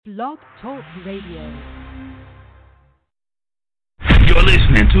Blog Talk Radio. You're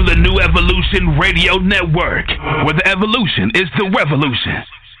listening to the New Evolution Radio Network, where the evolution is the revolution.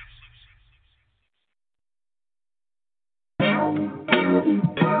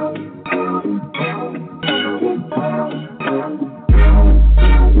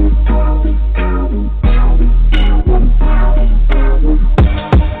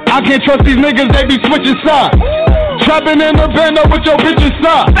 I can't trust these niggas, they be switching sides. Trapping in the bando with your bitch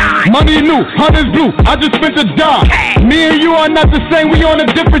inside. Money new, hunters blue, I just spent a dime. Me and you are not the same, we on a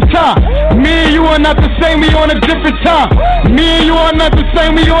different time. Me and you are not the same, we on a different time. Me and you are not the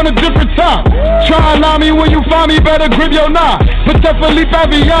same, we on a different time. Try and lie me when you find me, better grip your knife. But Tefali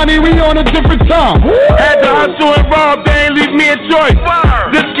Fabiani, we on a different time. Had to hustle and rob, they ain't leave me a choice.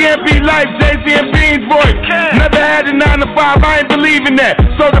 This can't be life, Jay-Z and Bean's voice. Never had a 9 to 5, I ain't believing that.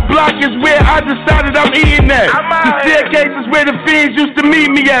 So the block is where I decided I'm eating that. The staircase is where the fiends used to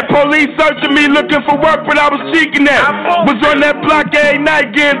meet me at. Police searching me, looking for work, but I was cheeking that. Was on that block every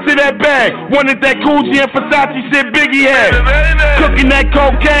night, getting to that bag. Wanted that Gucci and Versace shit Biggie had. Cooking that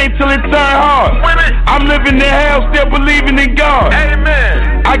cocaine till it turned hard. I'm living in hell, still believing in God.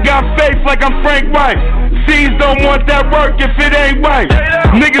 I got faith like I'm Frank White. C's don't want that work if it ain't right.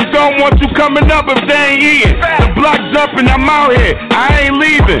 Niggas don't want you coming up if they ain't eating. The block jumping, I'm out here, I ain't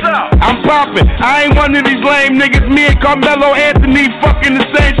leaving. I'm popping, I ain't one of these lame niggas. Me and Carmelo Anthony fucking the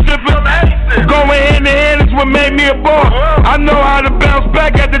same strippers. Going hand in hand is what made me a boss. I know how to bounce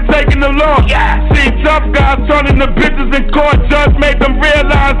back after taking the loss. See tough guys turning the bitches in court. Judge made them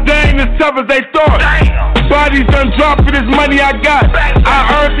realize they ain't as tough as they thought. Bodies done dropped for this money I got.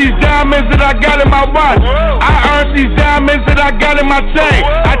 I earned these diamonds that I got in my watch. I earned these diamonds that I got in my chain.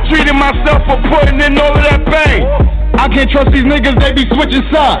 I treated myself for putting in all of that pain. I can't trust these niggas, they be switching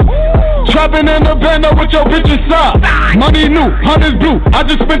sides. Trapping in the bando with your bitch inside. Money new, hunters blue, I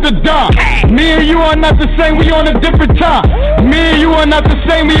just spent a dime. Me and you are not the same, we on a different time. Me and you are not the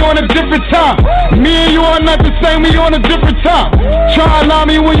same, we on a different time. Me and you are not the same, we on a different time. Try and lie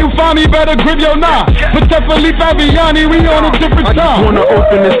me when you find me, better grip your knife. But Tefali Fabiani, we on a different time. I just wanna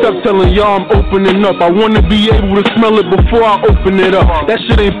open this up, telling y'all I'm opening up. I wanna be able to smell it before I open it up. That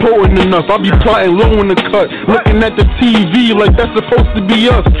shit ain't potent enough, I be plotting low in the cut. Looking at the TV like that's supposed to be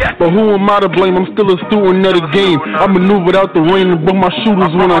us. But who am I to blame? I'm still a student of the game. I maneuvered out the rain and broke my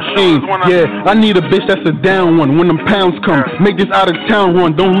shooters when I came. Yeah, I need a bitch that's a down one. When them pounds come, make this out of town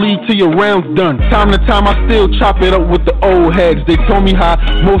run. Don't leave till your round's done. Time to time I still chop it up with the old heads. They told me how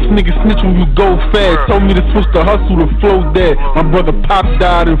most niggas snitch when you go fast. Told me to switch the hustle to flow dead. My brother Pop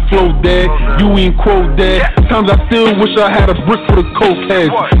died and Flow dead. You ain't quote dead. Times I still wish I had a brick for the coke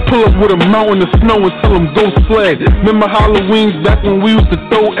heads. Pull up with a mountain of snow and tell them go sled. Remember Halloween's back when we used to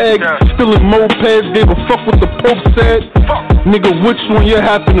throw eggs? Still in mopeds, gave a fuck what the Pope said. Nigga, which one you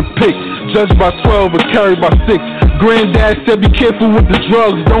happen to pick? Judged by 12 or carried by 6. Granddad said be careful with the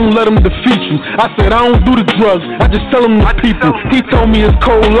drugs, don't let them defeat you. I said I don't do the drugs, I just tell them the people. He told me it's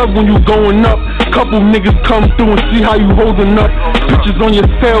cold love when you going up. Couple niggas come through and see how you holding up. Pictures on your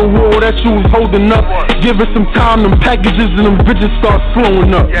cell wall that you was holding up. Give it some time, them packages and them bitches start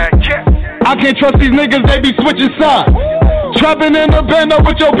flowing up. I can't trust these niggas, they be switching sides. Trapping in the bando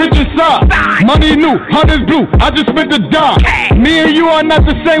with your bitch inside. Money new, hunters blue, I just spent a dime. Me and you are not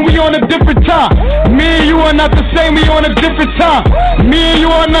the same, we on a different time. Me and you are not the same, we on a different time. Me and you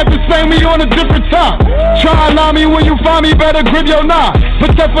are not the same, we on a different time. Try and lie me when you find me, better grip your knife.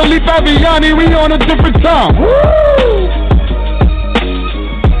 But Tefali Fabiani, we on a different time. Woo!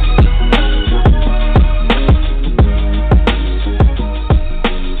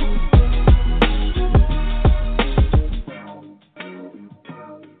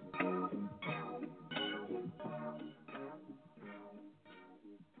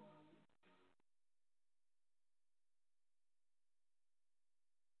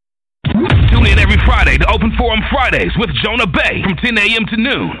 Friday to Open Forum Fridays with Jonah Bay from 10 a.m. to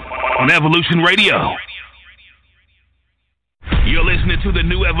noon on Evolution Radio. You're listening to the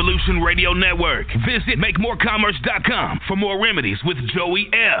New Evolution Radio Network. Visit MakeMoreCommerce.com for more remedies with Joey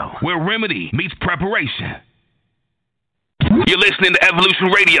L., where remedy meets preparation. You're listening to Evolution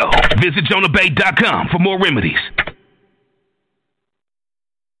Radio. Visit JonahBay.com for more remedies.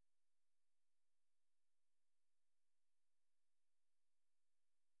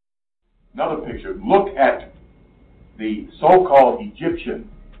 Another picture, look at the so-called Egyptian,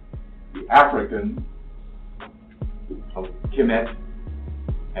 the African of Kemet,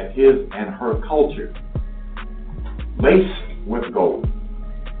 and his and her culture, laced with gold,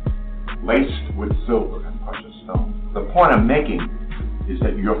 laced with silver and precious stones. The point I'm making is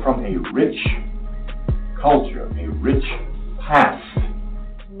that you're from a rich culture, a rich past,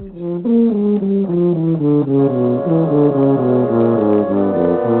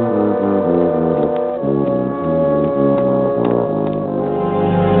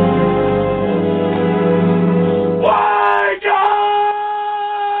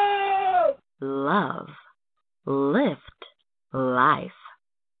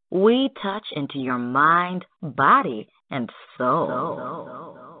 We touch into your mind, body, and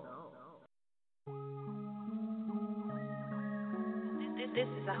soul. This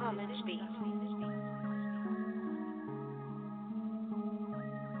is a homage beat.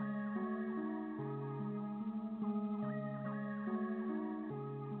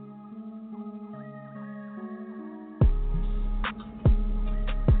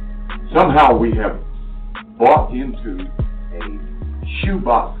 Somehow we have bought into a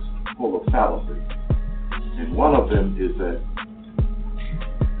shoebox full of fallacies. And one of them is that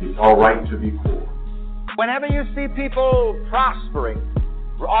it's all right to be poor. Whenever you see people prospering,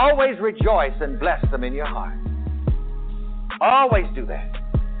 always rejoice and bless them in your heart. Always do that.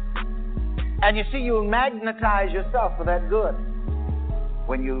 And you see, you'll magnetize yourself for that good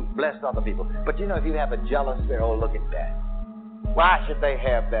when you bless other people. But you know, if you have a jealous spirit, oh, look at that. Why should they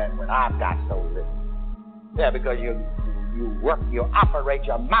have that when I've got so little? Yeah, because you operate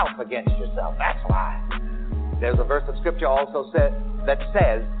your mouth against yourself. That's why. There's a verse of scripture also that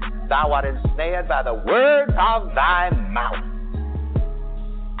says, thou art ensnared by the words of thy mouth.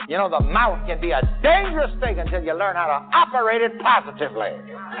 You know, the mouth can be a dangerous thing until you learn how to operate it positively.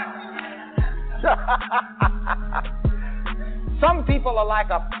 Some people are like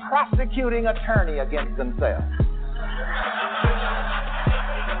a prosecuting attorney against themselves.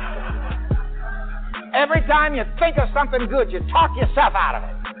 Every time you think of something good, you talk yourself out of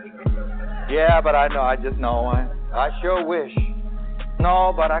it. Yeah, but I know, I sure wish.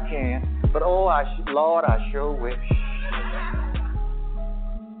 No, but I can't. But oh, Lord, I sure wish.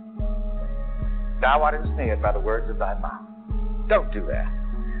 Thou art ensnared by the words of thy mouth. Don't do that.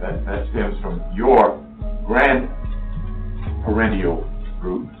 That stems from your grand perennial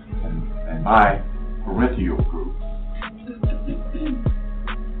group and my parental group.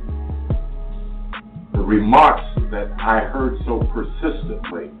 The remarks that I heard so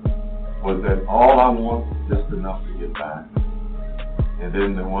persistently was that all I want is just enough to get by. And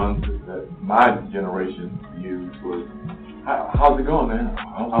then the ones that my generation used was, how's it going, man?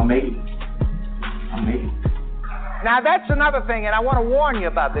 I'll make it. Now, that's another thing, and I want to warn you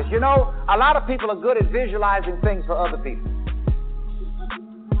about this. You know, a lot of people are good at visualizing things for other people.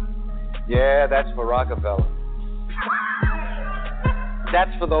 Yeah, that's for Rockefeller.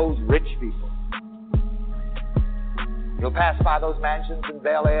 That's for those rich people. You'll pass by those mansions in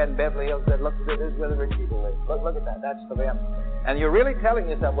Bel Air and Beverly Hills that look, this is where the rich people live. Look at that. That's for them. And you're really telling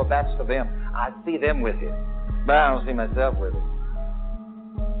yourself, well, that's for them. I see them with it, but I don't see myself with it.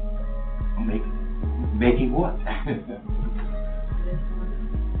 Making what?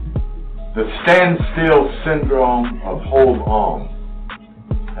 The standstill syndrome of hold on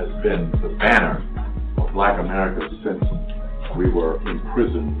has been the banner of Black America since we were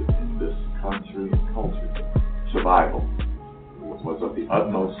imprisoned in this country and culture. Survival was of the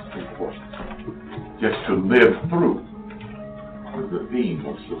utmost importance. Just to live through was the theme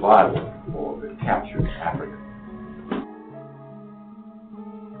of survival for the captured African.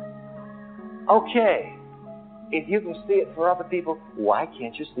 Okay, if you can see it for other people, why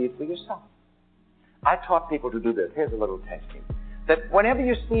can't you see it for yourself? I taught people to do this. Here's a little technique. That whenever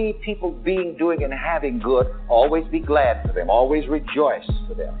you see people doing and having good, always be glad for them. Always rejoice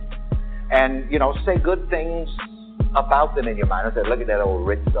for them. And, you know, say good things about them in your mind. I said, look at that old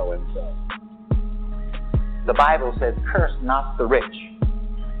rich so-and-so. The Bible says, curse not the rich.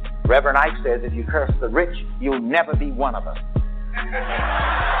 Reverend Ike says, if you curse the rich, you'll never be one of us.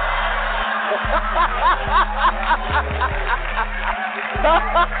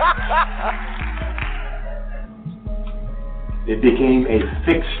 It became a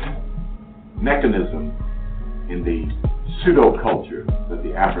fixed mechanism in the pseudo-culture that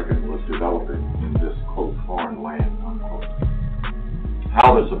the African was developing in this, quote, foreign land, unquote.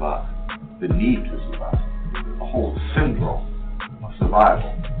 How to survive, the need to survive, the whole syndrome of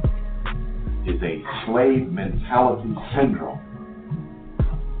survival is a slave mentality syndrome.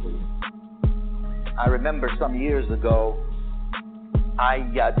 I remember some years ago, I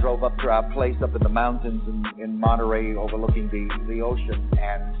drove up to our place up in the mountains in Monterey overlooking the ocean,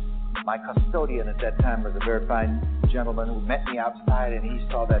 and my custodian at that time was a very fine gentleman who met me outside, and he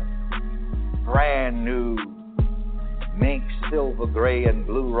saw that brand new mink silver gray and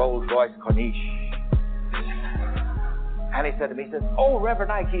blue Rolls Royce Corniche. And he said to me, he said, oh,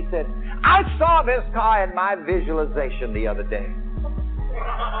 Reverend Ike, he said, I saw this car in my visualization the other day.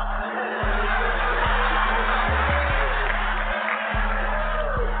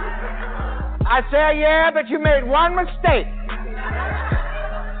 I said, yeah, but you made one mistake.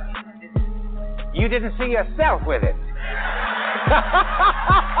 You didn't see yourself with it.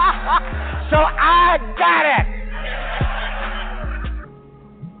 So I got it.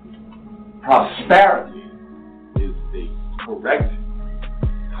 prosperity is the correct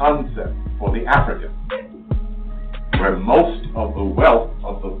concept for the African, where most of the wealth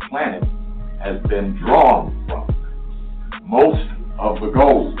of the planet has been drawn from. Most of the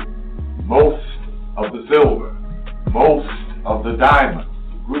gold, most of the silver, most of the diamonds,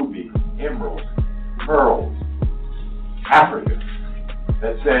 rubies, emeralds, pearls, Africa,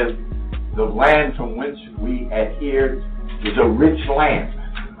 that says the land from which we adhere is a rich land,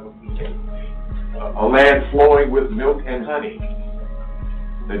 a land flowing with milk and honey,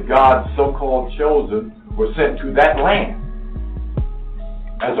 that God's so-called chosen were sent to that land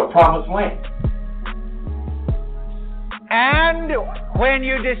as a promised land. And when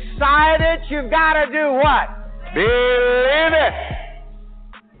you decide it, you've got to do what? Believe it.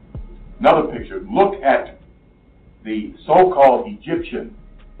 Another picture. Look at the so-called Egyptian,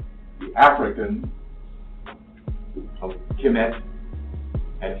 the African of Kemet,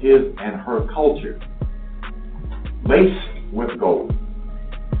 and his and her culture, laced with gold,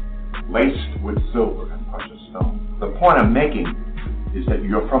 laced with silver and precious stones. The point I'm making is that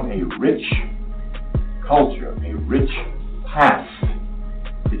you're from a rich culture, a rich past.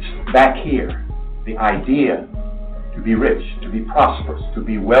 It's back here, the idea to be rich, to be prosperous, to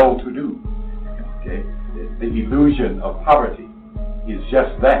be well-to-do. Okay? The illusion of poverty is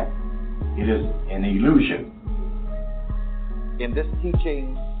just that. It is an illusion. In this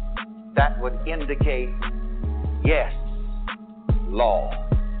teaching, that would indicate, yes, law,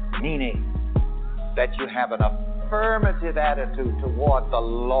 meaning that you have an affirmative attitude toward the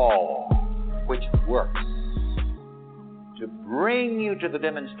law, which works to bring you to the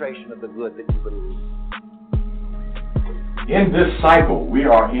demonstration of the good that you believe. In this cycle we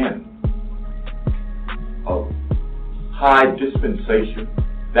are in of high dispensation,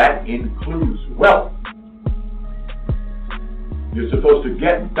 that includes wealth. You're supposed to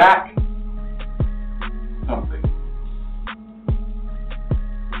get back something.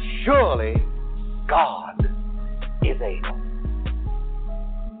 Surely God is able.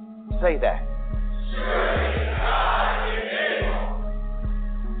 Say that. Surely God is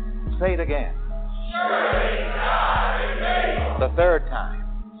able. Say it again. Surely God is able. The third time.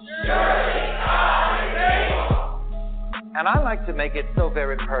 Surely God is able. And I like to make it so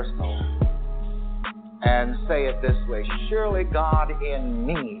very personal and say it this way. Surely God in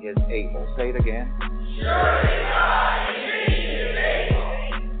me is able. Say it again. Surely God in me is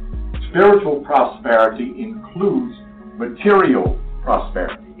able. Spiritual prosperity includes material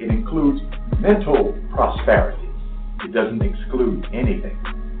prosperity. It includes mental prosperity. It doesn't exclude anything.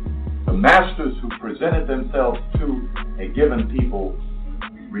 The masters who presented themselves to a given people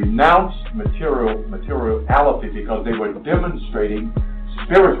renounced materiality because they were demonstrating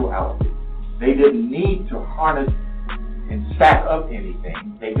spirituality. They didn't need to harness and stack up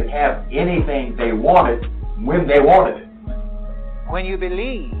anything. They could have anything they wanted when they wanted it. When you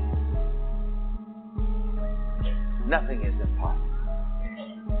believe, nothing is impossible.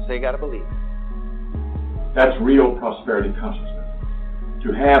 So you got to believe it. That's real prosperity consciousness.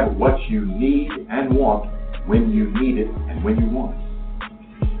 To have what you need and want when you need it and when you want it.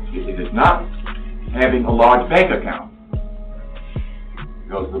 It is not having a large bank account,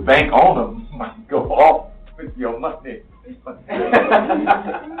 because the bank owner might go off with your money.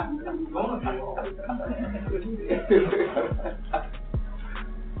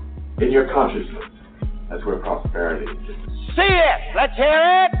 In your consciousness, that's where prosperity is. See it! Let's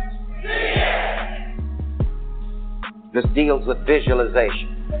hear it! See it! This deals with visualization.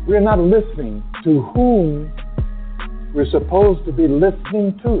 We're not listening to whom we're supposed to be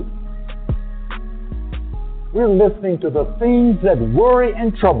listening to. We're listening to the things that worry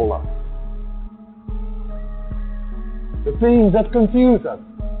and trouble us, the things that confuse us,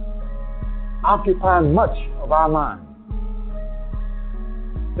 occupy much of our mind.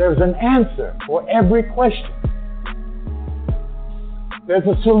 There's an answer for every question. There's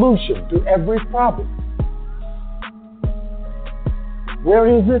a solution to every problem. Where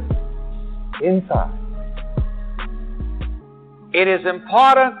is it? Inside. It is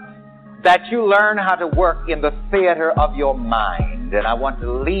important that you learn how to work in the theater of your mind. And I want to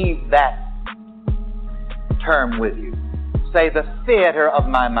leave that term with you. Say, the theater of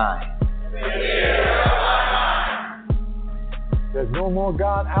my mind. The theater of my mind. There's no more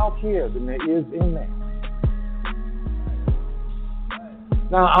God out here than there is in there.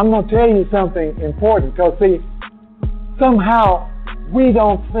 Now, I'm going to tell you something important, because, see, somehow we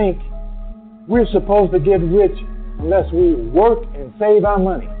don't think we're supposed to get rich unless we work and save our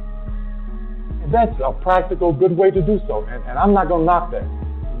money. And that's a practical, good way to do so. And I'm not going to knock that.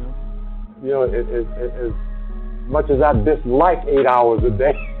 As much as I dislike 8 hours a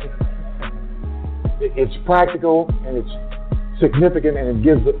day, It's practical and it's significant and it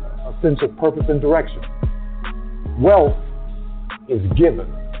gives a sense of purpose and direction. Wealth is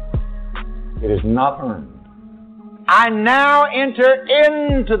given. It is not earned. I now enter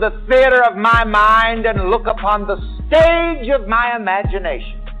into the theater of my mind and look upon the stage of my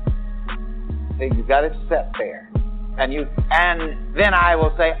imagination. See, you've got it set there. And then I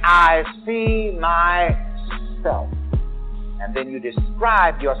will say, I see myself. And then you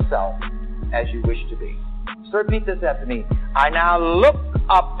describe yourself as you wish to be. So repeat this after me. I now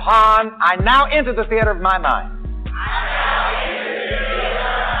enter the theater of my mind.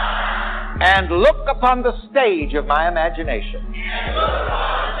 And look upon the stage of my imagination.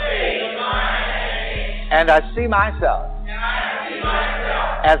 And I see myself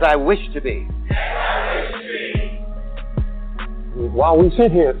as I wish to be. While we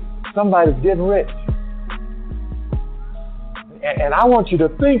sit here, somebody's getting rich. And I want you to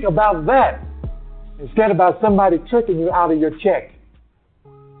think about that instead about somebody tricking you out of your check.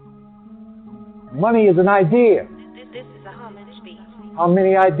 Money is an idea. This is a homage beat. How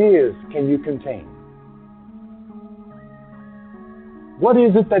many ideas can you contain? What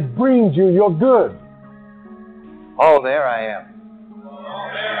is it that brings you your good? Oh, there I am.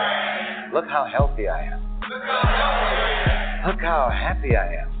 Look how healthy I am. Look how happy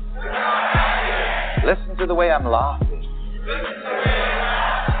I am. Listen to the way I'm laughing.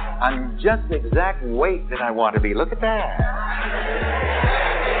 I'm just the exact weight that I want to be. Look at that.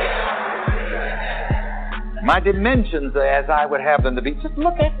 My dimensions are as I would have them to be. Just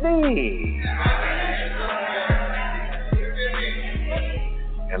look at me.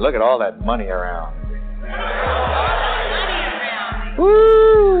 And look at all that money around.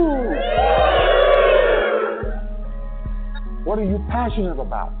 Woo! What are you passionate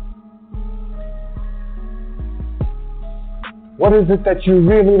about? What is it that you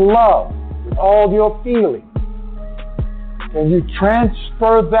really love with all your feelings? Can you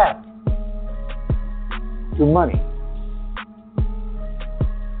transfer that to money?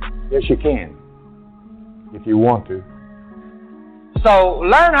 Yes, you can, if you want to. So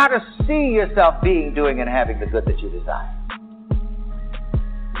learn how to see yourself being, doing, and having the good that you desire.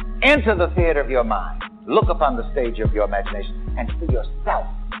 Enter the theater of your mind. Look upon the stage of your imagination and see yourself.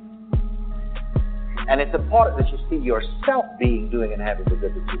 And it's important that you see yourself being, doing, and having the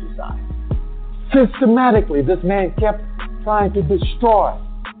good that you desire. Systematically, this man kept trying to destroy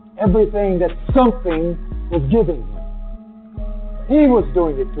everything that something was giving him. He was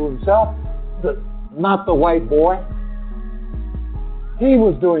doing it to himself, not the white boy. He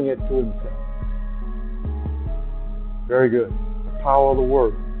was doing it to himself. Very good. The power of the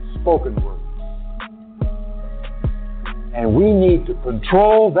word, spoken word. And we need to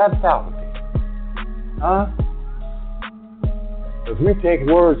control that faculty. Huh? Because we take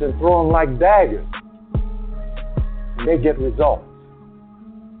words and throw them like daggers, and they get results.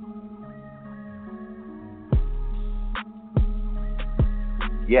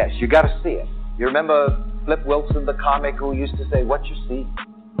 Yes, you got to see it. You remember Flip Wilson, the comic, who used to say, what you see,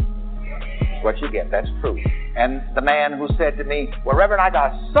 what you get. That's true. And the man who said to me, well, Reverend,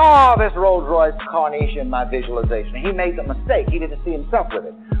 I saw this Rolls Royce Corniche in my visualization. He made the mistake. He didn't see himself with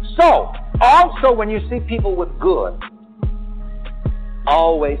it. So, also when you see people with good,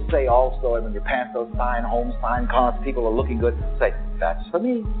 always say also, and when you pass those fine homes, fine cars, people are looking good, say, that's for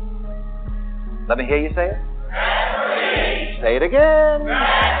me. Let me hear you say it. That's for me. Say it again.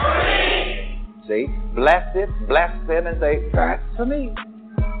 That's for me. See, bless it, bless them, and say, that's for me.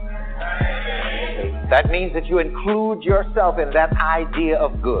 See, that means that you include yourself in that idea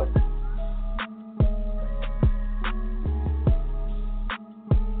of good.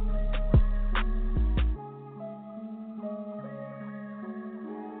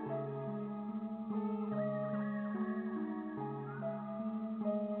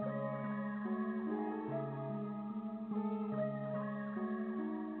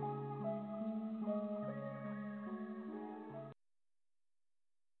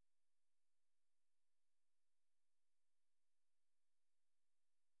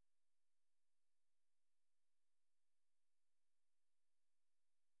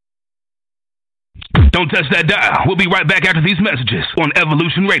 Don't touch that dial. We'll be right back after these messages on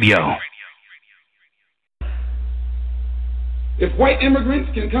Evolution Radio. If white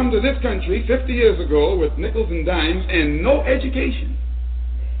immigrants can come to this country 50 years ago with nickels and dimes and no education,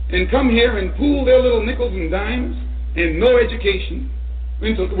 and come here and pool their little nickels and dimes and no education,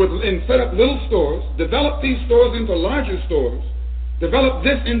 and set up little stores, develop these stores into larger stores, develop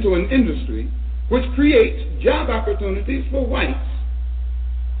this into an industry which creates job opportunities for whites.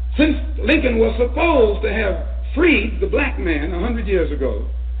 Since Lincoln was supposed to have freed the black man 100 years ago,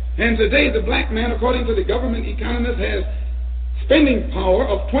 And today the black man, according to the government economist, has spending power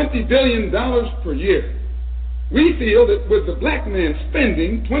of $20 billion per year. We feel that with the black man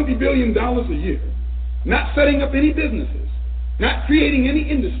spending $20 billion a year, not setting up any businesses, not creating any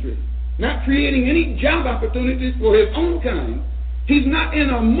industry, not creating any job opportunities for his own kind, he's not in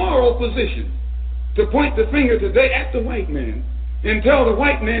a moral position to point the finger today at the white man and tell the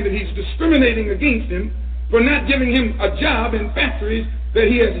white man that he's discriminating against him for not giving him a job in factories that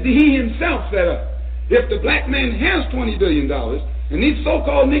he himself set up. If the black man has $20 billion, and these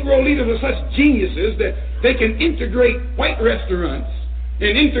so-called Negro leaders are such geniuses that they can integrate white restaurants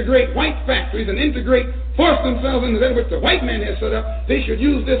and integrate white factories and force themselves into that which the white man has set up, they should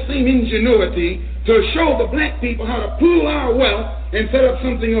use this same ingenuity to show the black people how to pool our wealth and set up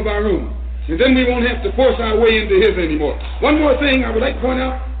something of our own. And then we won't have to force our way into his anymore. One more thing I would like to point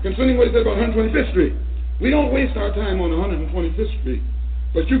out concerning what he said about 125th Street. We don't waste our time on 125th Street,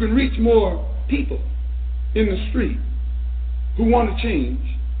 but you can reach more people in the street who want to change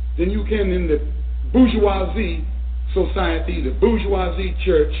than you can in the bourgeoisie society, the bourgeoisie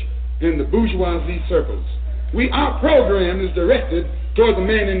church, and the bourgeoisie circles. Our program is directed toward the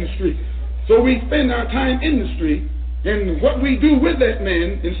man in the street. So we spend our time in the street, and what we do with that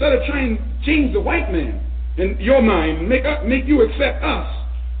man, instead of trying to change the white man in your mind and make you accept us,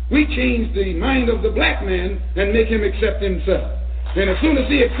 we change the mind of the black man and make him accept himself. And as soon as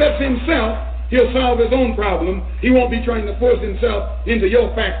he accepts himself, he'll solve his own problem. He won't be trying to force himself into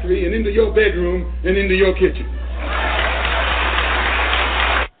your factory and into your bedroom and into your kitchen.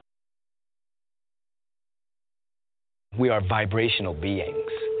 We are vibrational beings.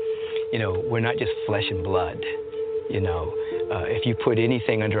 We're not just flesh and blood. If you put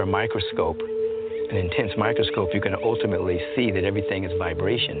anything under a microscope, an intense microscope, you can ultimately see that everything is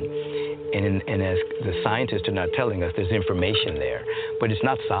vibration. And as the scientists are not telling us, there's information there, but it's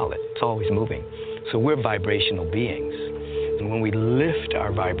not solid. It's always moving. So we're vibrational beings. And when we lift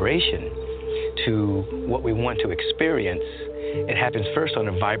our vibration to what we want to experience, it happens first on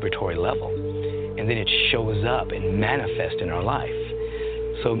a vibratory level, and then it shows up and manifests in our life.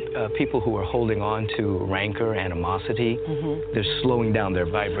 So people who are holding on to rancor, animosity, they're slowing down their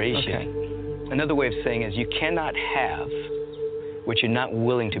vibration. Okay. Another way of saying is you cannot have what you're not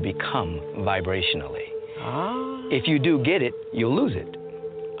willing to become vibrationally. If you do get it, you'll lose it.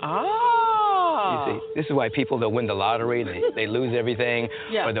 You see, this is why people, they'll win the lottery, they lose everything,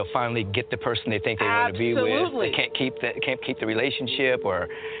 or they'll finally get the person they think they want to be with. They can't keep the relationship, or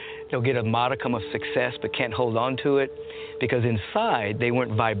they'll get a modicum of success but can't hold on to it because inside they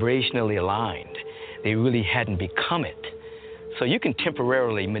weren't vibrationally aligned. They really hadn't become it. So you can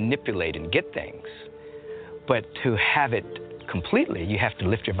temporarily manipulate and get things, but to have it completely, you have to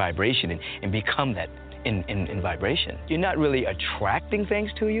lift your vibration and become that in vibration. You're not really attracting things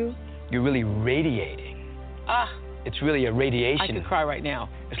to you, you're really radiating. It's really a radiation. I could cry right now.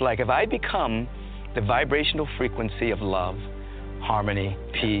 It's like if I become the vibrational frequency of love, harmony,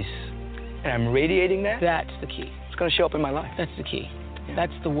 peace, and I'm radiating that. That's the key. It's going to show up in my life. That's the key.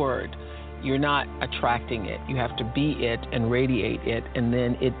 That's the word. You're not attracting it. You have to be it and radiate it, and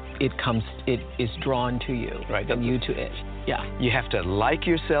then it is drawn to you. Right. And you to it. Yeah. You have to like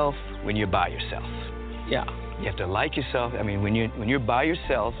yourself when you're by yourself. Yeah. You have to like yourself. I mean, when you're by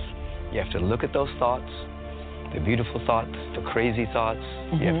yourself, you have to look at those thoughts, the beautiful thoughts, the crazy thoughts.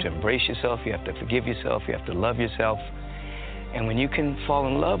 You have to embrace yourself. You have to forgive yourself. You have to love yourself. And when you can fall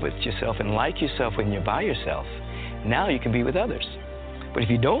in love with yourself and like yourself when you're by yourself, now you can be with others. But if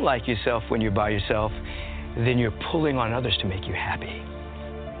you don't like yourself when you're by yourself, then you're pulling on others to make you happy.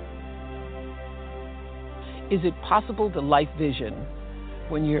 Is it possible to life vision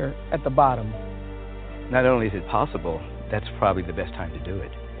when you're at the bottom? Not only is it possible, that's probably the best time to do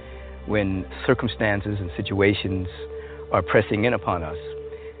it. When circumstances and situations are pressing in upon us,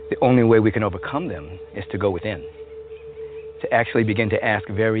 the only way we can overcome them is to go within, to actually begin to ask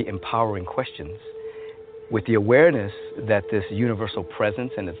very empowering questions with the awareness that this universal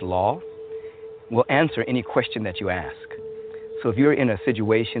presence and its law will answer any question that you ask. So if you're in a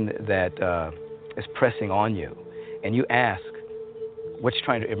situation that is pressing on you and you ask, what's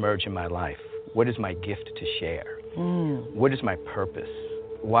trying to emerge in my life? What is my gift to share? What is my purpose?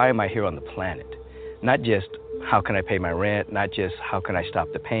 Why am I here on the planet? Not just how can I pay my rent, not just how can I stop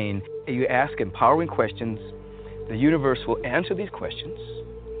the pain. You ask empowering questions, the universe will answer these questions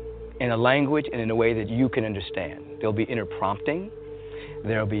in a language and in a way that you can understand. There'll be inner prompting,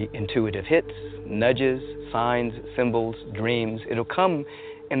 there'll be intuitive hits, nudges, signs, symbols, dreams. It'll come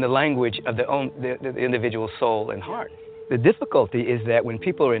in the language of the individual soul and heart. The difficulty is that when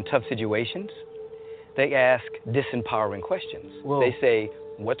people are in tough situations, they ask disempowering questions. Whoa. They say,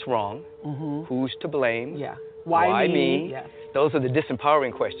 what's wrong, who's to blame, why me. Yes. Those are the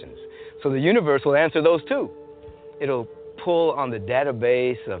disempowering questions. So the universe will answer those too. It'll pull on the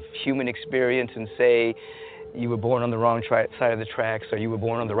database of human experience and say, you were born on the wrong side of the tracks, or you were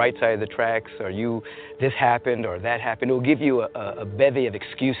born on the right side of the tracks, or this happened or that happened. It will give you a bevy of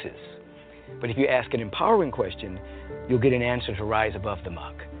excuses. But if you ask an empowering question, you'll get an answer to rise above the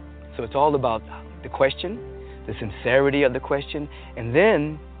muck. So it's all about the question, the sincerity of the question, and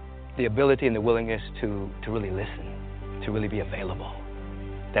then the ability and the willingness to really listen, to really be available.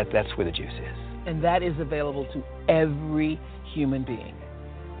 That's where the juice is. And that is available to every human being.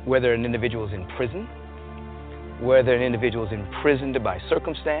 Whether an individual is in prison, whether an individual is imprisoned by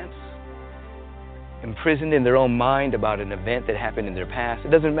circumstance, imprisoned in their own mind about an event that happened in their past,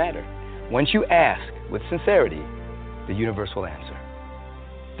 it doesn't matter. Once you ask with sincerity, the universe will answer.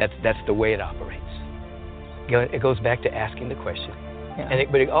 That's the way it operates. It goes back to asking the question. Yeah.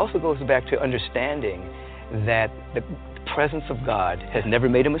 But it also goes back to understanding that the presence of God has never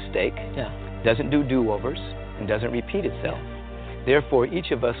made a mistake, doesn't do do-overs, and doesn't repeat itself. Therefore,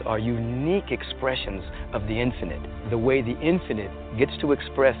 each of us are unique expressions of the infinite. The way the infinite gets to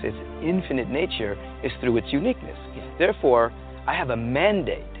express its infinite nature is through its uniqueness. Therefore, I have a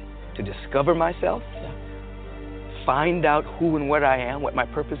mandate to discover myself, find out who and what I am, what my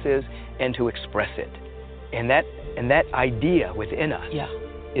purpose is, and to express it. And that idea within us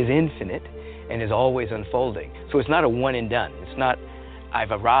is infinite and is always unfolding. So it's not a one and done. It's not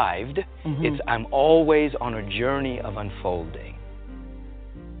I've arrived. It's I'm always on a journey of unfolding.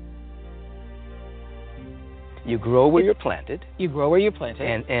 You grow where you're planted. You grow where you're planted.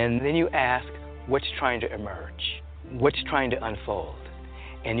 And then you ask, what's trying to emerge? What's trying to unfold?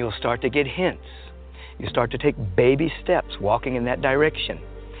 And you'll start to get hints. You start to take baby steps walking in that direction.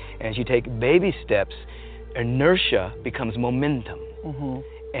 And as you take baby steps, inertia becomes momentum.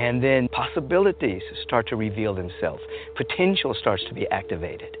 And then possibilities start to reveal themselves. Potential starts to be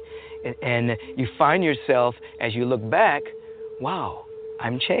activated. And you find yourself, as you look back, wow,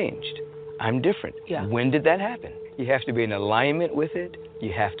 I'm changed. I'm different. When did that happen? You have to be in alignment with it.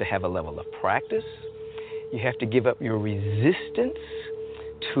 You have to have a level of practice. You have to give up your resistance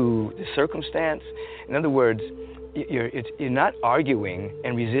to the circumstance. In other words, you're not arguing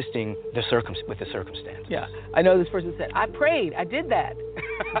and resisting with the circumstance. Yeah, I know this person said, I prayed, I did that.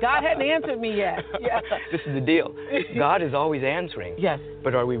 God hadn't answered me yet. This is the deal. God is always answering. Yes.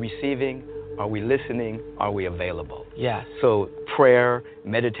 But are we receiving? Are we listening? Are we available? Yes. So prayer,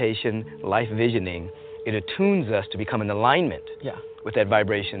 meditation, life visioning, it attunes us to become in alignment with that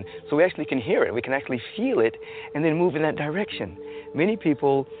vibration. So we actually can hear it. We can actually feel it and then move in that direction. Many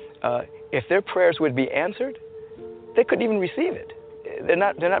people, if their prayers would be answered, they couldn't even receive it. They're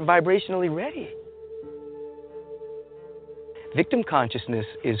not vibrationally ready. Victim consciousness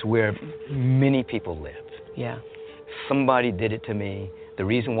is where many people live. Yeah. Somebody did it to me. The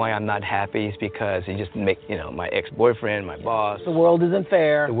reason why I'm not happy is because he just my ex-boyfriend, my boss. The world isn't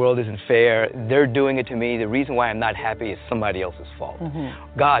fair. The world isn't fair. They're doing it to me. The reason why I'm not happy is somebody else's fault.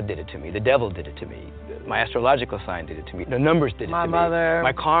 God did it to me. The devil did it to me. My astrological sign did it to me. The numbers did it to me. My mother.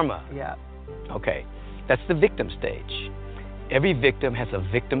 My karma. Yeah. Okay. That's the victim stage. Every victim has a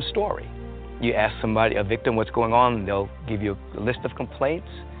victim story. You ask somebody, a victim, what's going on, and they'll give you a list of complaints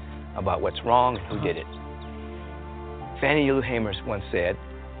about what's wrong and who did it. Fannie Lou Hamer once said,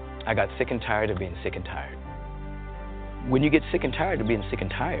 I got sick and tired of being sick and tired. When you get sick and tired of being sick and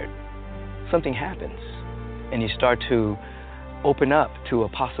tired, something happens. And you start to open up to a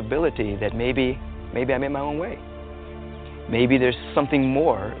possibility that maybe I'm in my own way. Maybe there's something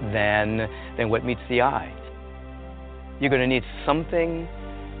more than what meets the eye. You're going to need something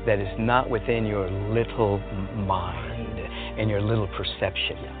that is not within your little mind and your little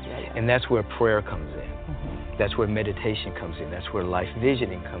perception. And that's where prayer comes in. That's where meditation comes in. That's where life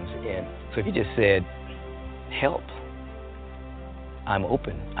visioning comes in. So if you just said, help, I'm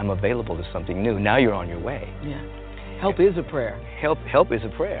open, I'm available to something new, now you're on your way. Yeah. Help is a prayer. Help is a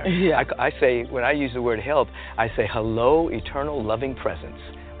prayer. Yeah. I say, when I use the word help, I say, hello, eternal loving presence.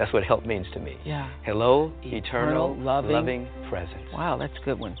 That's what help means to me. Yeah. Hello, eternal loving presence. Wow, that's a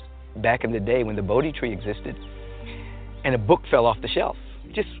good one. Back in the day when the Bodhi tree existed, and a book fell off the shelf.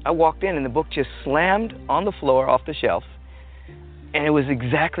 I walked in and the book just slammed on the floor off the shelf, and it was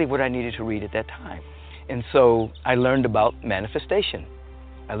exactly what I needed to read at that time. And so I learned about manifestation.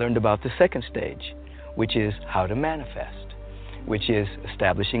 I learned about the second stage, which is how to manifest, which is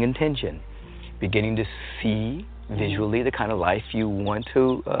establishing intention, beginning to see visually the kind of life you want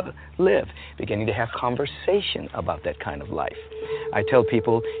to live, beginning to have conversation about that kind of life. I tell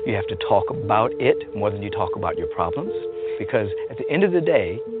people you have to talk about it more than you talk about your problems. because at the end of the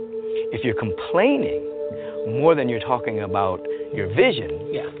day, if you're complaining more than you're talking about your vision,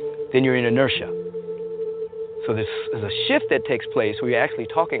 then you're in inertia. So there's a shift that takes place where you're actually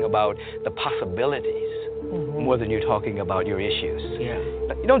talking about the possibilities more than you're talking about your issues.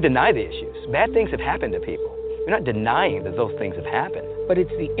 You don't deny the issues. Bad things have happened to people. You're not denying that those things have happened. But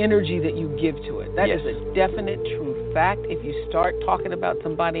it's the energy that you give to it. That is a definite, true fact. If you start talking about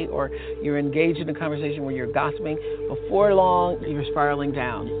somebody or you're engaged in a conversation where you're gossiping, before long, you're spiraling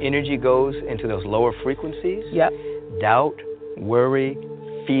down. Energy goes into those lower frequencies. Doubt, worry,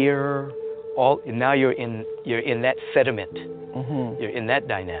 fear, now you're in that sediment. You're in that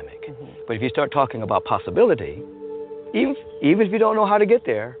dynamic. But if you start talking about possibility, even if you don't know how to get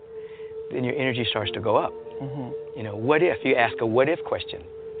there, then your energy starts to go up. You know, what if you ask a what if question?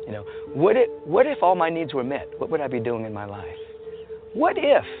 You know, what if all my needs were met? What would I be doing in my life? What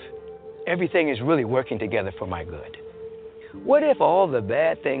if everything is really working together for my good? What if all the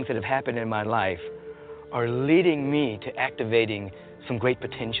bad things that have happened in my life are leading me to activating some great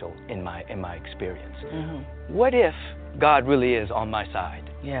potential in my experience? What if God really is on my side?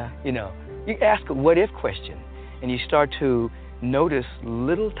 You know, you ask a what if question and you start to notice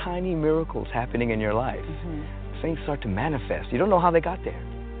little tiny miracles happening in your life. Things start to manifest. You don't know how they got there.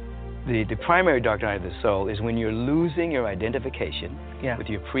 The primary dark night of the soul is when you're losing your identification with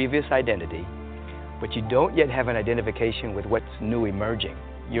your previous identity, but you don't yet have an identification with what's new emerging.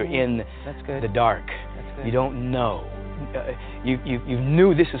 You're in the dark. You don't know. You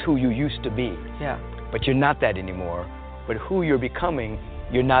knew this is who you used to be, but you're not that anymore. But who you're becoming,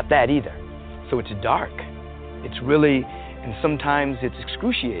 you're not that either. So it's dark. It's really, and sometimes it's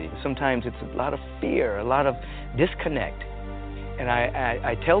excruciating. Sometimes it's a lot of fear, a lot of disconnect. And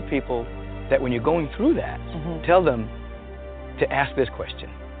I tell people that when you're going through that, tell them to ask this question.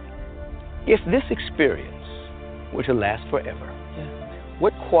 If this experience were to last forever,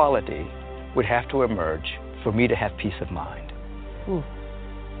 what quality would have to emerge for me to have peace of mind?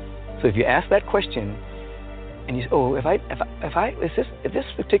 So if you ask that question, and you say, oh, if this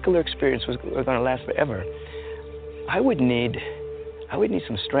particular experience was going to last forever, I would need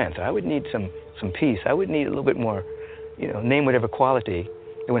some strength. I would need some peace. I would need a little bit more, name whatever quality.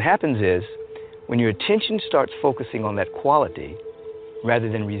 And what happens is, when your attention starts focusing on that quality,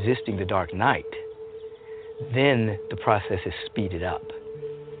 rather than resisting the dark night, then the process is speeded up.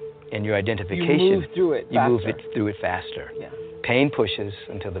 And your identification, you move through it faster. Pain pushes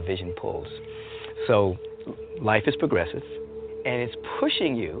until the vision pulls. So life is progressive, and it's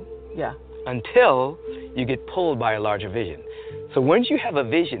pushing you until you get pulled by a larger vision. So once you have a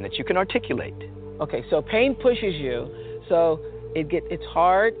vision that you can articulate. Okay, so pain pushes you, so it's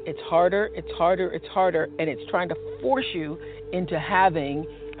hard, it's harder, and it's trying to force you into having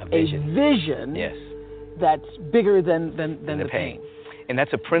a vision that's bigger than the pain. And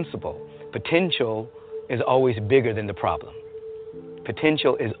that's a principle. Potential is always bigger than the problem.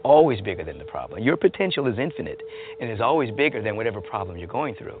 Potential is always bigger than the problem. Your potential is infinite and is always bigger than whatever problem you're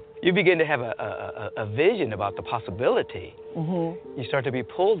going through. You begin to have a vision about the possibility. You start to be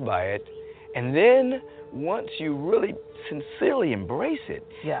pulled by it. And then once you really sincerely embrace it,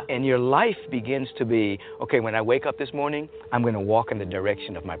 and your life begins to be, okay, when I wake up this morning, I'm going to walk in the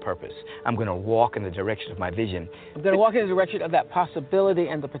direction of my purpose. I'm going to walk in the direction of my vision. I'm going to walk in the direction of that possibility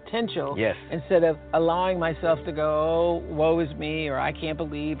and the potential, instead of allowing myself to go, oh, woe is me, or I can't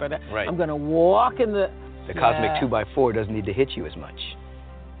believe, or that. I'm going to walk in the cosmic 2x4 doesn't need to hit you as much.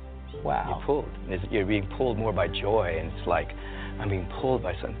 Wow. You're pulled. You're being pulled more by joy, and it's like, I'm being pulled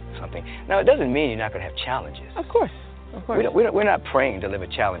by something. Now, it doesn't mean you're not going to have challenges. Of course. We're not praying to live a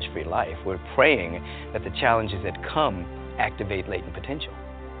challenge-free life. We're praying that the challenges that come activate latent potential.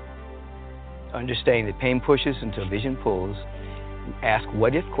 Understanding that pain pushes until vision pulls. Ask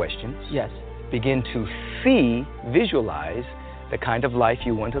what-if questions. Begin to visualize the kind of life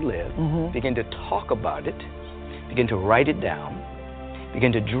you want to live. Begin to talk about it. Begin to write it down.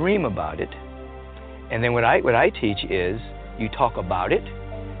 Begin to dream about it. And then what I teach is, you talk about it.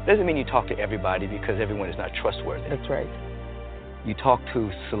 Doesn't mean you talk to everybody, because everyone is not trustworthy. That's right. You talk to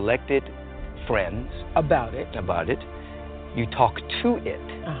selected friends about it. You talk to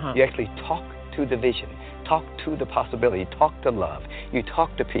it. You actually talk to the vision. Talk to the possibility. Talk to love. You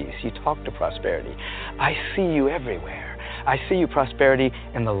talk to peace. You talk to prosperity. I see you everywhere. I see you prosperity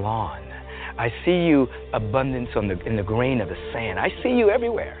in the lawn. I see you abundance in the grain of the sand. I see you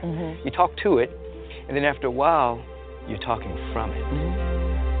everywhere. You talk to it, and then after a while, you're talking from it.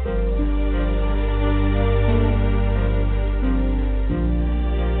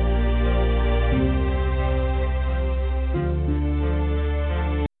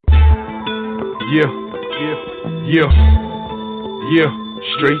 Yeah. Yeah,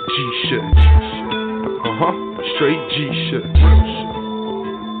 straight G shit. Straight G shit.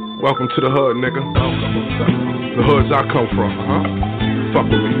 Welcome to the hood, nigga. The hoods I come from. Fuck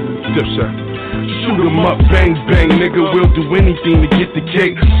with me, Dipset. Shoot 'em up, bang, bang, nigga, we'll do anything to get the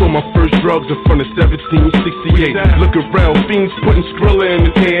cake. Sold my first drugs in front of 1768. Look around, fiends putting Skrilla in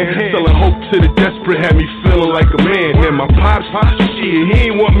his hand. Selling hope to the desperate, had me feeling like a man. And my pops, shit,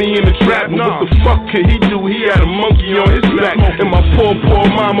 he ain't want me in the trap. But what the fuck could he do? He had a monkey on his back. And my poor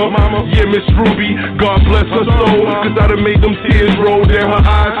mama, yeah, Miss Ruby, God bless her soul. Cause I done made them tears roll down her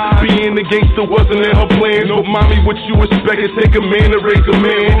eyes. Being a gangster wasn't in her plans. But mommy, what you expect? It take a man to raise a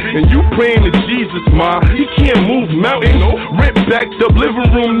man. And you praying to Jesus, ma, he can't move mountains. Rent backed up living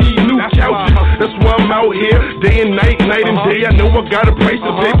room, need new couches. That's why I'm out here, day and night, night and day. I know I got a price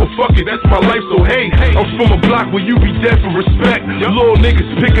to pay, but fuck it, that's my life. So hey, I'm from a block where you be dead for respect. Little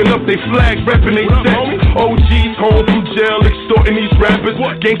niggas picking up they flag, repping they sex. OGs home from jail, extorting these rappers.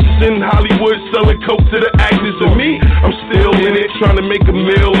 Gangsters in Hollywood selling coke to the actors. And me, I'm still in it, trying to make a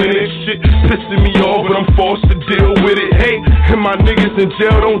meal in it. Shit pissing me off, but I'm forced to deal with it. Hey, and my niggas in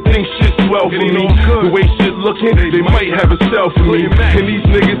jail don't think shit's well for me. The way shit looking, they might have a cell for me. And these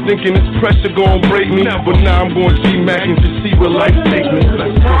niggas thinking this pressure gon' break me. But now I'm gon' G-Mac and just see where life takes me.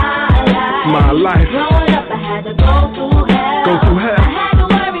 My life. Growing up, I had to go through hell. Go through hell. I had to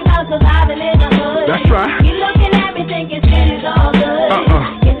worry about surviving in the hood. That's right. You looking at me thinking shit is all good.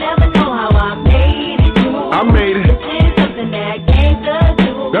 You never know how I made it through. I made it. This is something that gangsters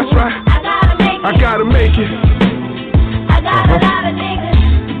do. That's right. I gotta make it. I got a lot of niggas.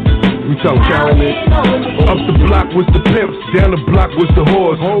 We talk Carolyn. Up the block was the pimps, down the block was the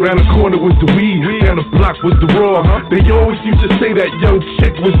whores. Round the corner was the weed, down the block was the raw. They always used to say that young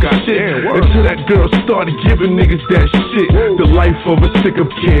chick was got shit. Until that girl started giving niggas that shit. The life of a sick of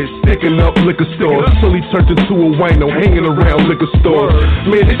kids, sticking up liquor stores. Slowly turned into a wino, hanging around liquor stores.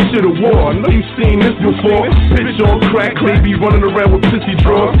 Man, this shit a war, I know you seen this before. Bitch on crack, baby running around with pissy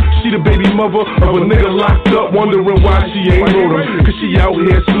drawers. She the baby mother of a nigga locked up, wondering why she ain't wrote him. Cause she out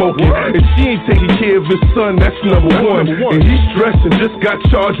here smoking. And she ain't taking care of his son, that's number one. And he's stressed and just got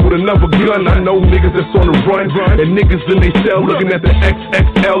charged with another gun. I know niggas that's on the run. And niggas in they cell looking at the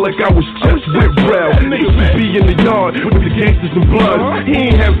XXL like I was just with Rel. Niggas would be in the yard with the gangsters and blood. He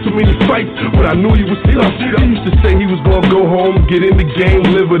ain't have too many fights, but I knew he was tough. He used to say he was gonna go home, get in the game,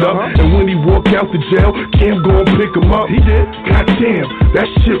 live it up. And when he walked out the jail, Cam go and pick him up. He did. Goddamn, that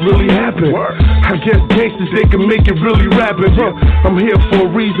shit really happened. I guess gangsters, they can make it really rapping. I'm here for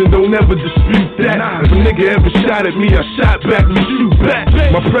a reason, don't never dispute that. If a nigga ever shot at me, I shot back, we shoot back.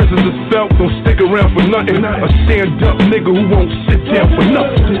 My presence is felt, don't stick around for nothing. A stand up nigga who won't sit down for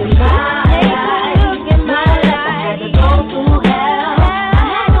nothing.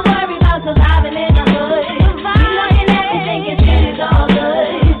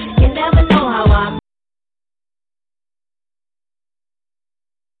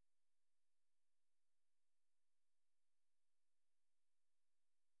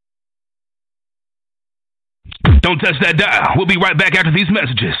 Don't touch that dial. We'll be right back after these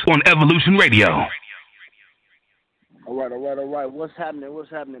messages on Evolution Radio. All right. What's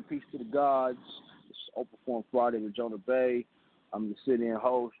happening? Peace to the gods. It's Open Forum Friday with Jonah Bay. I'm the sit-in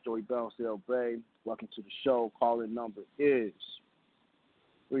host, Joey Bouncedale Bay. Welcome to the show. Call-in number is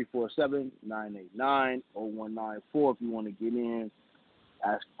 347-989-0194. If you want to get in,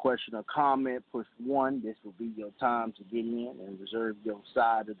 ask a question or comment, push 1. This will be your time to get in and reserve your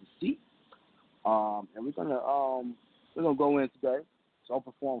side of the seat. And we're gonna go in today. It's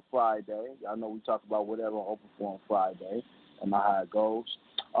Open Forum Friday. I know we talk about whatever on Open Forum Friday and how it goes.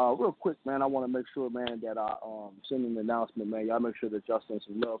 Real quick, man, I want to make sure, man, that I send an announcement, man. Y'all make sure that y'all send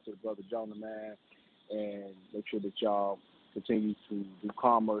some love to the brother Jonah, man, and make sure that y'all continue to do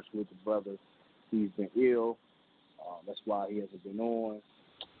commerce with the brother. He's been ill. That's why he hasn't been on.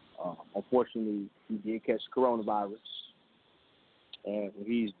 Unfortunately, he did catch coronavirus, and when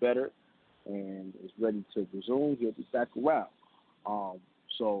he's better and is ready to resume, he'll be back around.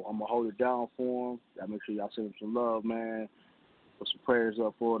 So I'm going to hold it down for him. Y'all make sure y'all send him some love, man. Put some prayers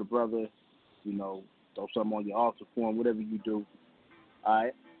up for the brother. You know, throw something on your altar for him, whatever you do. All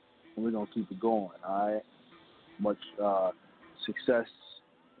right? And we're going to keep it going, all right? Much success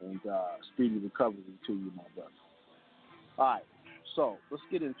and speedy recovery to you, my brother. All right, so let's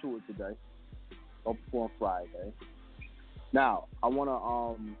get into it today. Open Forum Friday. Now, I want to,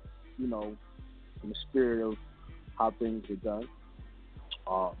 in the spirit of how things are done,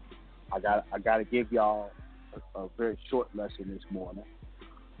 I got to give y'all a very short lesson this morning,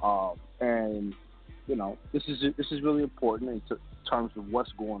 and this is really important in terms of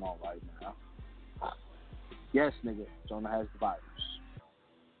what's going on right now. Yes, nigga, Jonah has the virus.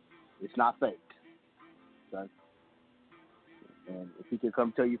 It's not fake. Okay? And if he could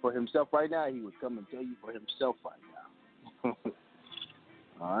come tell you for himself right now, he would come and tell you for himself right now.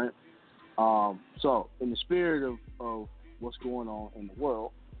 All right? So, in the spirit of what's going on in the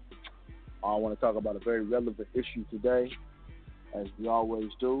world, I want to talk about a very relevant issue today, as we always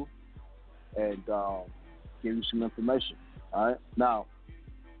do, and give you some information. All right? Now,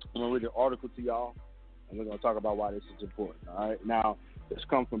 I'm going to read an article to y'all, and we're going to talk about why this is important. All right? Now, this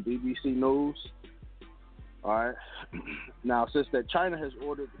comes from BBC News. All right? Now, it says that China has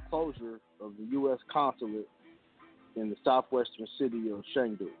ordered the closure of the U.S. consulate in the southwestern city of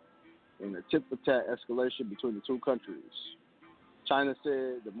Chengdu in a tit-for-tat escalation between the two countries. China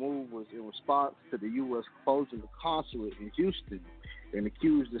said the move was in response to the U.S. closing the consulate in Houston and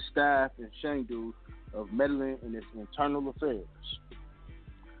accused the staff in Chengdu of meddling in its internal affairs.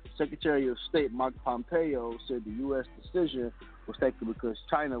 Secretary of State Mike Pompeo said the U.S. decision was taken because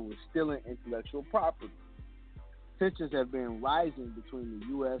China was stealing intellectual property. Tensions have been rising between the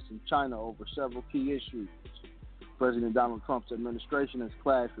U.S. and China over several key issues. President Donald Trump's administration has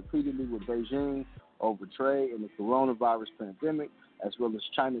clashed repeatedly with Beijing over trade and the coronavirus pandemic, as well as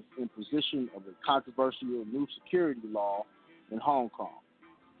China's imposition of a controversial new security law in Hong Kong.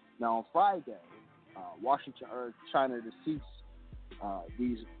 Now, on Friday, Washington urged China to cease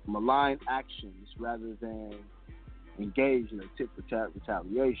these malign actions rather than engage in a tit-for-tat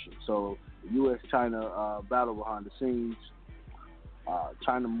retaliation. So the U.S.-China battle behind the scenes,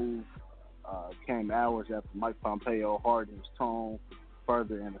 China move came hours after Mike Pompeo hardened his tone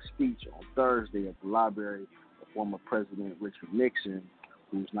further in a speech on Thursday at the library of former President Richard Nixon,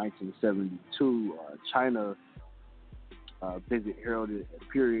 whose 1972 China visit heralded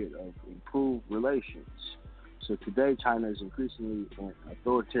a period of improved relations. So today, China is increasingly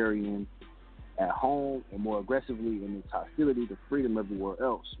authoritarian at home and more aggressively in its hostility to freedom everywhere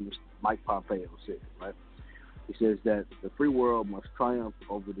else, Mr. Mike Pompeo said, right? He says that the free world must triumph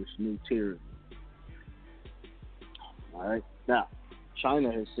over this new tyranny. All right. Now,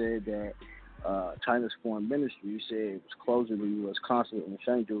 China has said that China's foreign ministry said it was closing the U.S. consulate in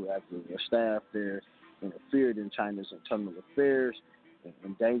Chengdu after their staff there interfered in China's internal affairs and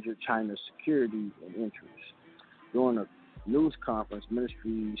endangered China's security and interests. During a news conference,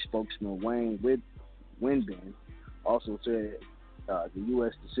 ministry spokesman Wayne Winbin also said the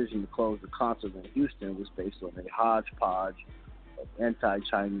U.S. decision to close the consulate in Houston was based on a hodgepodge of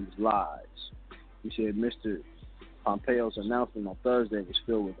anti-Chinese lies. He said Mr. Pompeo's announcement on Thursday was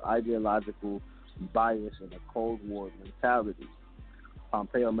filled with ideological bias and a Cold War mentality.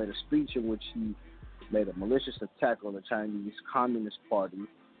 Pompeo made a speech in which he made a malicious attack on the Chinese Communist Party,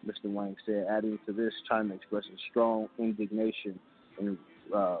 Mr. Wang said, adding to this, China expressing strong indignation and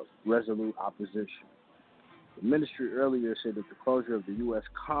resolute opposition. The ministry earlier said that the closure of the U.S.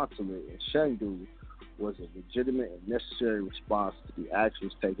 consulate in Chengdu was a legitimate and necessary response to the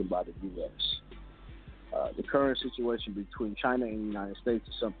actions taken by the U.S. The current situation between China and the United States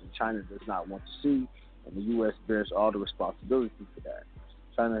is something China does not want to see, and the U.S. bears all the responsibility for that.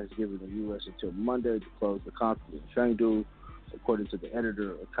 China has given the U.S. until Monday to close the consulate in Chengdu, according to the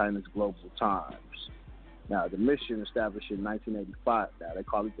editor of China's Global Times. Now, the mission established in 1985, now they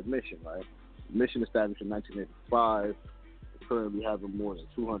call it the mission, right? The mission established in 1985, currently having more than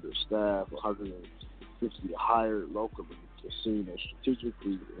 200 staff, 150 hired locally, is seen as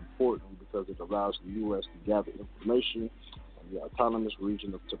strategically important because it allows the U.S. to gather information on the autonomous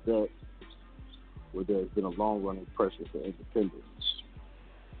region of Tibet, where there has been a long-running pressure for independence.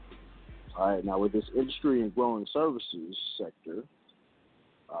 All right, now with this industry and growing services sector,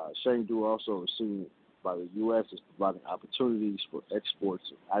 Chengdu also is seen by the U.S. as providing opportunities for exports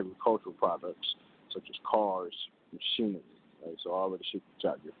of agricultural products such as cars, machinery. Right? So all of the shit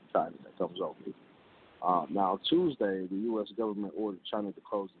from China that comes over here. Now, Tuesday, the U.S. government ordered China to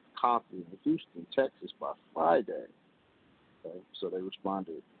close the consulate in Houston, Texas by Friday. Okay? So they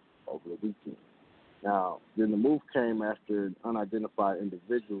responded over the weekend. Now, then the move came after unidentified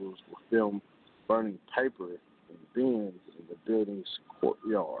individuals were filmed burning paper in bins in the building's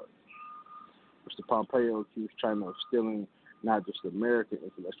courtyard. Mr. Pompeo accused China of stealing not just American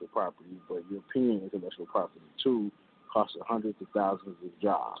intellectual property, but European intellectual property too, costing hundreds of thousands of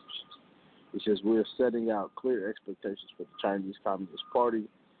jobs. He says, we're setting out clear expectations for the Chinese Communist Party.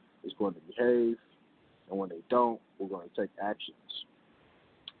 It's going to behave, and when they don't, we're going to take actions.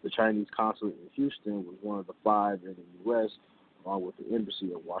 The Chinese consulate in Houston was one of the 5 in the U.S., along with the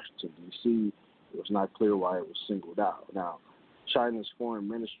embassy in Washington, D.C. It was not clear why it was singled out. Now, China's foreign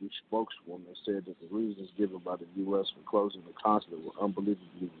ministry spokeswoman said that the reasons given by the U.S. for closing the consulate were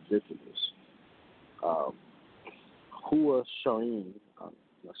unbelievably ridiculous. Hua Xiaoying, I'm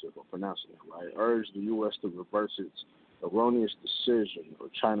not sure if I'm pronouncing it right, urged the U.S. to reverse its erroneous decision, or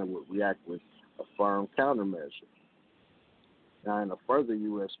China would react with a firm countermeasure. Now, in a further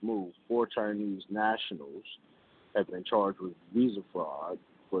U.S. move, 4 Chinese nationals have been charged with visa fraud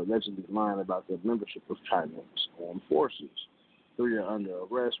for allegedly lying about their membership of China's armed forces. 3 are under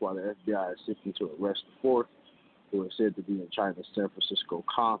arrest, while the FBI is seeking to arrest the 4th, who is said to be in China's San Francisco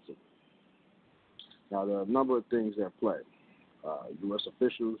consulate. Now, there are a number of things at play. U.S.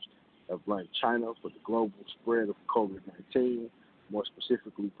 officials have blamed China for the global spread of COVID-19. More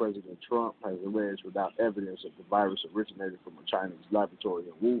specifically, President Trump has alleged without evidence that the virus originated from a Chinese laboratory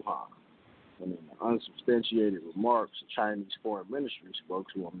in Wuhan. And in unsubstantiated remarks, the Chinese Foreign Ministry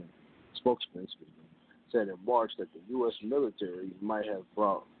spokesman said in March that the U.S. military might have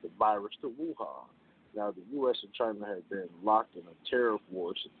brought the virus to Wuhan. Now, the U.S. and China have been locked in a tariff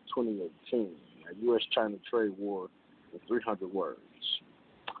war since 2018, a U.S.-China trade war in 300 words.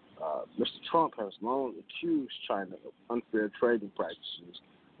 Mr. Trump has long accused China of unfair trading practices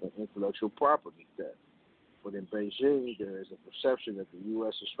and intellectual property theft. But in Beijing, there is a perception that the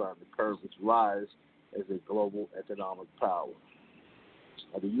U.S. is trying to curb its rise as a global economic power.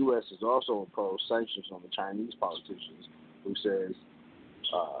 Now, the U.S. has also imposed sanctions on the Chinese politicians, who says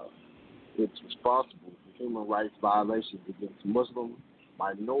it's responsible for human rights violations against Muslim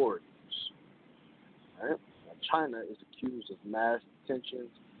minorities. Right? Now, China is accused of mass detentions,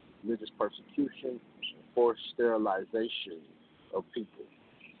 religious persecution, and forced sterilization of people.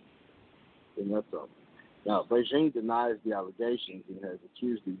 Now, Beijing denies the allegations and has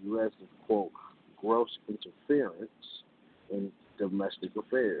accused the U.S. of, quote, gross interference in domestic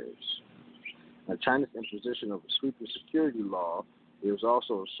affairs. Now, China's imposition of a sweeping security law is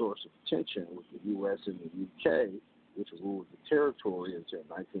also a source of tension with the U.S. and the U.K., which ruled the territory until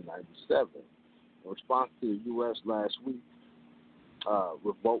 1997. In response to the U.S. last week,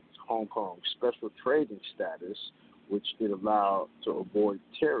 revoked Hong Kong's special trading status, which it allowed to avoid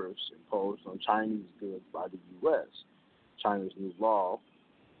tariffs imposed on Chinese goods by the U.S. China's new law,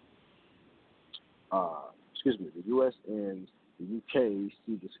 the U.S. and the U.K.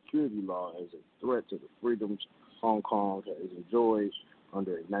 see the security law as a threat to the freedoms Hong Kong has enjoyed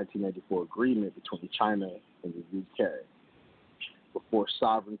under a 1984 agreement between China and the U.K. before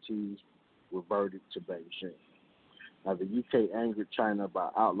sovereignty reverted to Beijing. Now, the U.K. angered China by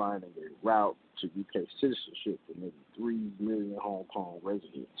outlining a route to U.K. citizenship for nearly 3 million Hong Kong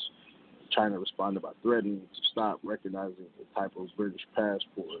residents. China responded by threatening to stop recognizing the type of British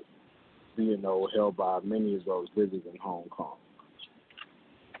passport, held by many of those living in Hong Kong.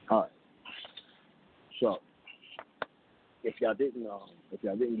 All right. So, if y'all didn't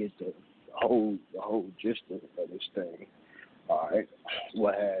get the whole gist of this thing, all right,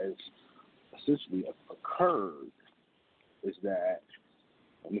 what has essentially occurred is that,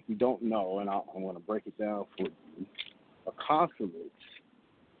 and if you don't know, and I want to break it down for you, a consulate,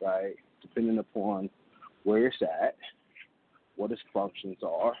 right, depending upon where it's at, what its functions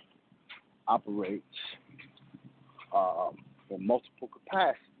are, operates in multiple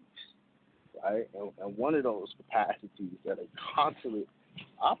capacities, right? And one of those capacities that a consulate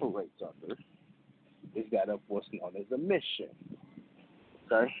operates under is that of what's known as a mission.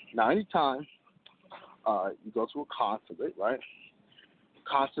 Okay? Now, anytime you go to a consulate, right? The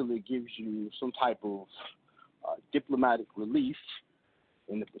consulate gives you some type of diplomatic relief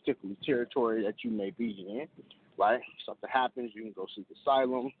in the particular territory that you may be in, right? Something happens, you can go seek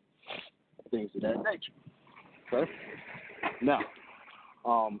asylum, things of that nature. Okay? Now,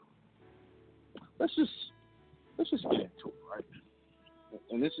 let's just get into it, right?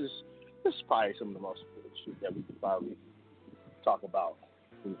 And this is probably some of the most important shit that we could probably talk about,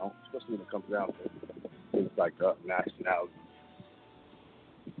 especially when it comes down to things like nationality,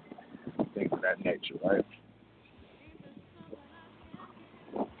 things of that nature, right?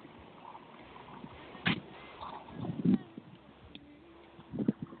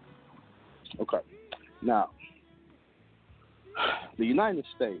 Okay. Now, the United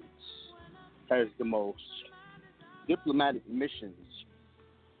States has the most diplomatic missions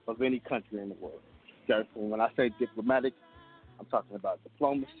of any country in the world. Okay? And when I say diplomatic, I'm talking about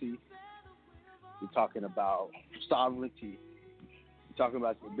diplomacy. We're talking about sovereignty. We're talking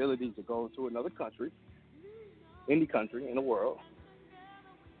about the ability to go to another country, any country in the world,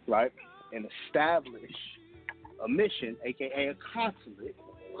 right, and establish a mission, aka a consulate,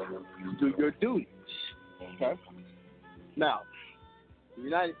 to do your duties. Okay? Now, the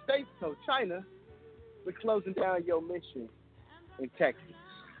United States told China, we're closing down your mission in Texas.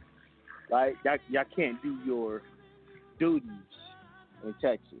 Right? Y'all can't do your duties in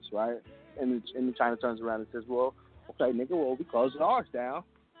Texas, right? And then China turns around and says, well, Okay, nigga, well, we closed ours down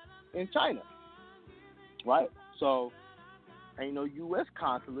in China, right? So, ain't no U.S.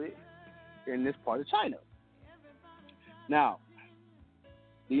 consulate in this part of China. Now,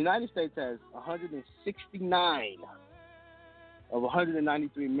 the United States has 169 of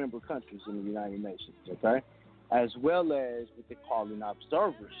 193 member countries in the United Nations, okay? As well as what they call an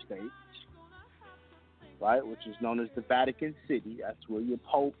observer state, right, which is known as the Vatican City. That's where your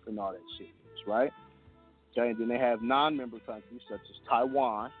Pope and all that shit is, right? Okay, and then they have non-member countries such as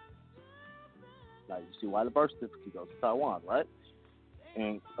Taiwan. Now, you see why the birth certificate goes to Taiwan, right?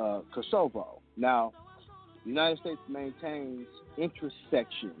 And Kosovo. Now, the United States maintains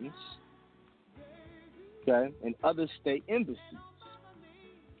intersections, okay, and other state embassies,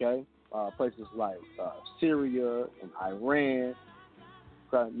 okay, places like Syria and Iran.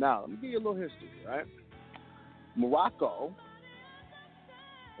 Okay, now, let me give you a little history, right? Morocco,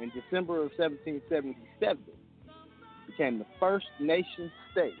 in December of 1777, became the first nation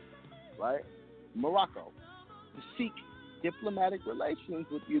state, right, Morocco, to seek diplomatic relations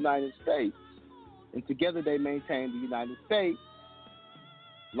with the United States. And together they maintained the United States'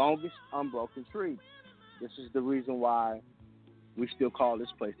 longest unbroken treaty. This is the reason why we still call this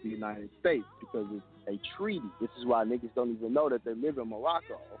place the United States, because it's a treaty. This is why niggas don't even know that they live in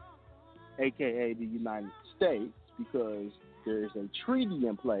Morocco, a.k.a. the United States, because there is a treaty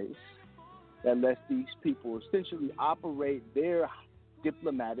in place that lets these people essentially operate their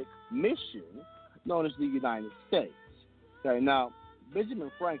diplomatic mission known as the United States. Okay, now,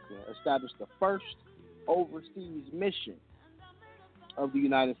 Benjamin Franklin established the first overseas mission of the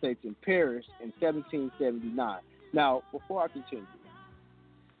United States in Paris in 1779. Now, before I continue,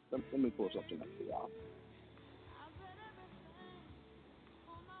 let me pull something up for y'all.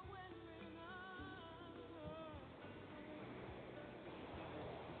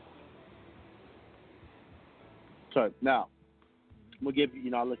 So now, we'll give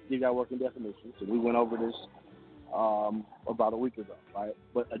you, let's give y'all working definitions. So we went over this about a week ago, right?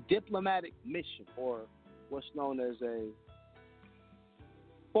 But a diplomatic mission, or what's known as a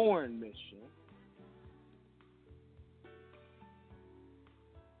foreign mission,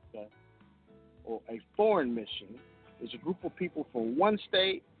 okay, or a foreign mission is a group of people from one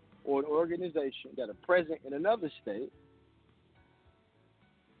state or an organization that are present in another state,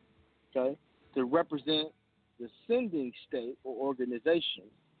 okay, to represent the sending state or organization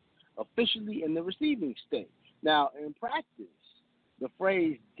officially in the receiving state. Now, in practice, the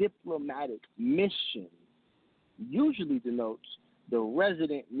phrase diplomatic mission usually denotes the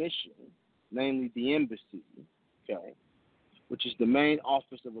resident mission, namely the embassy, okay, which is the main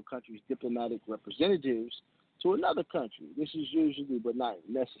office of a country's diplomatic representatives to another country. This is usually, but not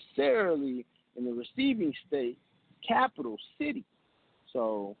necessarily, in the receiving state capital city.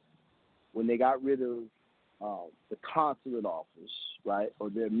 So when they got rid of the consulate office, right, or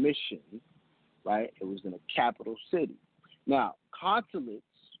their mission, right, it was in a capital city. Now, consulates,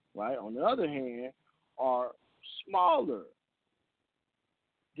 right, on the other hand, are smaller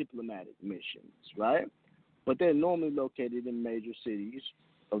diplomatic missions, right? But they're normally located in major cities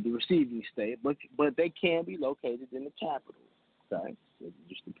of the receiving state, but they can be located in the capital, okay? It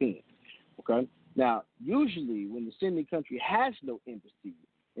just depends, okay? Now, usually when the sending country has no embassy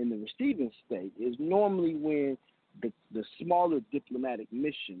in the receiving state is normally when the smaller diplomatic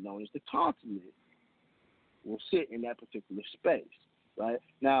mission, known as the consulate, will sit in that particular space, right?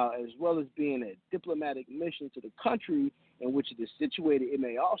 Now, as well as being a diplomatic mission to the country in which it is situated, it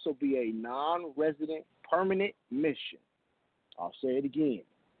may also be a non-resident permanent mission. I'll say it again.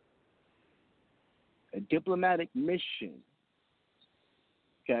 A diplomatic mission,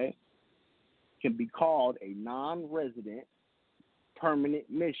 okay, can be called a non-resident permanent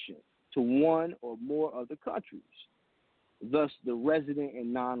mission to one or more of the countries, thus the resident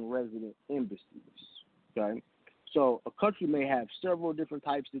and non-resident embassies, okay? So a country may have several different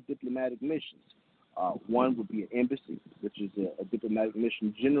types of diplomatic missions. One would be an embassy, which is a diplomatic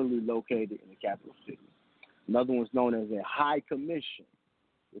mission generally located in the capital city. Another one is known as a high commission,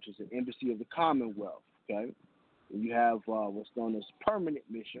 which is an embassy of the Commonwealth, okay? And you have what's known as permanent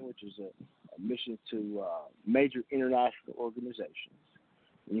mission, which is a mission to major international organizations.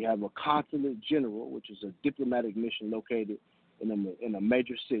 And you have a consulate general, which is a diplomatic mission located in a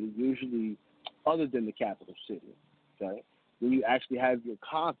major city, usually other than the capital city, okay? Then you actually have your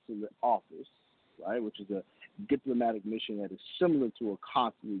consulate office, right, which is a diplomatic mission that is similar to a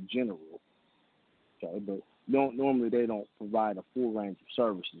consulate general, okay? But normally they don't provide a full range of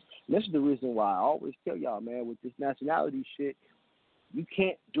services. And this is the reason why I always tell y'all, man, with this nationality shit, you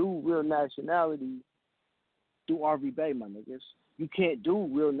can't do real nationality through RV Bay, my niggas. You can't do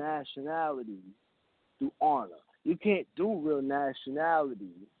real nationality through honor. You can't do real nationality,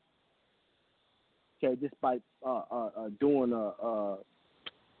 okay, just by doing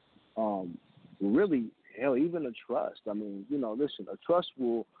really, hell, even a trust. I mean, listen, a trust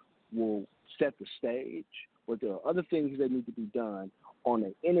will set the stage, but there are other things that need to be done on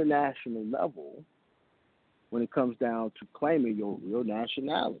an international level when it comes down to claiming your real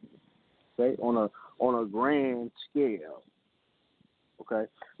nationality, okay, on a grand scale, okay.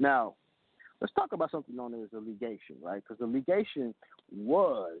 Now, let's talk about something known as a legation, right? Because the legation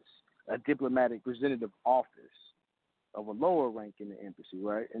was a diplomatic representative office of a lower rank in the embassy,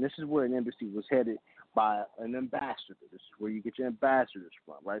 right? And this is where an embassy was headed by an ambassador. This is where you get your ambassadors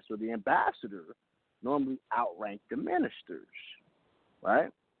from, right? So the ambassador normally outranked the ministers,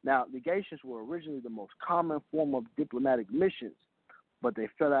 right? Now, legations were originally the most common form of diplomatic missions, but they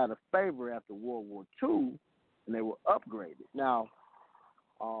fell out of favor after World War II, and they were upgraded. Now,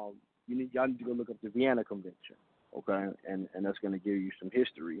 y'all need to go look up the Vienna Convention, okay? And that's going to give you some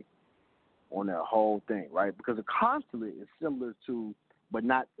history on that whole thing, right? Because a consulate is similar to, but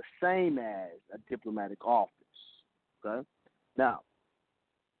not the same as, a diplomatic office, okay? Now,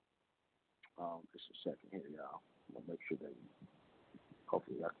 just a second here, y'all. I'm going to make sure that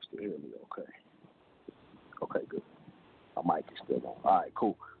hopefully y'all can still hear me okay. Okay, good. My mic is still on. All right,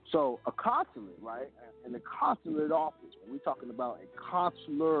 cool. So a consulate, right, and the consulate office, when we're talking about a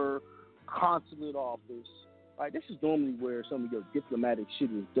consulate office, right, this is normally where some of your diplomatic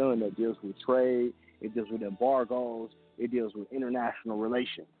shit is done that deals with trade, it deals with embargoes, it deals with international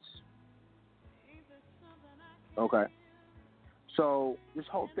relations. Okay. So this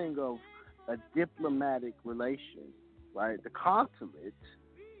whole thing of a diplomatic relation, right, the consulate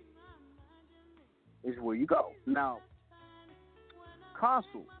is where you go. Now,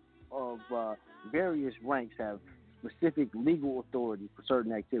 consuls of various ranks have specific legal authority for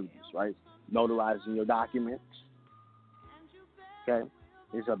certain activities, right? Notarizing your documents, okay,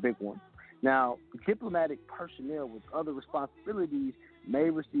 is a big one. Now, diplomatic personnel with other responsibilities may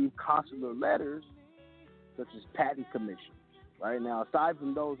receive consular letters, such as patent commissions, right? Now, aside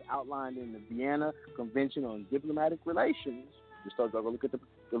from those outlined in the Vienna Convention on Diplomatic Relations, just start to look at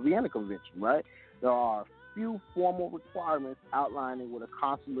the Vienna Convention, right? There are few formal requirements outlining what a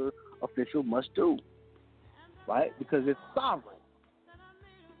consular official must do, right? Because it's sovereign.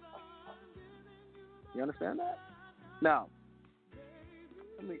 You understand that? Now,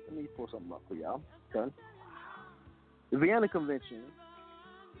 let me pull something up for y'all. Okay. The Vienna Convention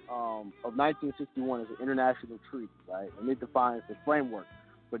of 1961 is an international treaty, right? And it defines the framework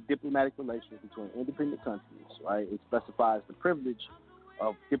for diplomatic relations between independent countries, right? It specifies the privilege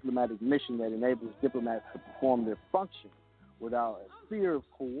of diplomatic mission that enables diplomats to perform their function without a fear of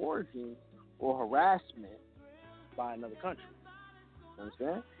coercion or harassment by another country.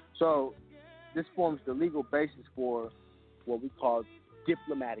 Understand? So this forms the legal basis for what we call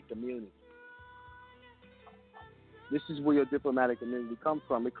diplomatic immunity. This is where your diplomatic immunity comes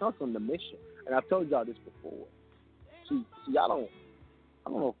from. It comes from the mission. And I've told y'all this before. See, I don't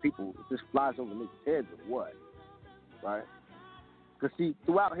know if this flies over niggas' heads or what, right? Because, see,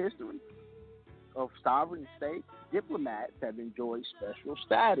 throughout history of sovereign states, diplomats have enjoyed special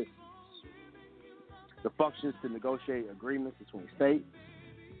statuses. The functions to negotiate agreements between states,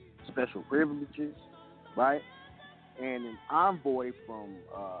 special privileges, right? And an envoy from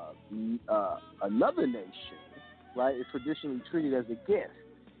another nation, right, is traditionally treated as a guest.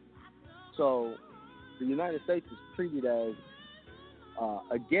 So the United States is treated as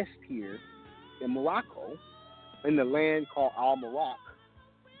a guest here in Morocco, in the land called Al-Maroc,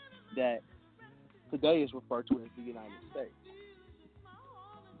 that today is referred to as the United States.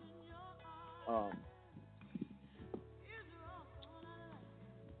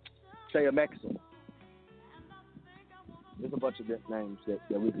 Chayamexo. There's a bunch of different names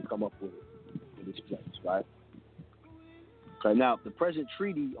that we can come up with in this place, right? Okay, now, the present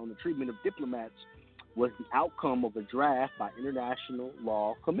treaty on the treatment of diplomats was the outcome of a draft by International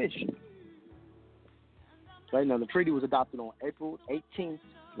Law Commission. Okay, now, the treaty was adopted on April 18th,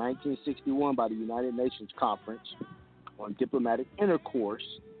 1961 by the United Nations Conference on Diplomatic Intercourse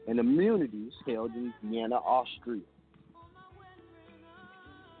and Immunities held in Vienna, Austria.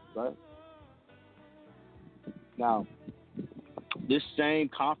 Right? Now, this same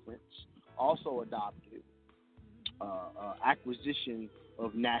conference also adopted acquisition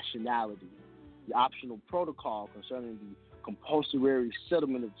of nationality, the optional protocol concerning the compulsory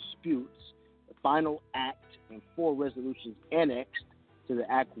settlement of disputes, the final act, and 4 resolutions annexed to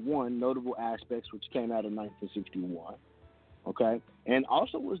the Act 1, notable aspects which came out in 1961. Okay? And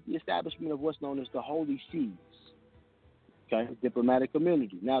also was the establishment of what's known as the Holy Seas. Okay? Diplomatic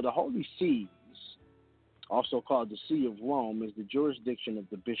immunity. Now, the Holy Seas also called the See of Rome, is the jurisdiction of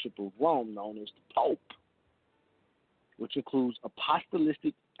the Bishop of Rome, known as the Pope, which includes apostolic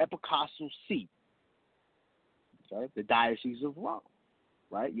episcopal see, okay, the Diocese of Rome,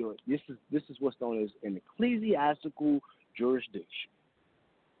 right? This is what's known as an ecclesiastical jurisdiction,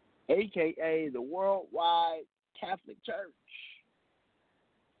 a.k.a. the worldwide Catholic Church,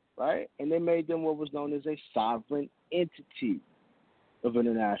 right? And they made them what was known as a sovereign entity of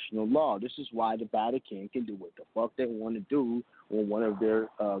international law. This is why the Vatican can do what the fuck they want to do when one of their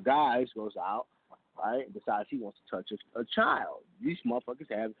guys goes out, right, and decides he wants to touch a child. These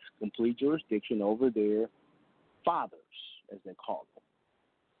motherfuckers have complete jurisdiction over their fathers, as they call them,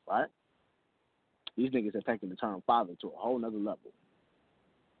 right? These niggas have taken the term father to a whole nother level.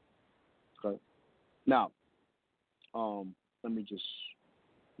 Okay. Now, let me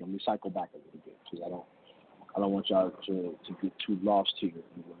cycle back a little bit because I don't want y'all to get too lost here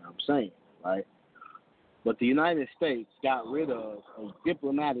in what I'm saying, right? But the United States got rid of a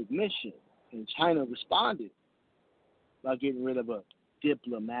diplomatic mission, and China responded by getting rid of a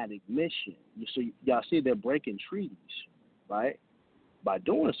diplomatic mission. Y'all see they're breaking treaties, right, by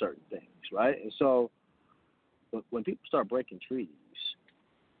doing certain things, right? And so when people start breaking treaties,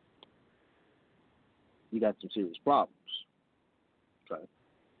 you got some serious problems, okay?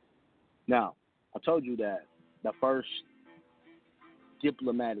 Now, I told you that the first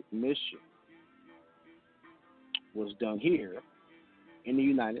diplomatic mission was done here in the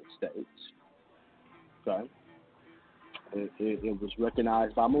United States. Okay, it was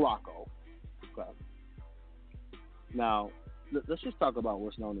recognized by Morocco. Okay. Now, let's just talk about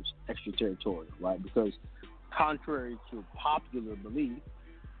what's known as extraterritorial, right? Because contrary to popular belief,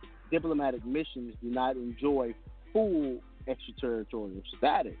 diplomatic missions do not enjoy full extraterritorial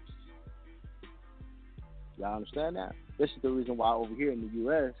status. Y'all understand that? This is the reason why over here in the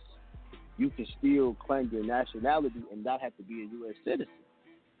U.S., you can still claim your nationality and not have to be a U.S. citizen,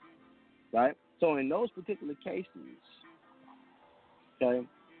 right? So in those particular cases, okay,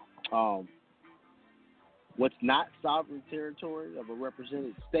 what's not sovereign territory of a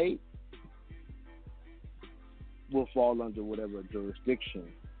represented state will fall under whatever jurisdiction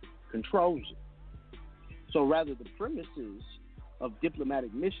controls it. So rather, the premises of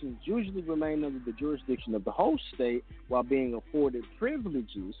diplomatic missions usually remain under the jurisdiction of the host state while being afforded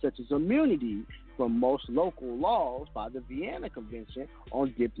privileges such as immunity from most local laws by the Vienna Convention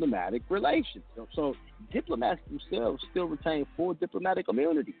on Diplomatic Relations. So diplomats themselves still retain full diplomatic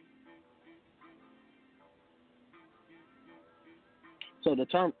immunity. So the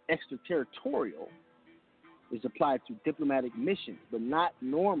term extraterritorial is applied to diplomatic missions, but not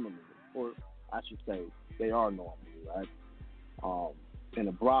normally, or I should say they are normally, right? In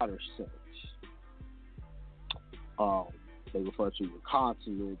a broader sense. They refer to the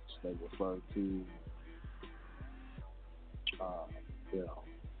consulates, they refer to,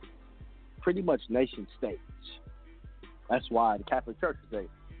 pretty much nation states. That's why the Catholic Church is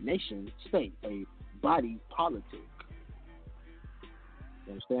a nation state, a body politic.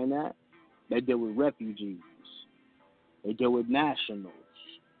 You understand that? They deal with refugees. They deal with nationals.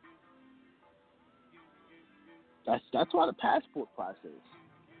 That's why the passport process,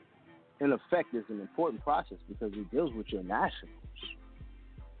 in effect, is an important process because it deals with your nationals.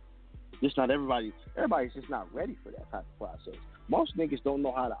 Just not everybody's just not ready for that type of process. Most niggas don't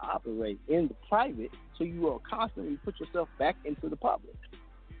know how to operate in the private, so you will constantly put yourself back into the public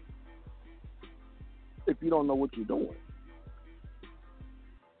if you don't know what you're doing.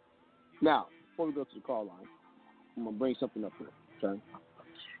 Now, before we go to the call line, I'm going to bring something up here, okay?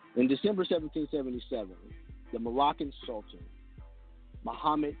 In December 1777, the Moroccan Sultan,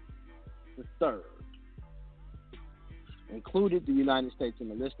 Mohammed III, included the United States in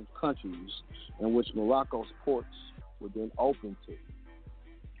the list of countries in which Morocco's ports were then open to.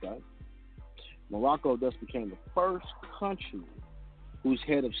 Okay? Morocco thus became the first country whose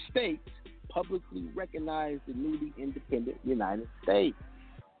head of state publicly recognized the newly independent United States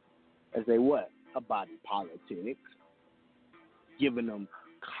as a body politic, giving them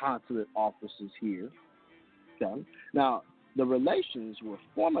consulate offices here. Okay? Now, the relations were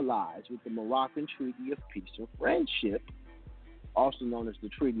formalized with the Moroccan Treaty of Peace and Friendship, also known as the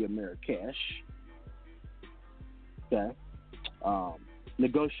Treaty of Marrakesh, okay,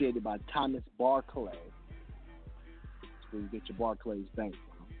 negotiated by Thomas Barclay. That's where you get your Barclays Bank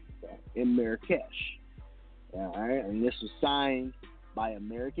from, okay, in Marrakesh. All right, and this was signed by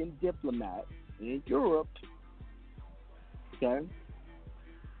American diplomats in Europe, okay,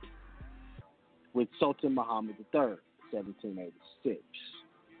 with Sultan Muhammad III, 1786.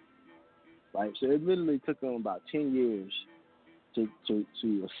 Right, so it literally took them about 10 years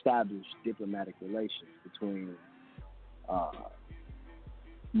to establish diplomatic relations between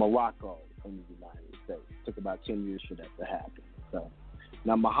Morocco and the United States. It took about 10 years for that to happen. Okay?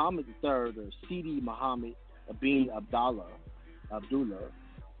 Now, Muhammad III, or Sidi Muhammad bin Abdullah,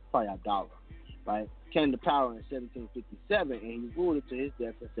 right, came to power in 1757, and he ruled it to his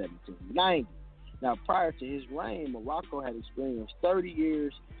death in 1790. Now, prior to his reign, Morocco had experienced 30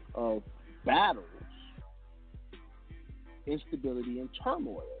 years of battles, instability, and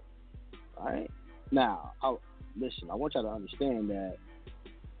turmoil. All right? Now, I want y'all to understand that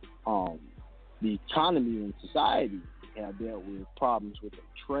the economy and society have dealt with problems with the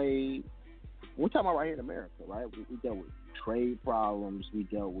trade. We're talking about right here in America, right? We dealt with trade problems. We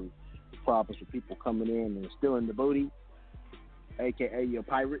dealt with problems with people coming in and stealing the booty, a.k.a. your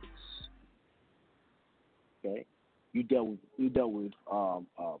pirates. Okay? You dealt with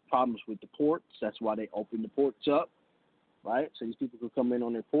problems with the ports. That's why they opened the ports up, right? So these people could come in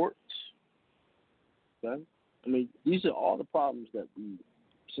on their ports. Okay? I mean, these are all the problems that we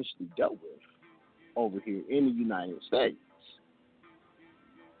essentially dealt with over here in the United States.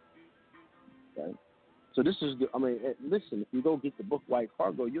 Okay? So this is, listen, if you go get the book White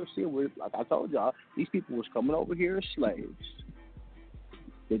Cargo, you'll see where, like I told y'all, these people was coming over here as slaves.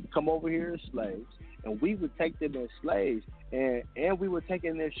 They'd come over here as slaves, and we would take them as slaves, and we were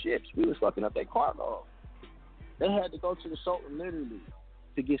taking their ships. We was fucking up their cargo. They had to go to the Sultan literally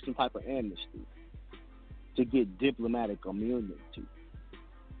to get some type of amnesty, to get diplomatic immunity.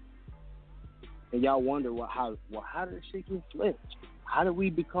 And y'all wonder, how did this shit get flipped? How did we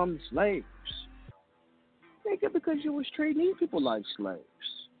become slaves? Nigga, because you was treating these people like slaves.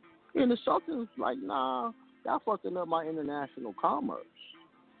 And the Sultan was like, nah, y'all fucking up my international commerce.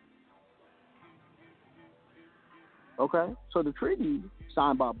 Okay? So the treaty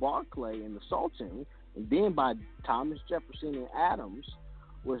signed by Barclay and the Sultan, and then by Thomas Jefferson and Adams,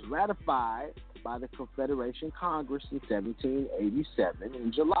 was ratified by the Confederation Congress in 1787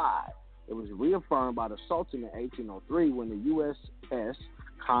 in July. It was reaffirmed by the Sultan in 1803 when the USS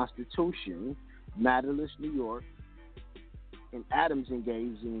Constitution, Nautilus, New York, and Adams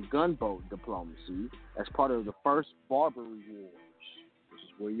engaged in gunboat diplomacy as part of the first Barbary Wars. This is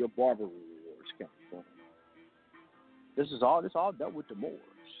where your Barbary Wars came from. This all dealt with the Moors.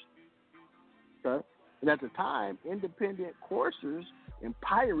 Okay? And at the time, independent coursers and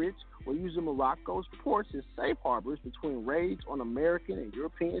pirates were using Morocco's ports as safe harbors between raids on American and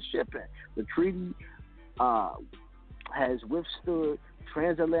European shipping. The treaty has withstood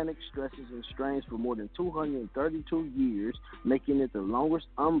transatlantic stresses and strains for more than 232 years, making it the longest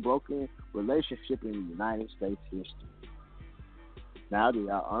unbroken relationship in the United States history. Now, do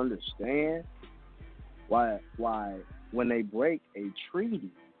y'all understand why when they break a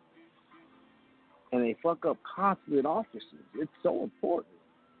treaty and they fuck up consulate offices, it's so important,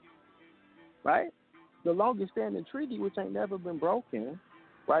 right? The longest standing treaty, which ain't never been broken,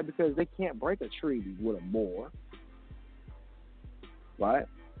 right? Because they can't break a treaty with a Moor, right?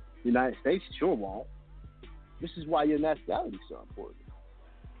 The United States sure won't. This is why your nationality is so important.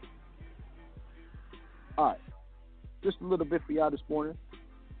 All right, just a little bit for y'all this morning.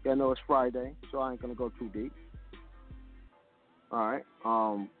 Y'all know it's Friday, so I ain't gonna go too deep. All right,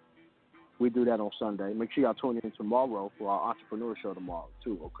 we do that on Sunday. Make sure y'all tune in tomorrow for our entrepreneur show tomorrow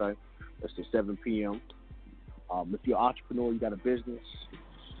too. Okay, that's at 7 p.m. If you're an entrepreneur, you got a business,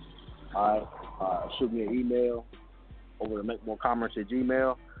 all right, shoot me an email over to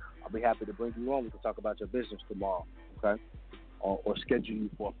makemorecommerce@gmail.com. I'll be happy to bring you on. We can talk about your business tomorrow, okay? Or schedule you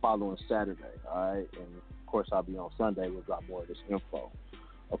for a following Saturday, all right? And, of course, I'll be on Sunday. We'll drop more of this info,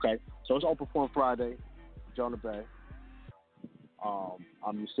 okay? So it's Open Forum Friday, Jonah Bay.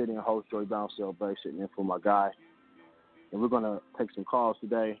 I'm your sitting host, Joey Bouncell Bay, sitting in for my guy. And we're going to take some calls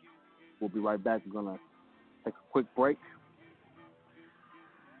today. We'll be right back. We're going to take a quick break.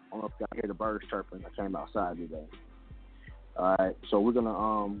 I don't know if y'all hear the birds chirping. I came outside today. All right, so we're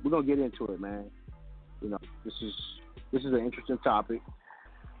gonna get into it, man. You know, this is an interesting topic,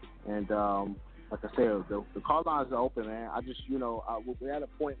 and like I said, the call lines are open, man. I just, we're at a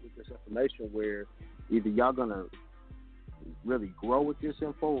point with this information where either y'all gonna really grow with this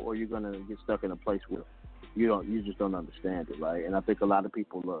info, or you're gonna get stuck in a place where you just don't understand it, right? And I think a lot of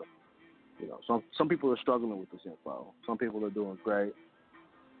people are, some people are struggling with this info. Some people are doing great,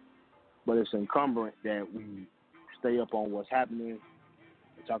 but it's incumbent that we stay up on what's happening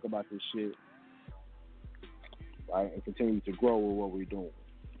and talk about this shit, right? And continue to grow with what we're doing.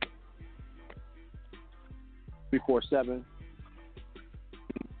 347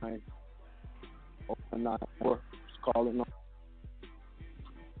 994. Just call it.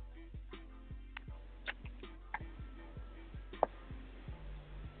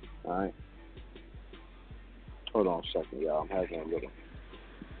 All right. Hold on a second, y'all. I'm having a little.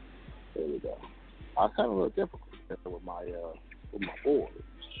 There we go. I was having a little difficult with my board.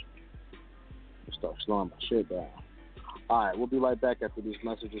 Start slowing my shit down. All right, we'll be right back after these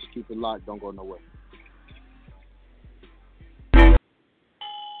messages. Keep it locked. Don't go nowhere.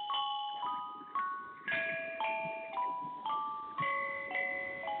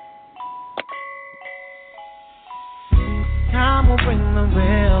 Time will bring the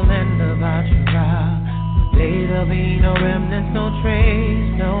real end about you out. The day there'll be no remnants, no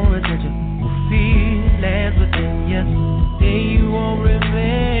trace, no residual feelings within you. Day you won't remember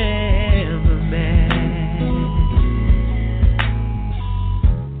me.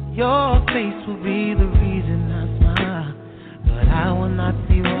 Your face will be the reason I smile, but I will not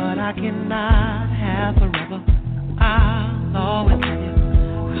see what I cannot have forever. I'll always love you.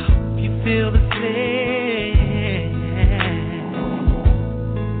 I hope you feel the same.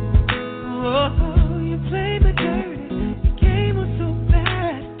 Oh, you played me dirty. Your game was so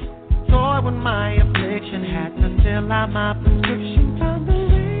bad. Toy with my affliction, had to fill out my prescription. Found the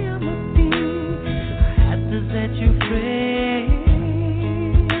way I must be. I had to set you free.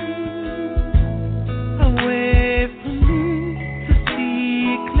 Away from me to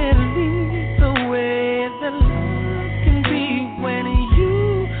see clearly the way that love can be when you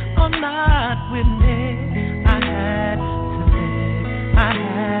are not with me. I had to live. I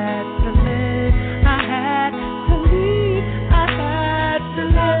had to live. I had to leave. I had to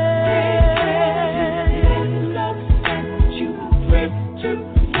live. Love set you free to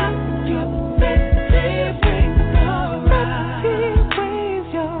love your pretty wings around. Pretty wings,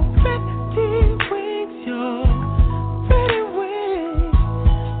 your pretty wings,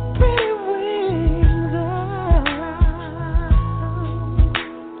 pretty wings around.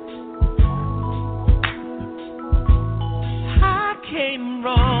 I came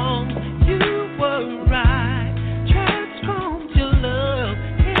wrong, you were right. Transformed your love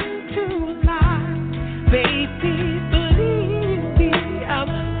into life. Baby, believe me, I'm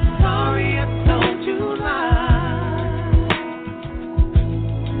sorry I told you lies.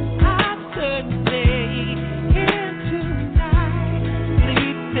 I couldn't stay here tonight,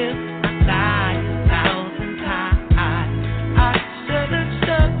 sleeping I died 1,000 times. I should have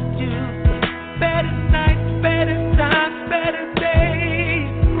shut you. Better nights, better times, better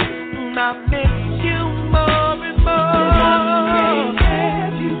days. I miss you more and more.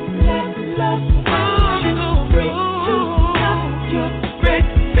 Have you let love find you free to love your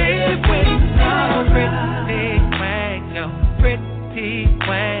pretty wings? Your pretty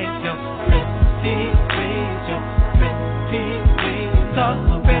wings, your pretty wings, your pretty wings, your pretty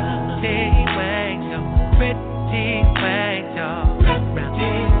wings, your pretty wings, your pretty wings, your pretty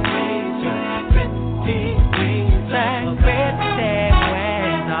wings, your pretty wings, like pretty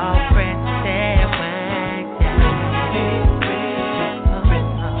wings, all pretty wings,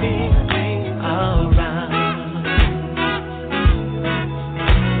 pretty wings around.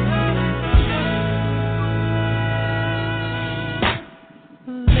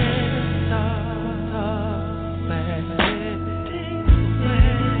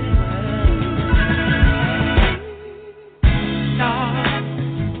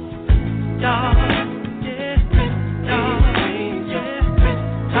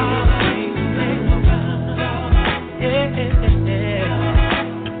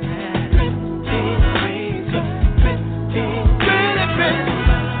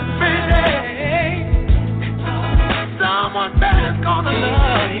 Someone better's gonna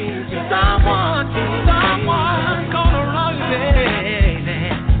love you. Someone's gonna love you, baby.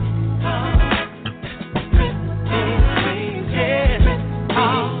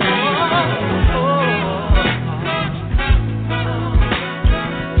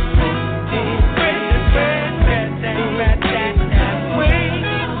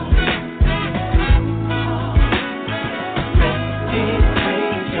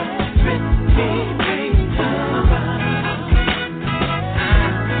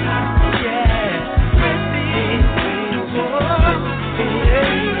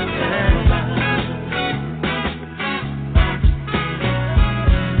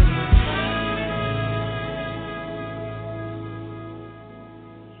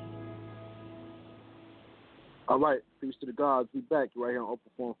 All right, peace to the gods. We back right here on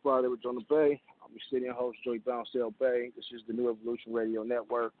Open Forum Friday with Jonah Bay. I'm your city host, Joey Bouncell Bay. This is the New Evolution Radio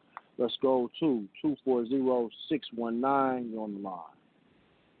Network. Let's go to 240-619. You're on the line.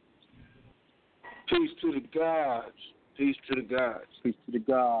 Peace to the gods. Peace to the gods. Peace to the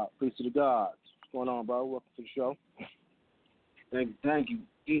God. Peace to the gods. What's going on, bro? Welcome to the show. Thank you.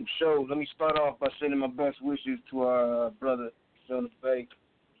 Deep show. Let me start off by sending my best wishes to our brother, Jonah Bay.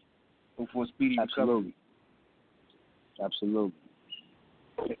 Hope for a speedy recovery. Absolutely.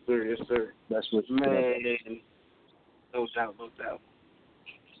 Yes, sir. Yes, sir. That's what man. No doubt.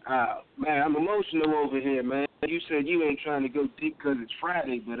 Man, I'm emotional over here, man. You said you ain't trying to go deep because it's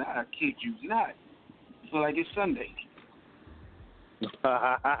Friday, but I kid you not. I feel like it's Sunday.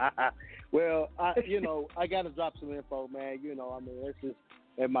 Well, I got to drop some info, man. It's just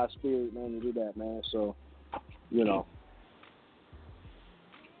in my spirit, man, to do that, man. So, Yeah,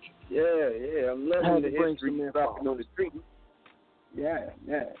 I'm loving the history dropping on the street. Yeah.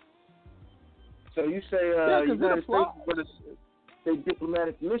 So you say United States is going to say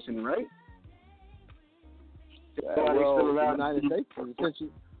diplomatic mission, right? The United States is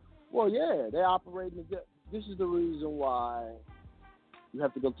essentially, they operate in this is the reason why you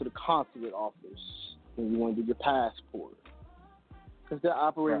have to go to the consulate office when you want to do your passport. Because they're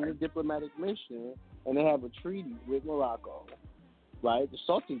operating a diplomatic mission, and they have a treaty with Morocco, right? The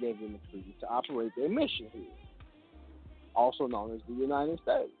Sultan gave them a treaty to operate their mission here, also known as the United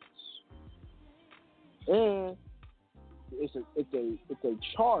States. And it's a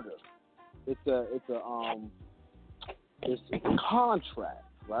charter. It's a contract,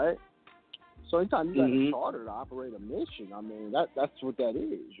 right? So anytime you got a charter to operate a mission, that's what that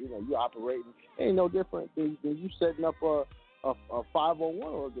is. You're operating. Ain't no different than you setting up a 501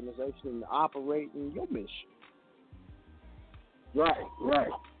 organization and operating your mission. Right.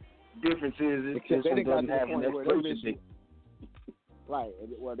 Difference is this one doesn't have an expiration date. Right.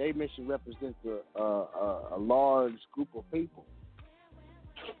 Well, their mission represents a large group of people.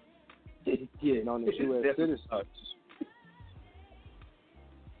 Known as U.S. citizens.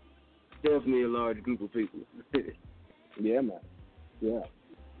 Definitely a large group of people. Yeah, man. Yeah.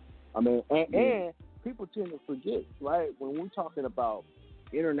 And people tend to forget, right? When we're talking about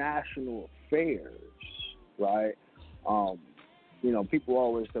international affairs, right? People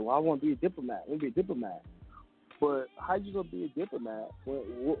always say, "Well, I want to be a diplomat. But how you gonna be a diplomat?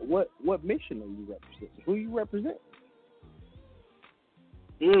 What mission are you representing? Who you represent?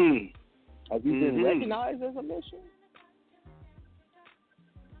 Have you been recognized as a mission?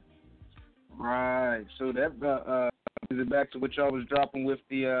 Right. So that is it back to what y'all was dropping with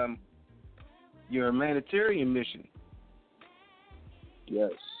the your humanitarian mission?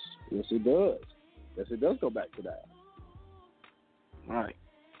 Yes, it does. Yes, it does go back to that. Right.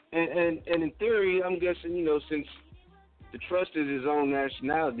 And in theory, I'm guessing, since the trust is his own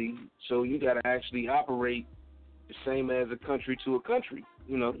nationality, so you got to actually operate the same as a country to a country.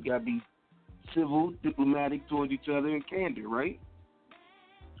 You got to be civil, diplomatic towards each other, and candid, right?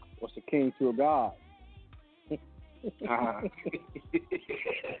 What's a king to a god?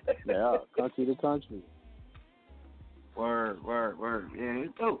 Yeah, country to country. Word. Yeah,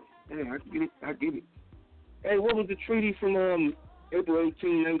 it's dope. Yeah, I get it. Hey, what was the treaty from April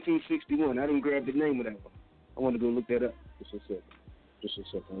 18, 1961? I didn't grab the name of that one. I want to go look that up. Just a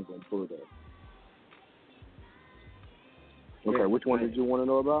second. I'm going to pull it up. Okay, which one did you want to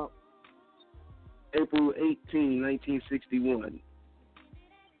know about? April 18, 1961.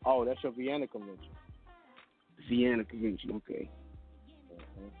 Oh, that's your Vienna Convention. Vienna Convention, okay.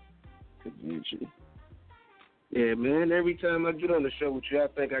 Convention. Yeah, man, every time I get on the show with you, I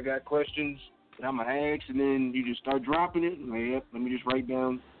think I got questions that I'm going to ask, and then you just start dropping it. Like, let me just write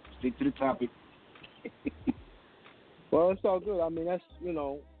down, stick to the topic. Well, it's all good.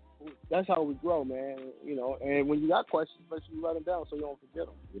 That's how we grow, man. And when you got questions, make sure you write them down so you don't forget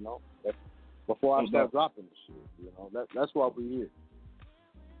them, That's before I start dropping the shit, That's why we're here.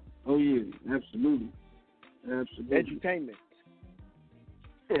 Oh, yeah, absolutely. Edutainment.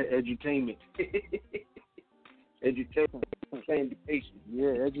 Yeah, edutainment. Education.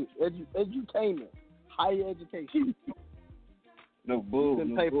 Yeah, edutainment. Higher education. No bull. You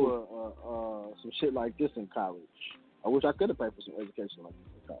couldn't pay for some shit like this in college. I wish I could have paid for some education like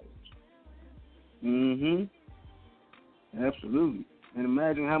this in college. Absolutely. And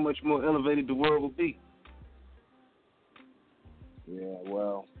imagine how much more elevated the world will be. Yeah,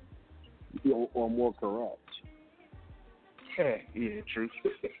 well, or more corrupt. Yeah, true.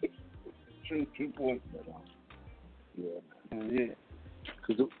 True point. Yeah.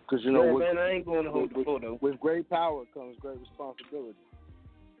 Because man, I ain't going to hold the photo. With great power comes great responsibility.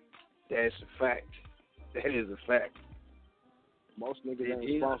 That's a fact. That is a fact. Most niggas ain't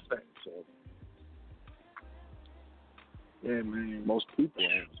responsible. So. Yeah, man. Most people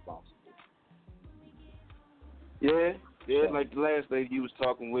ain't responsible. Yeah, like the last lady you was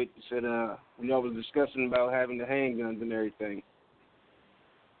talking with, you said when y'all was discussing about having the handguns and everything.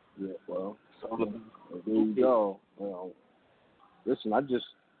 Yeah, well, there you go. Well, listen, I just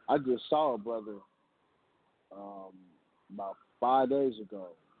saw a brother about 5 days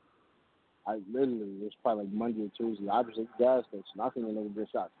ago I literally, it was probably like Monday or Tuesday. I was at the gas station. I seen a nigga get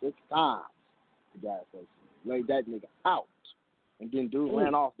shot 6 times at the gas station. Laid that nigga out. And then dude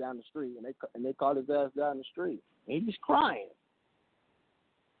ran off down the street, and they caught his ass down the street. And he was crying.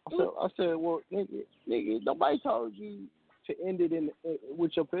 I said, well, nigga, nobody told you to end it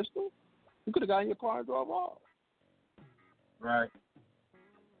with your pistol. You could have got in your car and drove off. Right.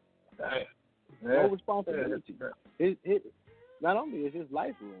 No responsibility. Not only is his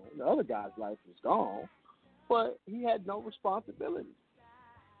life ruined, the other guy's life is gone, but he had no responsibility.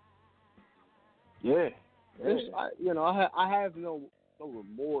 Yeah. I have no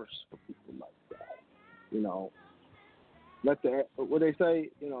remorse for people like that. You know, what they say,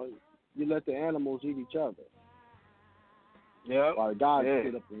 you let the animals eat each other. Yeah. While the guys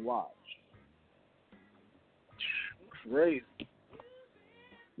sit up and watch. Crazy.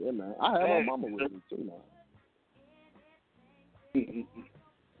 Yeah, man. I have my mama with me too now.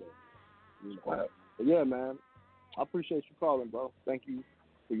 But yeah, man. I appreciate you calling, bro. Thank you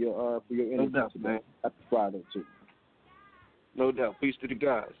for your energy today. Man. Happy Friday too. No doubt. Peace to the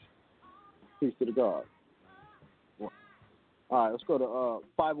guys. Peace to the God. All right, let's go to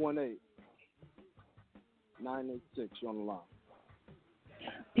 518-986. You're on the line.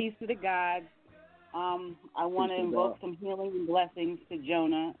 Peace to the gods. I want to invoke some healing and blessings to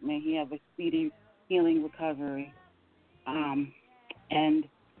Jonah. May he have a speedy healing recovery. And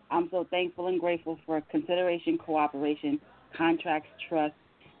I'm so thankful and grateful for consideration, cooperation, contracts, trust,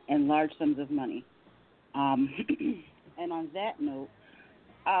 and large sums of money. And on that note,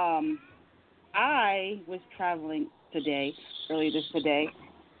 I was traveling early today,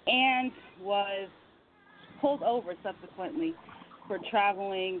 and was pulled over subsequently for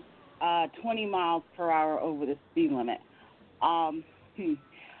traveling 20 miles per hour over the speed limit.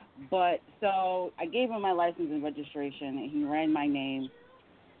 But so I gave him my license and registration, and he ran my name,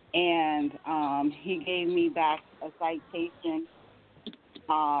 and he gave me back a citation,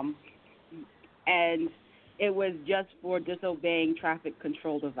 and it was just for disobeying traffic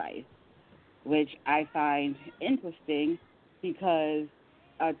control device, which I find interesting because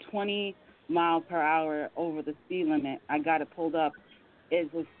a 20 mile per hour over the speed limit, I got it pulled up, is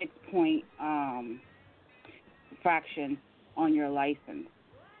a 6-point fraction on your license.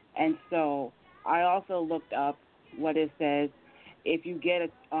 And so I also looked up what it says. If you get a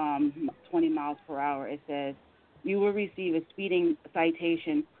 20 miles per hour, it says you will receive a speeding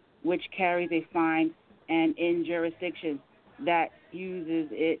citation which carries a fine, and in jurisdiction that uses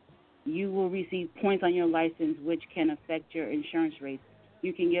it, you will receive points on your license which can affect your insurance rates.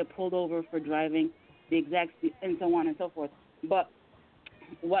 You can get pulled over for driving the exact speed, and so on and so forth. But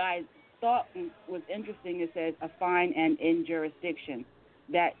what I thought was interesting, it says a fine and in jurisdiction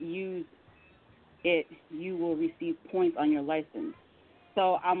that use it, you will receive points on your license.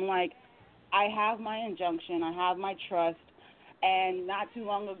 So I'm like, I have my injunction, I have my trust, and not too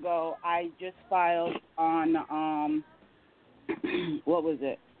long ago, I just filed on, what was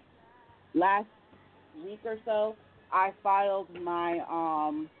it, last week or so, I filed my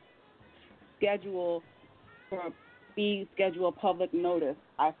schedule for fee schedule public notice.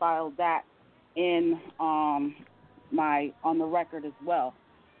 I filed that in on the record as well.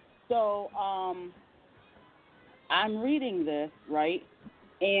 So I'm reading this, right?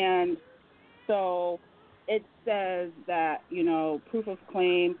 And so it says that, proof of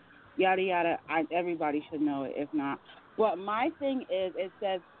claim, yada, yada. Everybody should know it, if not. But my thing is, it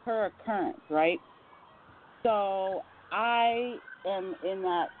says per occurrence, right? So I am in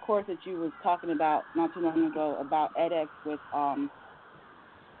that course that you were talking about not too long ago about edX with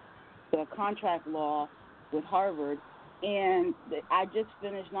the contract law with Harvard. And I just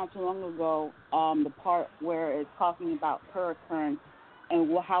finished not too long ago the part where it's talking about per occurrence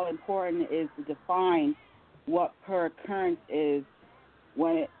and how important it is to define what per occurrence is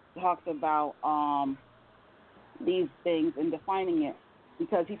when it talks about these things and defining it.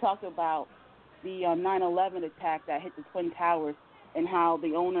 Because he talked about the 9/11 attack that hit the Twin Towers and how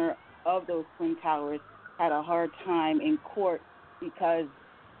the owner of those Twin Towers had a hard time in court because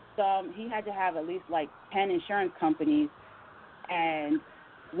he had to have at least like 10 insurance companies, and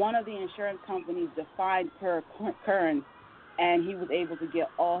one of the insurance companies defined per occurrence, and he was able to get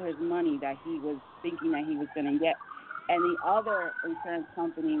all his money that he was thinking that he was going to get. And the other insurance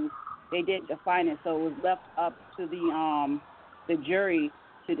companies, they didn't define it, so it was left up to the jury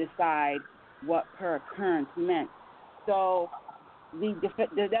to decide what per occurrence meant. So the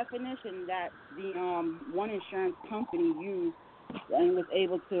definition that the one insurance company used and was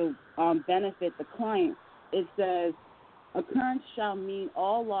able to benefit the client, it says, occurrence shall mean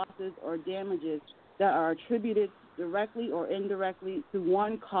all losses or damages that are attributed directly or indirectly to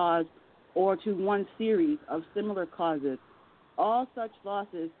one cause or to one series of similar causes. All such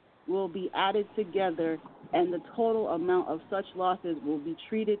losses will be added together, and the total amount of such losses will be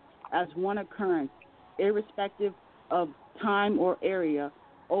treated as one occurrence, irrespective of time or area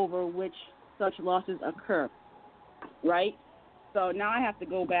over which such losses occur. Right? So now I have to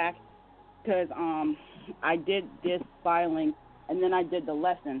go back because I did this filing and then I did the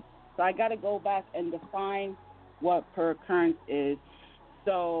lesson. So I got to go back and define what per occurrence is.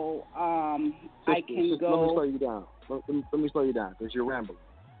 So I can go. Let me slow you down. Let me slow you down because you're rambling.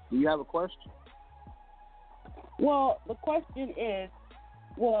 Do you have a question? Well, the question is,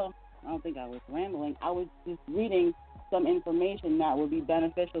 well, I don't think I was rambling. I was just reading some information that would be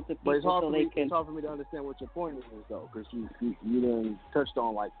beneficial to people, but it's hard so for me, they can. It's hard for me to understand what your point is, though, because you done touched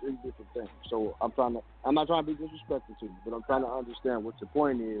on like 3 different things. So I'm not trying to be disrespectful to you, but I'm trying to understand what your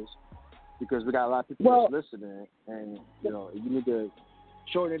point is, because we got a lot of people listening, and you need to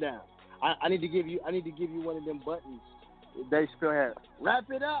shorten it down. I need to give you one of them buttons. They still have wrap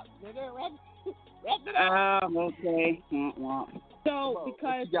it up, nigga. Wrap it up. Okay. So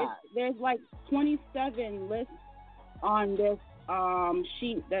because there's like 27 lists on this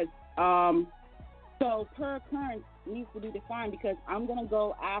sheet that so per occurrence needs to be defined, because I'm gonna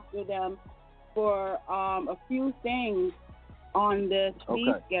go after them for a few things on this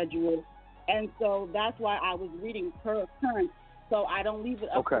fee schedule, and so that's why I was reading per occurrence, so I don't leave it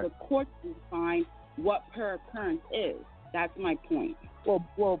up to the court to define what per occurrence is. That's my point. Well,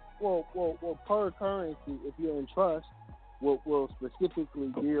 per occurrence, if you're in trust, will specifically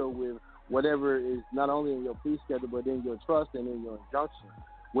deal with whatever is not only in your fee schedule, but in your trust and in your injunction,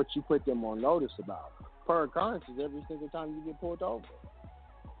 what you put them on notice about. Per occurrence is every single time you get pulled over.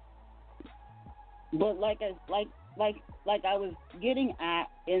 But like I was getting at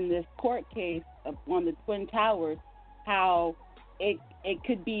in this court case on the Twin Towers, how it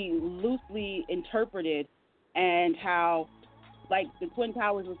could be loosely interpreted, and how like the Twin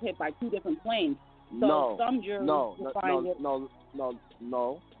Towers was hit by 2 different planes. So some juries find it. No.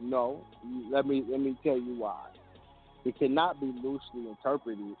 Let me tell you why. It cannot be loosely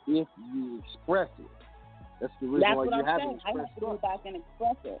interpreted if you express it. That's the reason why you haven't expressed it. I have to go back and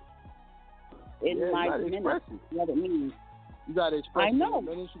express it in my minutes. What it means. You got to express it in your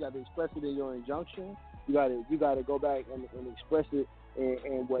minutes. You got to express it in your injunction. You got to go back and express it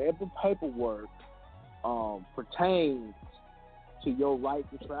in whatever paperwork pertains to your right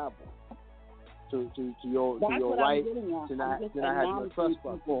to travel. To your right to not have your trust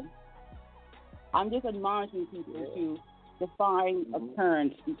fund. I'm just admonishing people to define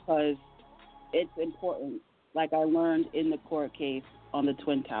occurrence, because it's important, like I learned in the court case on the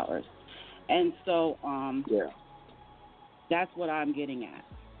Twin Towers. And so that's what I'm getting at.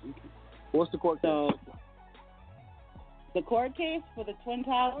 What's the court case? So the court case for the Twin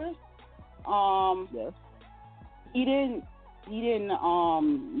Towers, yes. He didn't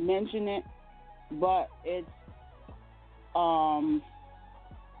mention it, but it's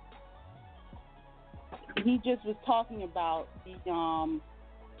he just was talking about the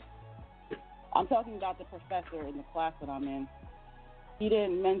I'm talking about the professor in the class that I'm in. He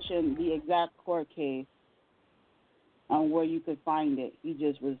didn't mention the exact court case on where you could find it. He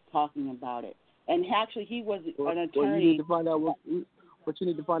just was talking about it. And actually he was an attorney. Well, you need to find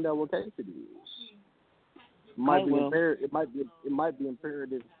out what case it is. It might be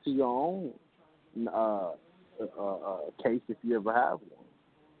imperative to your own case if you ever have one.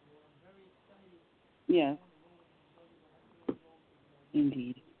 Yeah.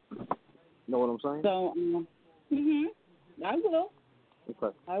 Indeed. Know what I'm saying? So, I will.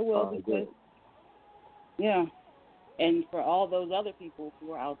 Okay. I will, because, good. Yeah. And for all those other people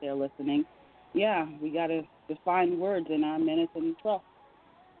who are out there listening, yeah, we got to define words in our minutes and trust.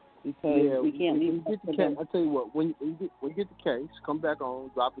 Because we can't leave it to them. I tell you what, when you get the case, come back on,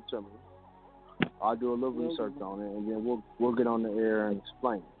 drop it to me. I'll do a little research on it, and then we'll get on the air and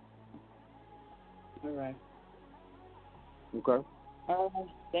explain it. All right. Okay. All right.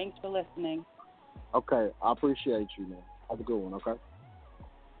 Thanks for listening. Okay, I appreciate you, man. Have a good one. Okay.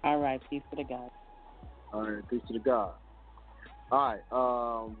 All right. Peace to the God. All right. Peace to the God. All right.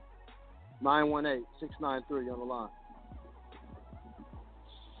 918-693 on the line.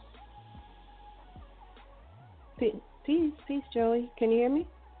 Peace, Joey. Can you hear me?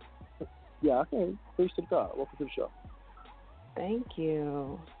 Yeah, I can. Peace to God. Welcome to the show. Thank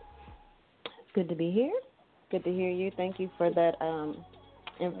you. It's good to be here. Good to hear you. Thank you for that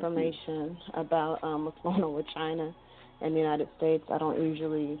information about what's going on with China and the United States. I don't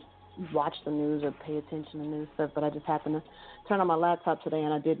usually watch the news or pay attention to news stuff, but I just happened to turn on my laptop today,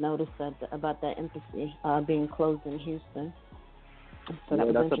 and I did notice that about that embassy being closed in Houston. So that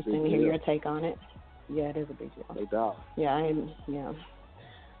was interesting to hear your take on it. Yeah, it is a big deal. No doubt. Yeah, yeah.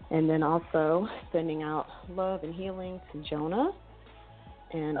 And then also sending out love and healing to Jonah.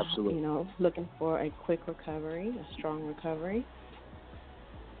 And, absolutely. Looking for a quick recovery, a strong recovery.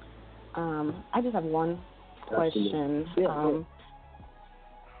 I just have one question. Yeah,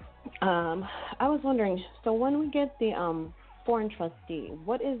 I was wondering, so when we get the foreign trustee,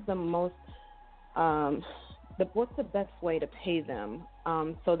 what is the most, what's the best way to pay them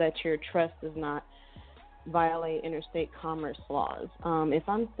so that your trust does not violate interstate commerce laws? If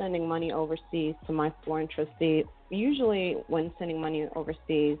I'm sending money overseas to my foreign trustee, usually when sending money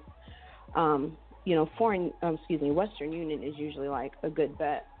overseas, Western Union is usually like a good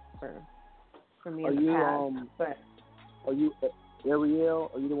bet for me in the past. But are you Ariel?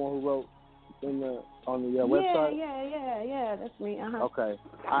 Are you the one who wrote on the website? Yeah, that's me. Okay,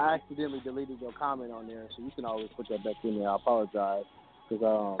 I accidentally deleted your comment on there, so you can always put that back in there. I apologize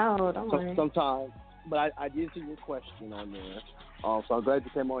because don't worry. Sometimes, but I did see your question on there. So I'm glad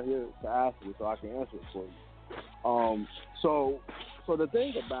you came on here to ask me so I can answer it for you. So the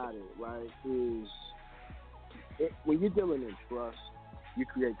thing about it, right, is when you're dealing in trust, you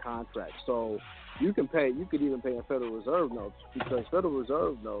create contracts. So you could even pay in Federal Reserve notes because Federal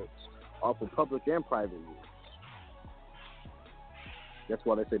Reserve notes are for public and private use. That's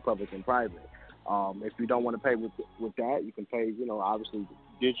why they say public and private. If you don't want to pay with that, you can pay, obviously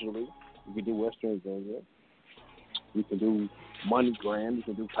digitally. You can do Western Union. You can do MoneyGram. You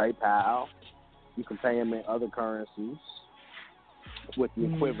can do PayPal. You can pay them in other currencies with the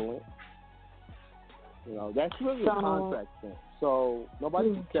equivalent. That's really a contract thing. So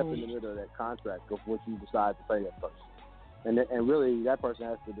nobody can step in the middle of that contract of what you decide to pay that person. And really, that person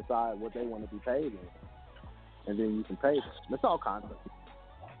has to decide what they want to be paid in. And then you can pay them. It's all contract.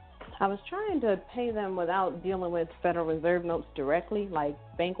 I was trying to pay them without dealing with Federal Reserve notes directly, like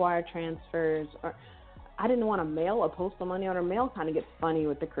bank wire transfers. Or I didn't want to mail or postal money order. Mail kind of gets funny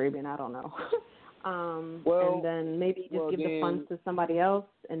with the Caribbean. I don't know. And then maybe just give the funds to somebody else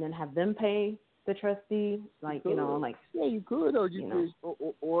and then have them pay the trustee. Like, Yeah, you could. Or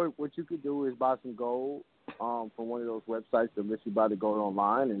what you could do is buy some gold from one of those websites that lets you buy the gold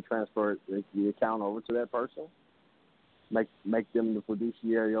online and transfer the account over to that person. Make them the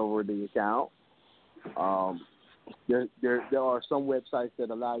fiduciary over the account. There are some websites that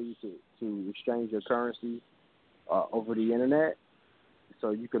allow you to exchange your currency over the internet,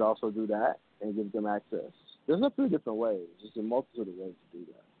 so you could also do that and give them access. There's a few different ways. There's a multitude of ways to do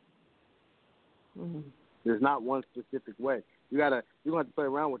that. Mm-hmm. There's not one specific way. You're gonna have to play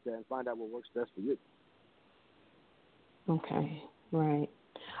around with that and find out what works best for you. Okay, right.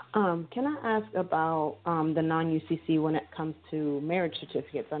 Can I ask about the non-UCC when it comes to marriage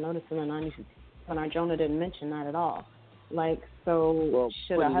certificates? I noticed in the non-UCC, Jonah didn't mention that at all.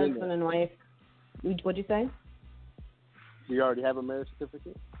 Should a husband and wife? What'd you say? Do you already have a marriage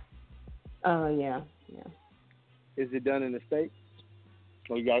certificate? Yeah. Is it done in the States?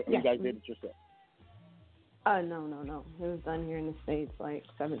 Or you guys did it yourself? No. It was done here in the States like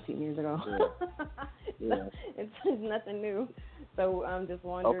 17 years ago. Yeah. It's nothing new. So I'm just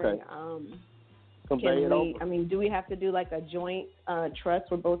wondering, do we have to do like a joint trust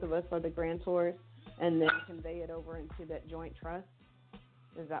where both of us are the grantors and then convey it over into that joint trust?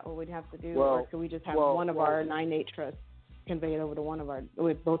 Is that what we'd have to do? Or could we just have one of our 9/8 trusts convey it over to one of our,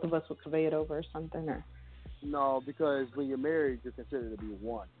 both of us would convey it over or something? Or? No, because when you're married, you're considered to be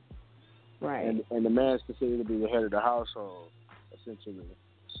one. Right. And the man's considered to be the head of the household, essentially.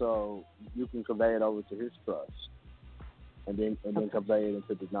 So you can convey it over to his trust, and then convey it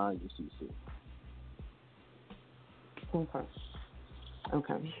into the non-UCC.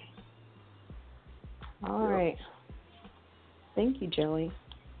 Okay. All right. Thank you, Joey.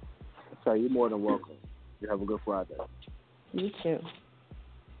 Okay, you're more than welcome. You have a good Friday. You too.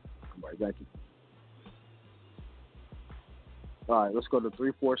 All right, thank you. All right, let's go to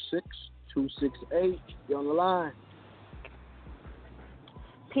 346-268. You're on the line.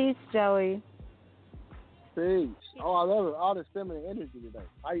 Peace, Joey. Peace. Oh, I love it. All this feminine energy today.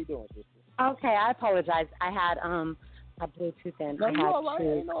 How you doing, sister? Okay, I apologize. I had a Bluetooth in. No, you're all right.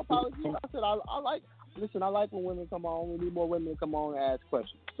 Ain't no apology. I said I like when women come on. We need more women to come on and ask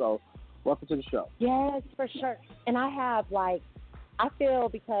questions. So, welcome to the show. Yes, for sure. And I have I feel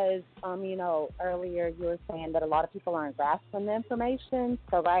because earlier you were saying that a lot of people aren't grasping the information.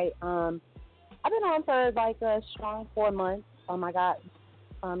 So I've been on for a strong 4 months. I got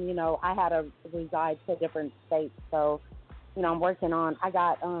I had to reside to different states. So, I'm working on, I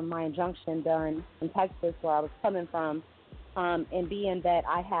got my injunction done in Texas where I was coming from. And being that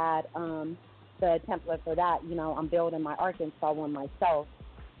I had the template for that. You know, I'm building my Arkansas one myself.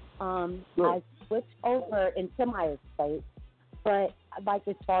 I switched over into my estate, but like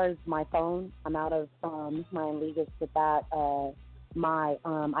as far as my phone, I'm out of my legal with that. I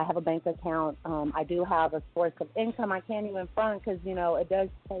have a bank account. I do have a source of income I can't even front because, you know, it does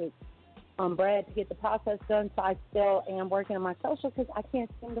take bread to get the process done. So I still am working on my social because I can't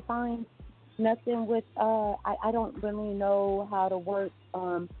seem to find nothing with, I don't really know how to work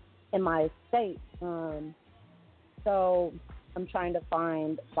in my estate. So I'm trying to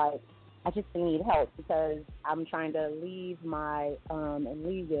find, like, I just need help because I'm trying to leave my and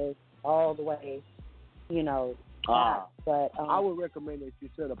leave this all the way, you know. But I would recommend that you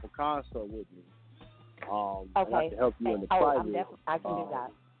set up a consult with me. Okay. And I can help you in the private. I can do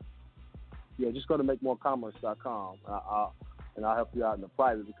that. Yeah, just go to makemorocommerce.com, and I'll help you out in the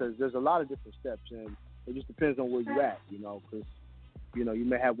private because there's a lot of different steps, and it just depends on where you're at, you know, because, you know, you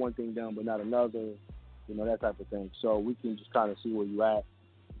may have one thing done but not another, you know, that type of thing. So we can just kind of see where you're at,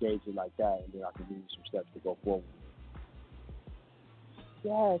 gauge it like that, and then I can give you some steps to go forward.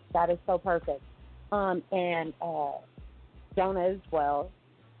 Yes, that is so perfect. And Jonah as well,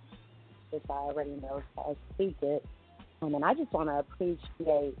 which I already know, so I speak it. And I just want to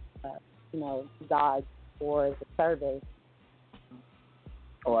appreciate, you know, God for the service.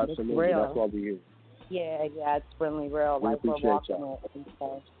 Oh, absolutely. That's why we're here. Yeah, it's really real. We like we're appreciate walking y'all. it. And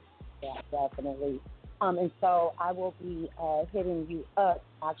so, yeah, definitely. And so I will be hitting you up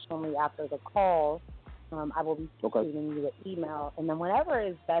actually after the call. I will be shooting you an email, and then whenever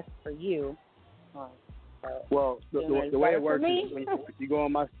is best for you. Well, the way it works is when you go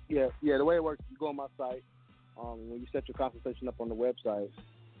on my the way it works is you go on my site. When you set your consultation up on the website,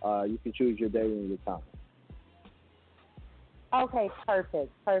 you can choose your day and your time. Okay,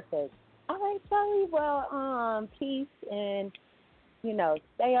 perfect. All right, Joey. Well, peace, and you know,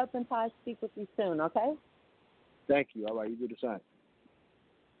 stay up until I speak with you soon. Okay. Thank you. All right, you do the same.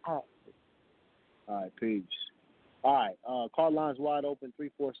 All right, peace. All right, call lines wide open,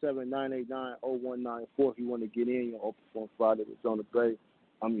 347-989-0194 if you want to get in. You're open for Friday with Jonah Bay.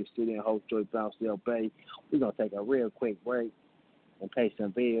 I'm your studio host, Joy Brownsdale Bay. We're going to take a real quick break and pay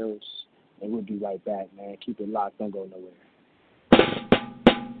some bills, and we'll be right back, man. Keep it locked. Don't go nowhere.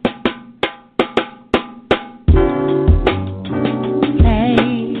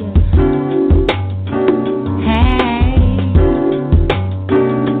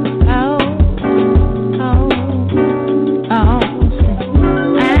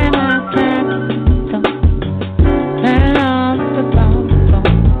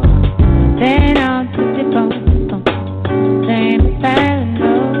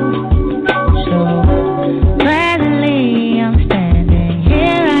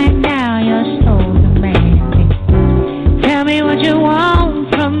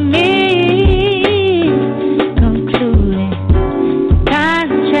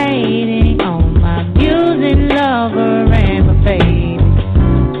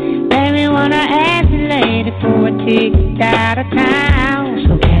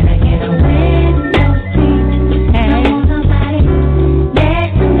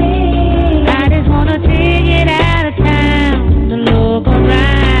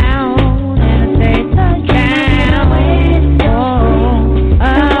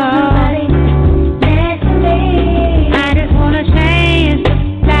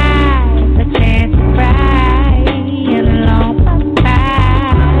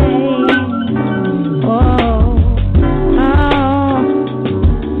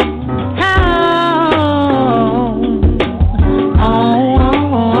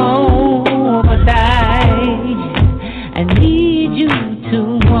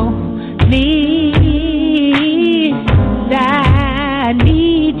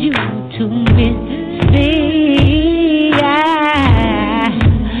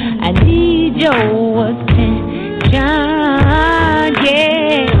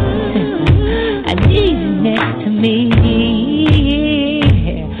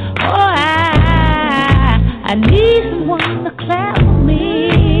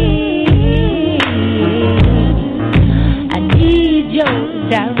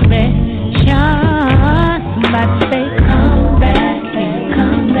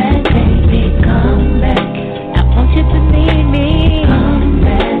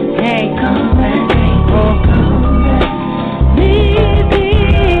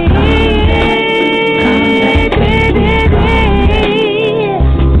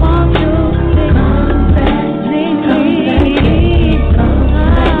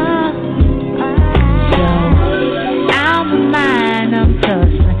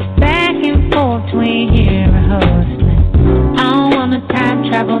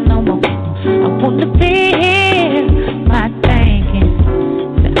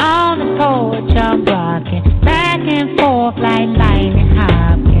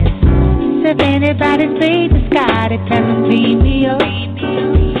 Somebody say the sky to tell them beat me up. So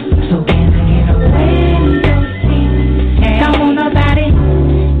can I get a radio seat? Don't want nobody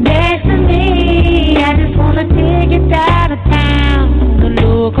next to me. I just wanna take it out of town to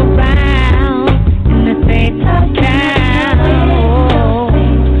look around and to say touchdown.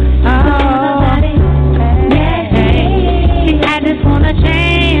 I just want a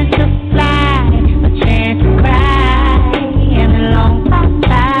chance to fly, a chance to cry, and a long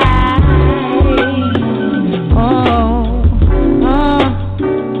bye-bye.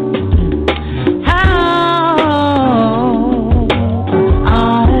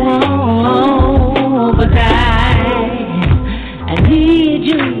 But I need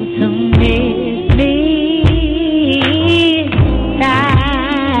you to miss me. I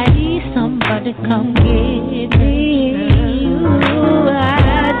need somebody come get me.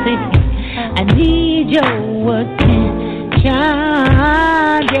 I need your attention,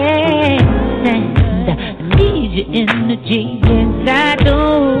 yes, and I need your energy, yes I do.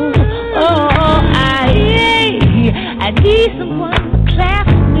 Oh, I need someone to clap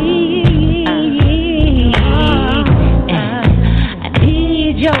for me. I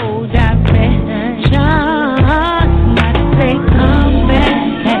need your direction. Somebody say come back,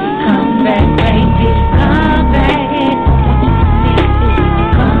 baby, come back.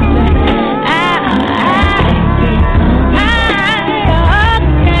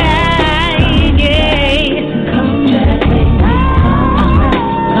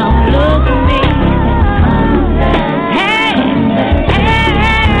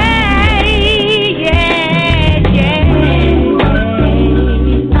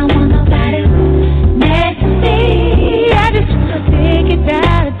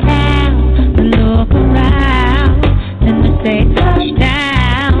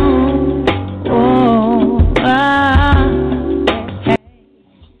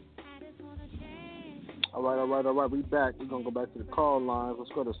 All right, we back. We're going to go back to the call lines.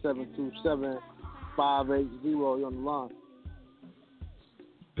 Let's go to 727-580. You're on the line.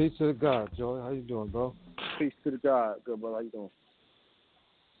 Peace to the God, Joey. How you doing, bro? Peace to the God. Good, brother. How you doing?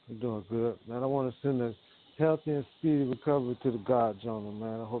 I'm doing good. Man, I want to send a healthy and speedy recovery to the God, Jonah,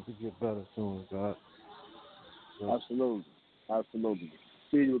 man. I hope you get better soon, God. So. Absolutely.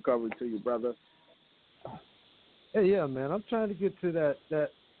 Speedy recovery to you, brother. Hey, yeah, man. I'm trying to get to that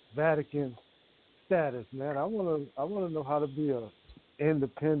Vatican status, man. I want to know how to be a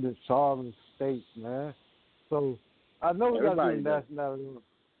independent sovereign state, man. So I know we got to do nationality.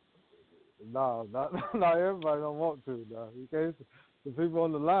 No, not everybody don't want to. No. Okay, the people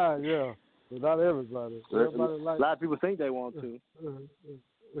on the line, yeah, but not everybody. Everybody a lot of people think they want to.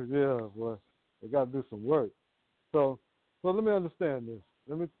 Yeah, well, they got to do some work. So let me understand this.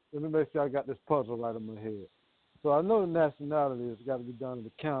 Let me make sure I got this puzzle right in my head. So I know the nationality has got to be done in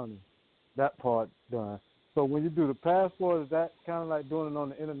the county. That part done. So when you do the passport, is that kind of like doing it on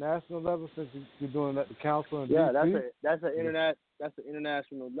the international level since you're doing it at the council? Yeah, that's an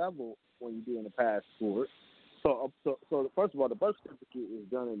international level when you're doing the passport. So first of all, the birth certificate is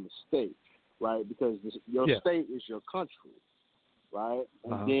done in the state, right? Because your state is your country, right?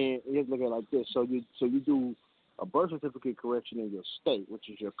 And then you have to look at it like this. So you do a birth certificate correction in your state, which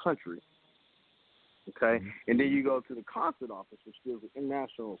is your country. Okay, and then you go to the consulate office, which deals with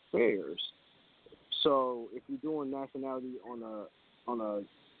international affairs. So if you're doing nationality on a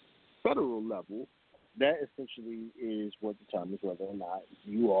federal level, that essentially is what determines whether or not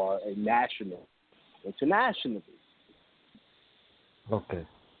you are a national internationally. Okay,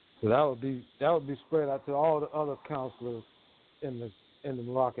 so that would be spread out to all the other counselors in the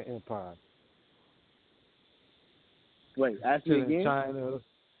Moroccan Empire. Wait, ask me again. China.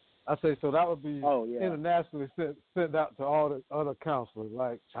 I say so that would be internationally sent out to all the other counselors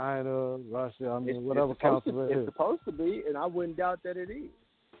like China, Russia. I mean, whatever counselor it is. It's supposed to be, and I wouldn't doubt that it is.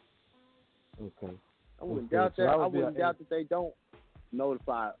 Okay. I wouldn't doubt that. I wouldn't doubt that they don't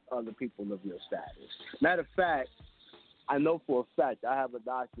notify other people of your status. Matter of fact, I know for a fact I have a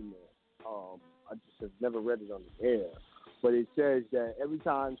document. I just have never read it on the air, but it says that every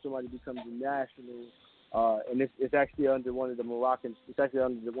time somebody becomes a national. And it's actually under one of the Moroccans. It's actually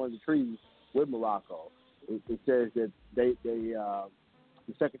under one of the trees with Morocco. It says that the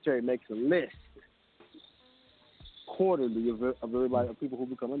secretary makes a list quarterly of everybody, of people who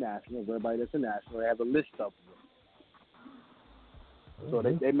become a national, of everybody that's a national. They have a list of them. So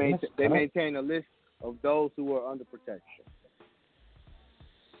they maintain a list of those who are under protection.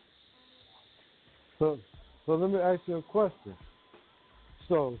 So let me ask you a question.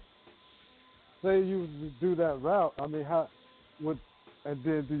 So. Say you do that route, I mean, and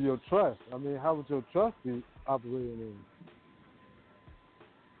then do your trust. I mean, how would your trust be operating in?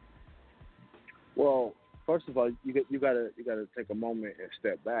 Well, first of all, you gotta take a moment and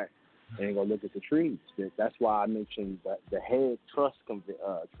step back and go look at the treaties. That's why I mentioned the Hague Trust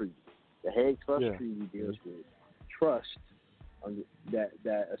Treaty. The Hague Trust Treaty deals with trust that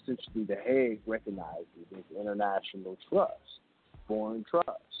essentially the Hague recognizes as international trust, foreign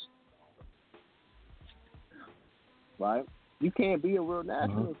trust. Right? You can't be a real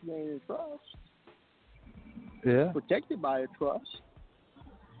national if you ain't in trust. Yeah. Protected by a trust.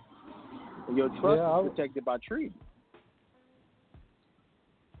 And your trust is protected by treaty.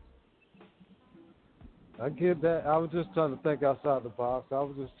 I get that. I was just trying to think outside the box. I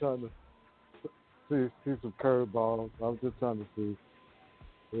was just trying to see some curveballs. I was just trying to see.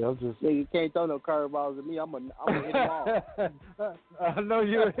 Yeah, I'm just. Yeah, you can't throw no curveballs at me. I'm gonna hit them all. I know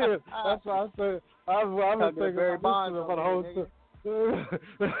you're here. That's why I said I was thinking about the whole thing.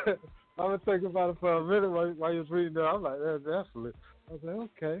 I was thinking about it for a minute while you was reading that. I'm like, definitely. I was like,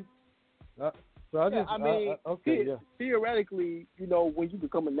 okay. Theoretically, when you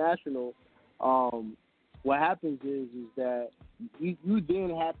become a national, what happens is that you then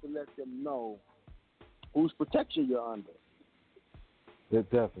have to let them know whose protection you're under. Yeah,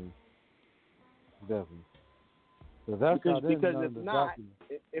 definitely. So that's because if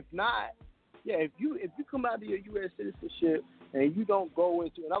you come out of your U.S. citizenship and you don't go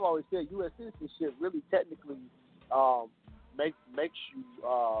into, and I've always said U.S. citizenship really technically makes you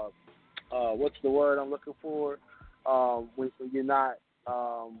what's the word I'm looking for when you're not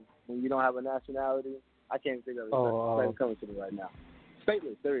when you don't have a nationality. I can't think of it. It's coming to me right now.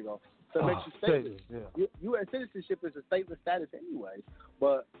 Stateless. There we go. So it makes you stateless. Yeah. U.S. citizenship is a stateless status anyway,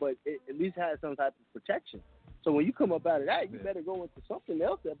 but it at least has some type of protection. So when you come up out of that, you better go into something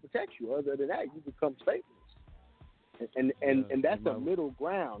else that protects you. Other than that, you become stateless. And that's a middle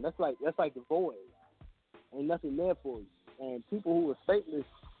ground. That's like the void. Ain't nothing there for you. And people who are stateless,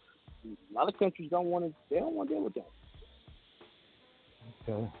 a lot of countries don't want to deal with that.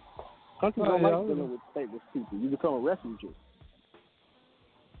 Okay. Countries don't like dealing with stateless people. You become a refugee.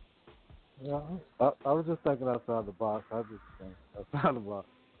 Yeah, I was just thinking outside the box. Outside the box.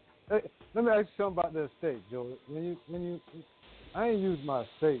 Hey, let me ask you something about the estate, Joe. When you, I ain't used my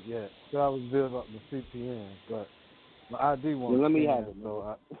estate yet, so I was building up my CPN, but my ID won't. Let me have it.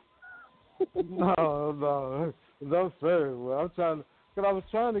 So no, that's very well. I'm trying to, cause I was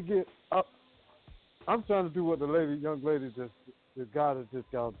trying to get up. I'm trying to do what the young lady the guy that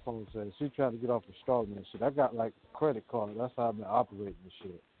just got on the phone said. She's trying to get off the strawman shit. I got like a credit card. That's how I've been operating this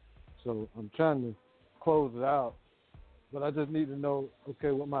shit. So I'm trying to close it out, but I just need to know,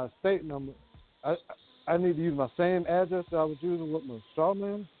 okay, what my estate number. I need to use my same address that I was using with my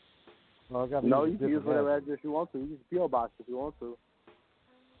strawman. No, you can use whatever address you want to. You use a PO box if you want to.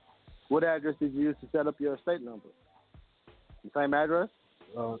 What address did you use to set up your estate number? The same address?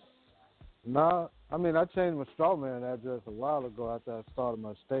 No, I mean I changed my strawman address a while ago after I started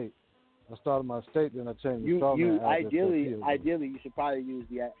my estate. I started my estate, then I changed the strawman address. Ideally, you should probably use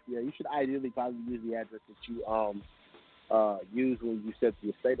you should ideally probably use the address that you use when you set the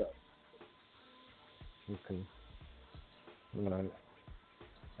estate up. Okay. All right.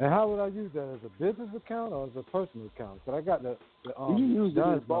 And how would I use that, as a business account or as a personal account? But I got the you can use it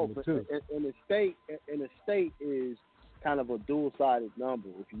as both. Too. An estate is kind of a dual-sided number.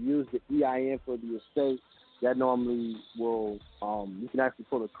 If you use the EIN for the estate, that normally will you can actually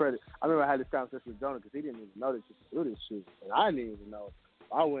pull a credit. I remember I had this conversation with Jonah because he didn't even know that you could do this shit, and I didn't even know.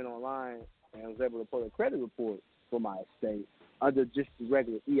 I went online and was able to pull a credit report for my estate under just the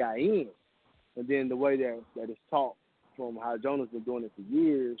regular EIN. And then the way that it's taught from how Jonah's been doing it for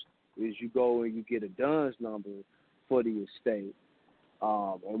years is you go and you get a DUNS number for the estate.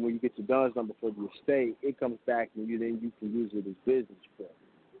 And when you get the DUNS number for the estate, it comes back and you can use it as business credit.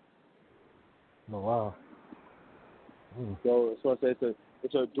 Oh, wow. So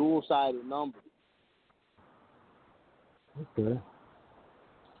it's a dual-sided number. Okay.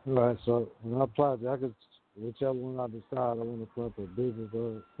 All right. So when I apply, I could whichever one I decide I want to apply for business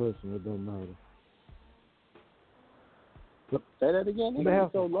or person, it don't matter. Say that again.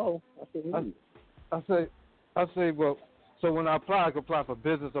 It's so low. I say, well, so when I apply, I can apply for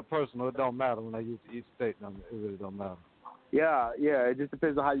business or personal. It don't matter when I use each state number. It really don't matter. Yeah. It just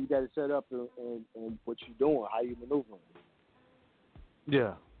depends on how you got it set up and what you're doing, how you maneuvering.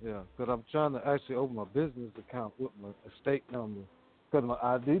 Yeah. Because I'm trying to actually open my business account with my estate number because my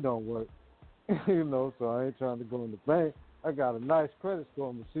ID don't work. So I ain't trying to go in the bank. I got a nice credit score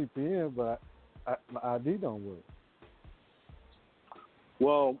on my CPN, but my ID don't work.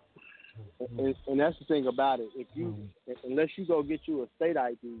 Well, and that's the thing about it. If you, unless you go get you a state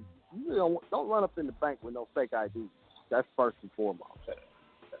ID, you really don't run up in the bank with no fake ID. That's first and foremost.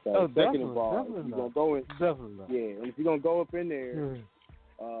 So second definitely, of all, definitely if you're not. gonna go in, Definitely not. yeah, and if you're gonna go up in there,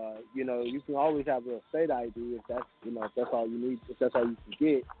 you know, you can always have a state ID if that's, you know, if that's all you need, if that's all you can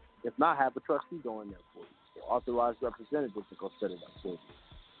get. If not, have a trustee go in there for you, or authorized representative to go set it up for you.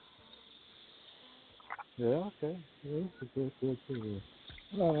 Yeah, okay. Yeah, that's good too.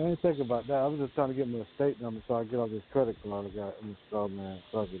 No, I ain't thinking about that. I was just trying to get my estate number so I get all this credit card I got in the store, man,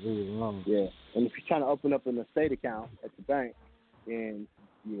 so I could leave it alone. Yeah, and if you're trying to open up an estate account at the bank, then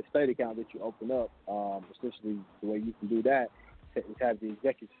the estate account that you open up, essentially the way you can do that is have the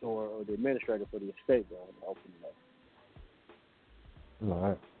executor or the administrator for the estate go and open it up. All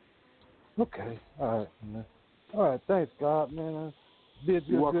right. Okay. All right, man. All right. Thanks, God, man. Bid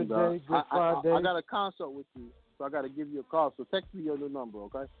you a good day, good Friday. I got a consult with you, so I got to give you a call. So text me your new number,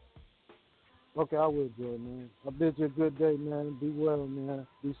 okay? Okay, I will do it, man. I bid you a good day, man. Be well, man.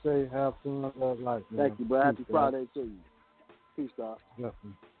 Be safe. Have fun. Love life, man. Thank you, bro. Happy Friday to you. Peace, God.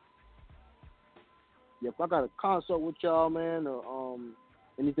 Definitely. Yep, I got a consult with y'all, man, or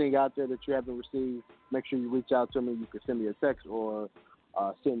anything out there that you haven't received, make sure you reach out to me. You can send me a text or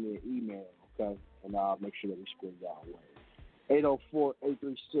send me an email, okay? And I'll make sure that we square y'all away.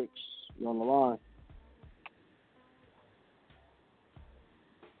 804-836. You on the line?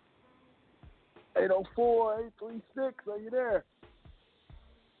 (804-836). Are you there?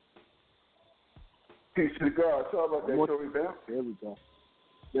 Peace to God. Sorry about that, Joey Bell. There we go.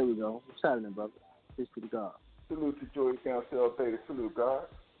 There we go. What's happening, brother? Peace to the God. Salute to Joey Council, baby. Salute, God.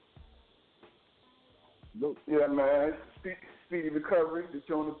 Salute. Yeah, man. Speedy recovery to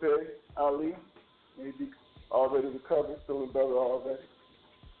Jonah Bay, Ali. Maybe already recovered, feeling better already.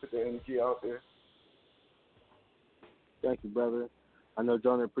 Put the energy out there. Thank you, brother. I know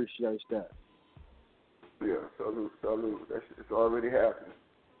Jonah appreciates that. Yeah, salute. It's already happening.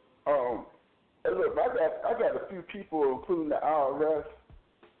 And look, I got a few people, including the IRS,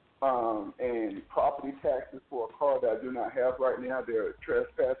 and property taxes for a car that I do not have right now. They're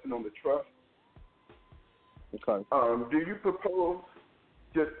trespassing on the trust. Okay. Do you propose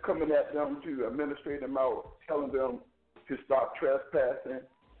just coming at them to administrate them out, telling them to stop trespassing,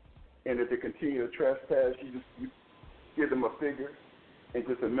 and if they continue to trespass, you give them a figure and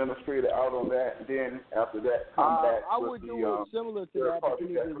just administrate it out on that, and then after that come back I with would the do it similar to that, but you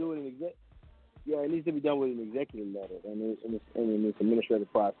need to do it in it needs to be done with an executive letter and it's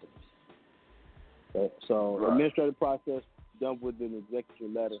administrative process. Okay. So right. Administrative process done with an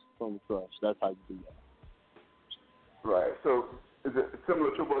executive letter from the trust. That's how you do that. Right. So is it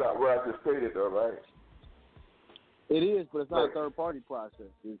similar to what I just stated, though, right? It is, but it's not a third party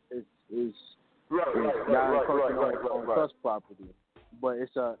process. It's right. Trust property. But I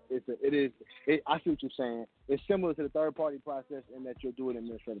see what you're saying. It's similar to the third party process in that you'll do an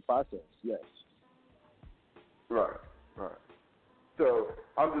administrative process. Yes. Right. So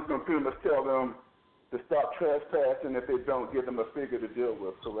I'm just going to pretty much tell them to stop trespassing if they don't give them a figure to deal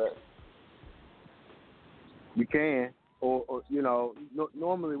with, correct? You can, or you know,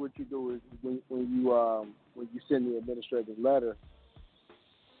 normally what you do is when you send the administrative letter,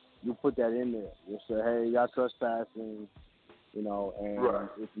 you put that in there. You say, hey, y'all trespassing, you know, and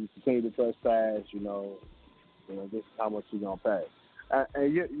if you continue to trespass, you know, this is how much you're gonna pay.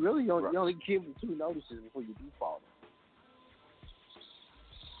 And you only give them 2 notices before you default.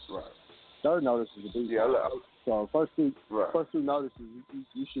 Right. Third notice is a default. Yeah. So first two notices,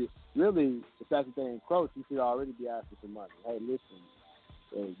 you should really, if that's the thing encroach, you should already be asking for money. Hey,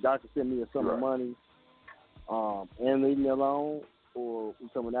 listen, y'all can send me a sum of money, and leave me alone, or we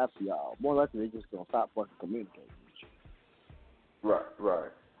coming after y'all. More likely, they're just gonna stop fucking communicating with you.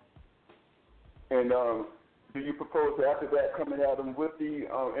 Right. And do you propose after that coming at them with the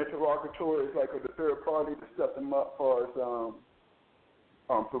interrogatories, like with the third party, to set them up for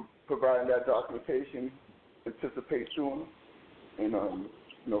providing that documentation, anticipate sooner, and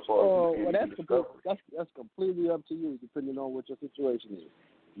that's completely up to you, depending on what your situation is.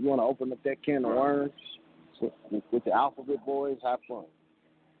 You want to open up that can of worms with the alphabet boys? Have fun.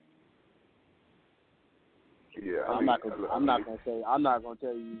 Yeah, I'm not gonna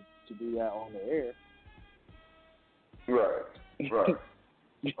tell you to do that on the air. Right.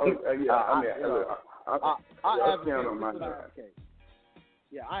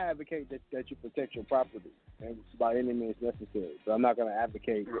 I advocate that you protect your property and by any means necessary. So I'm not going to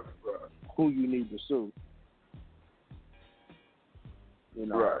advocate who you need to sue. You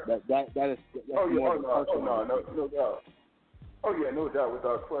know, that is that's more no doubt. Oh yeah, no doubt,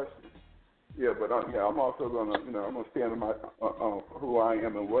 without question. Yeah, but I'm also gonna, I'm gonna stand on my who I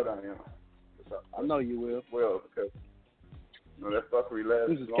am and what I am. I know you will. Well, because that fuckery lasts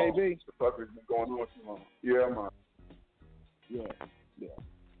This is long. KB. The fuckery's been going on too long. Yeah, man. Yeah.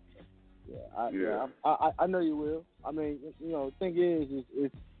 I know you will. I mean, the thing is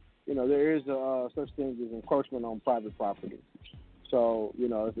there is such thing as encroachment on private property. So,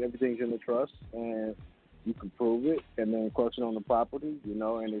 if everything's in the trust and you can prove it, and then encroaching on the property,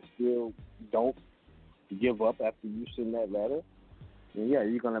 and it still don't give up after you send that letter, then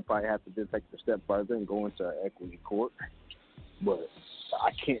you're gonna probably have to just take the step further and go into equity court. But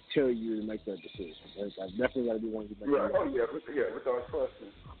I can't tell you to make that decision. I definitely got to be one you make. Right. Oh yeah, without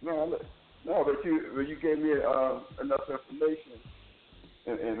question. No, but you gave me enough information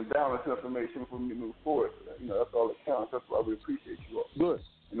and balanced information for me to move forward. That's all that counts. That's why we appreciate you all. Good.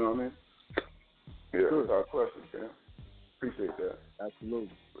 You know what I mean? Yeah, Good. without question, man. Appreciate that.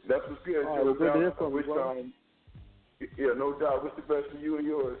 Absolutely. That's what's good. All right, good to hear from you, yeah, no doubt. What's the best for you and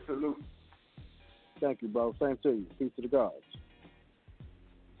yours? Salute. Thank you, bro. Same to you. Peace to the gods.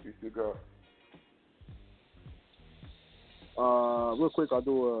 Peace to God. Real quick, I'll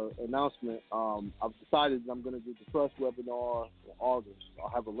do an announcement. I've decided that I'm going to do the trust webinar in August. I'll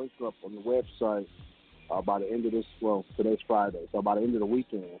have a link up on the website by the end of today's Friday. So by the end of the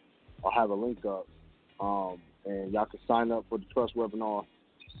weekend, I'll have a link up. And y'all can sign up for the trust webinar,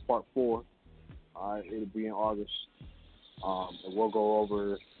 part 4. All right, it'll be in August. And we'll go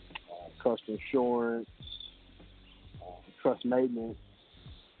over trust insurance, trust maintenance,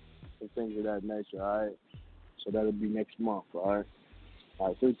 and things of that nature, all right? So that'll be next month, all right? All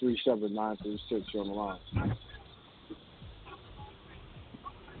right, 337-936, you're on the line.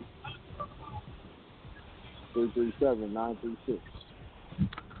 (337-936).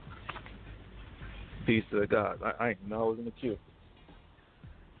 Peace to the God. I ain't know I was in the queue.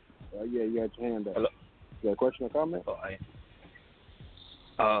 Yeah, you had your hand up. Hello? You got a question or comment?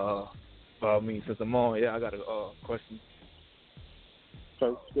 Oh, since I'm on, I got a question.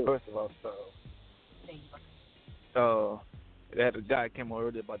 Okay, first of all, that the guy came on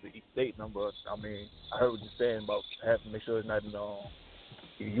earlier about the estate number. I mean, I heard what you're saying about having to make sure it's not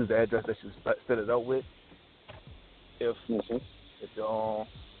you use the address that you set it up with. If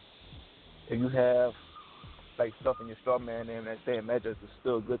you have like stuff in your straw man name that same address, is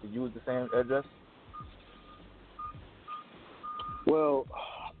still good to use the same address? Well,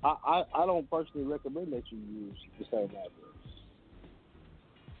 I don't personally recommend that you use the same address.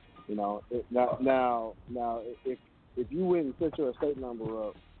 Now, if you went and set your estate number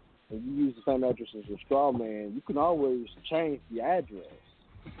up and you use the same address as your straw man, you can always change the address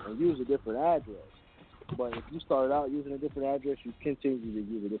and use a different address. But if you started out using a different address, you continue to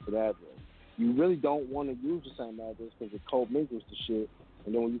use a different address. You really don't want to use the same address because it co-mingles the shit.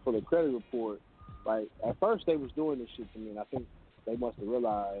 And then when you pull a credit report, like at first they was doing this shit to me, and I think they must have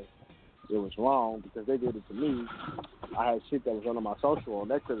realized it was wrong because they did it to me. I had shit that was under my social on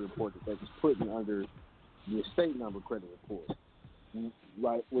that credit report that they was putting under the estate number credit report,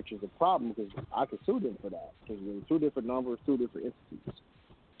 right? Which is a problem because I could sue them for that because there were 2 different numbers, 2 different entities.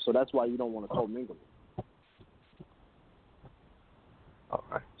 So that's why you don't want to co-mingle it. All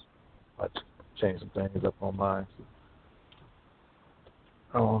right. I'll change some things up on mine.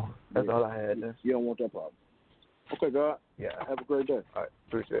 That's all I had then. You don't want that problem. Okay, God. Yeah. Have a great day. All right.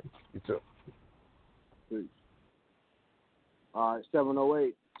 Appreciate it. You too. Peace. All right,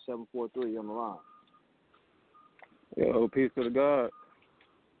 708-743 on the line. Yo, peace to the God.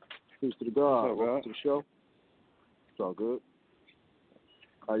 Peace to the God. What's up, Welcome to the show. It's all good.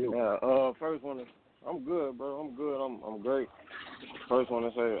 How you? Yeah, first I'm good, bro. I'm good. I'm great. First want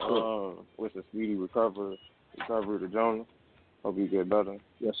to say, what's a speedy recovery to Jonah. Hope you get better.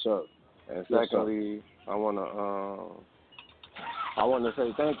 Yes, sir. And secondly, I want to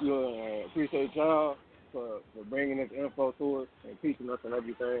say thank you and appreciate y'all for bringing this info to us and teaching us and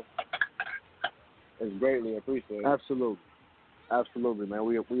everything. It's greatly appreciated. Absolutely, man.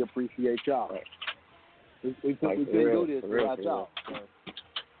 We appreciate y'all. We couldn't do this without y'all.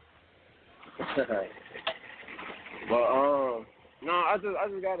 But no, I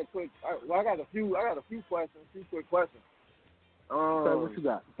just got a quick. I got a few questions. Few quick questions. Okay, what you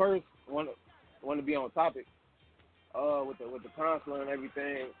got? First, want to be on topic. With the consular and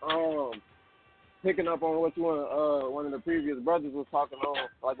everything. Picking up on what one of the previous brothers was talking on,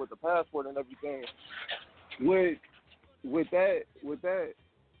 like with the passport and everything. With that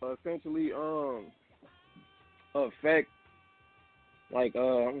essentially affect, like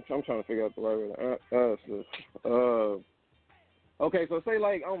I'm trying to figure out the right word. Okay, so say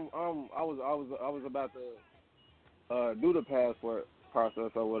like I was about to do the passport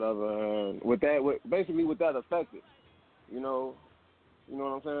process or whatever, and with that affected, you know what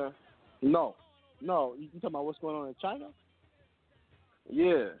I'm saying? No, you talking about what's going on in China?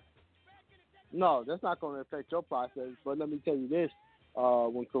 Yeah. No, that's not going to affect your process. But let me tell you this: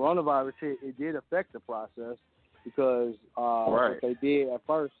 when coronavirus hit, it did affect the process because what they did at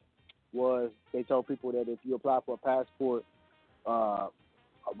first was they told people that if you apply for a passport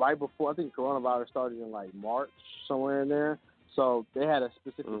right before, I think coronavirus started in like March, somewhere in there. So they had a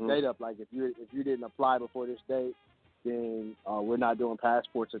specific date up, like if you didn't apply before this date, then we're not doing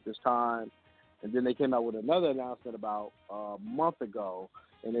passports at this time. And then they came out with another announcement about a month ago,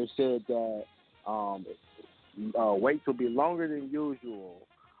 and they said that waits will be longer than usual,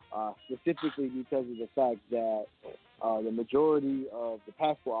 specifically because of the fact that the majority of the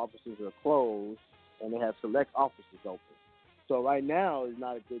passport offices are closed and they have select offices open. So right now is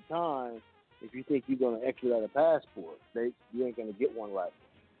not a good time if you think you're going to expedite a passport. You ain't going to get one right.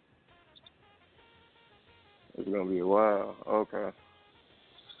 It's going to be a while. Okay.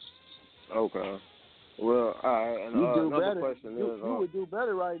 Well, all right. And you do another better. question You is, would do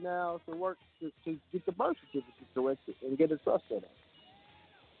better right now to work to get the birth certificate corrected and get a trust set up.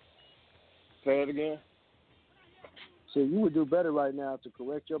 Say it again. So you would do better right now to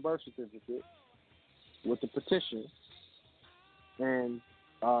correct your birth certificate with the petition and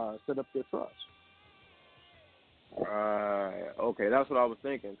set up your trust. Okay, that's what I was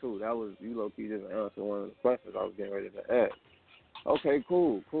thinking too. That was, you low-key just answered one of the questions I was getting ready to ask. Okay,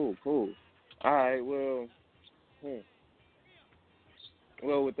 cool. All right, well,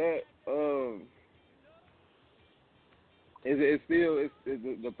 well, with that,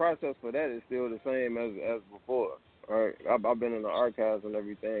 the process for that is still the same as before. All right, I've been in the archives and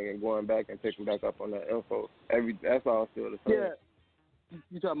everything, and going back and picking back up on that info. That's all still the same. Yeah,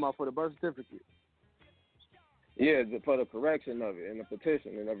 you talking about for the birth certificate? Yeah, for the correction of it and the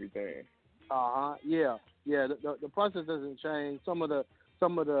petition and everything. Yeah. The process doesn't change. Some of the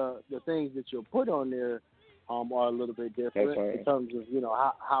things that you'll put on there are a little bit different in terms of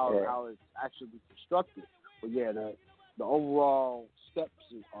how it's actually constructed. But yeah, the overall steps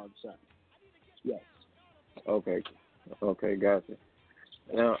are the same. Yes. Okay, gotcha.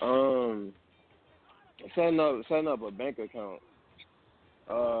 Now, setting up a bank account.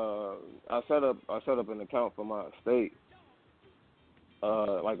 I set up an account for my estate,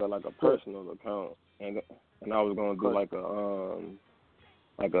 like a personal account, and I was gonna do like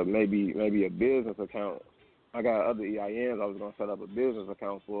a maybe a business account. I got other EINs I was gonna set up a business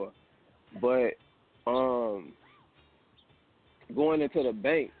account for, but going into the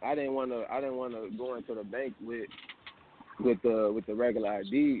bank, I didn't want to go into the bank with the regular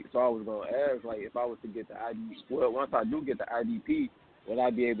ID. So I was gonna ask, like, if I was to get the ID. Well, once I do get the IDP, will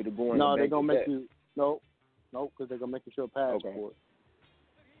I be able to go in? No, they're gonna make you because they're gonna make you show a passport. Okay.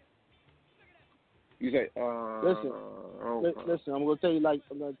 You say, listen. I'm gonna tell you like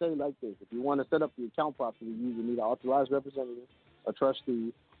this. If you want to set up the account properly, you either need an authorized representative, a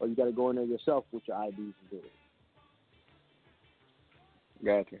trustee, or you got to go in there yourself with your IDs and do it.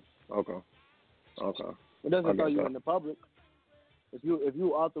 Gotcha. Okay. It doesn't tell you in the public. If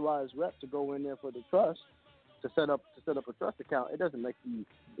you authorized rep to go in there for the trust to set up a trust account, it doesn't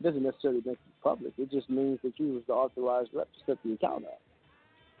necessarily make you public. It just means that you was the authorized rep to set the account up.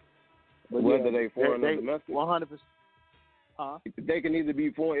 But whether they foreign or domestic? 100%. They can either be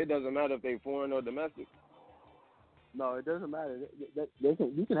foreign. It doesn't matter if they foreign or domestic. No, it doesn't matter.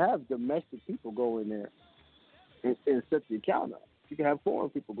 You can have domestic people go in there and set the account up. You can have foreign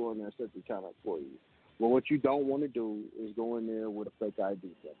people go in there and set the account up for you. Well, what you don't want to do is go in there with a fake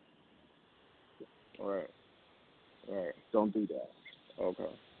ID set. All right. Don't do that. Okay.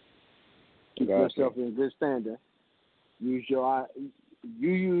 Keep yourself in good standing. Use your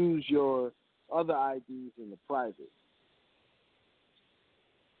other IDs in the private.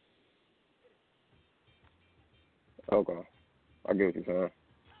 Okay. I get what you're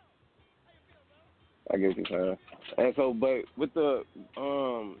saying. And so, but with the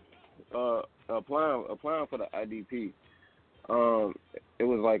applying for the IDP, it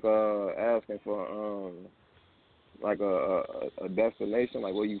was like asking for like a destination,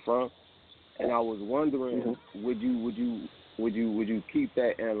 like where you from, and I was wondering, would you keep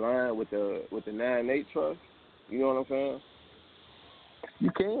that in line with the 9-8 trust? You know what I'm saying?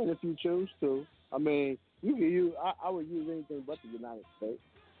 You can if you choose to. I mean, you can use. I would use anything but the United States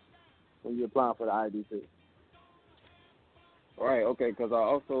when you're applying for the IDP. Right. Okay. Because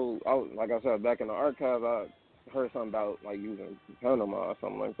like I said, back in the archives, I heard something about like using Panama or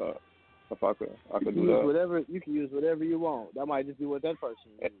something like that. If I could do that. You can use whatever you want. That might just be what that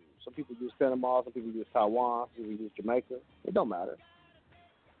person uses. Some people use Panama, some people use Taiwan, some people use Jamaica. It don't matter.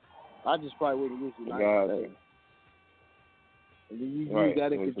 I just probably wouldn't use the United States. And then you use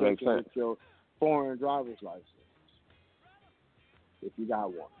that in conjunction with your foreign driver's license, if you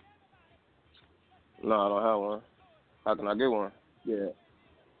got one. No, I don't have one. How can I get one? Yeah.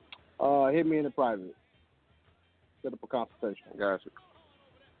 Hit me in the private. Set up a consultation. Gotcha.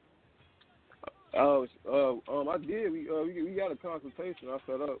 I did. We got a consultation I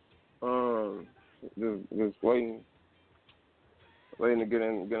set up. Just waiting to get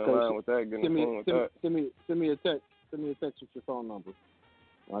in line with that. Get in the phone with that. Send me a text. Send me a text with your phone number.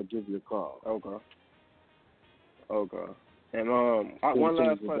 I'll give you a call. Okay. And one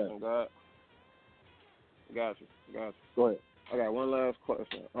last question, God. Gotcha. Go ahead. I got one last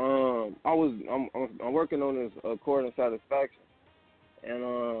question. I'm working on this accord and satisfaction, and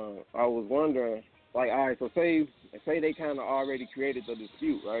I was wondering, like, all right, so say they kind of already created the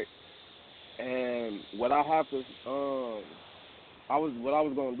dispute, right? And what I have to, what I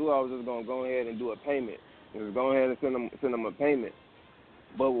was gonna do, I was just gonna go ahead and do a payment. Just go ahead and send them a payment.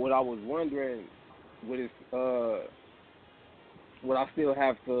 But what I was wondering, would I still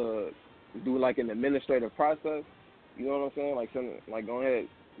have to do like an administrative process? You know what I'm saying? Like go ahead,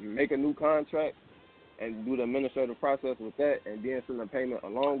 make a new contract and do the administrative process with that, and then send a payment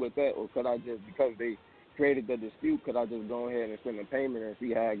along with that, or could I just, because they created the dispute, could I just go ahead and send a payment and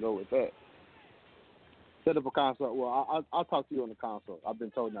see how I go with that? Set up a consult. Well, I'll talk to you on the consult. I've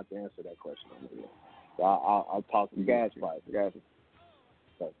been told not to answer that question. So I'll talk to you. Gotcha.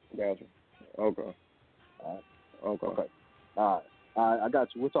 Okay. All right. Okay. All right. I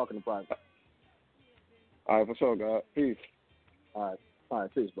got you. We're talking in private. All right, for sure, God. Peace. All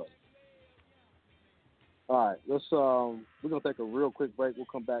right. Peace, buddy. All right. Let's we're gonna take a real quick break. We'll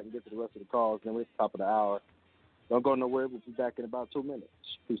come back and get to the rest of the calls. Then we're at the top of the hour. Don't go nowhere. We'll be back in about 2 minutes.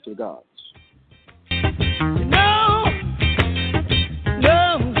 Peace to the gods. No,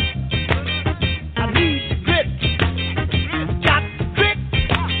 I need the grit. Got the grit.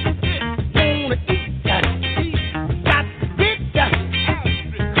 Wanna eat that. Got the grit. Get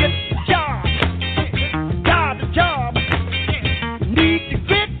the job. Need the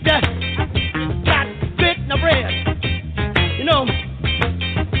grit. Got the grit in the bread. You know,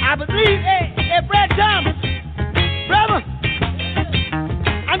 I believe, hey, Brad Thomas, brother,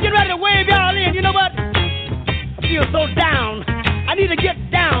 I'm getting ready to wave y'all in. You know what? I feel so down. I need to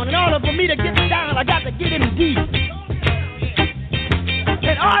get down. In order for me to get down, I got to get in deep.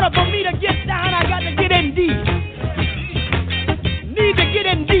 In order for me to get down, I got to get in deep. Need to get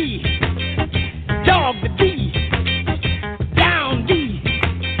in deep. Dog the D. Down D.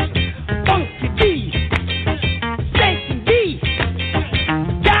 Funky D. Satan D.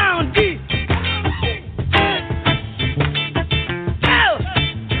 Down D.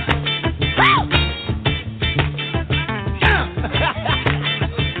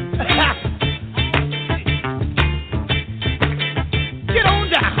 Get on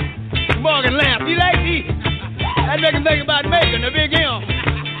down. Morgan Lamb, you like me? I make him think about making a big M.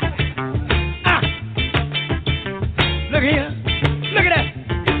 Look here. Look at that.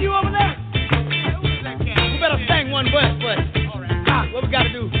 Is you over there? We better sing one verse, but what we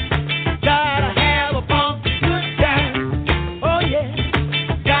gotta do? Gotta have a funky good time. Oh yeah.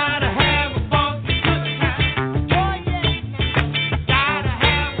 Gotta have a funky good time. Oh yeah. Gotta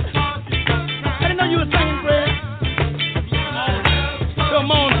have a funky good time. I didn't know you were singing, Fred. Don't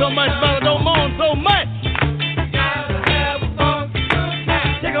moan so much, brother. Don't moan so much. Gotta have a funky good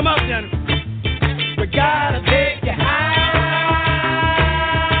time. Take 'em up, Jennifer. We gotta take you high.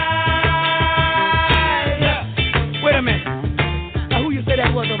 Wait a minute. Now, who you say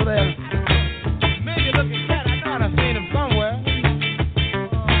that was over there? Maybe looking cat. I thought I seen him somewhere.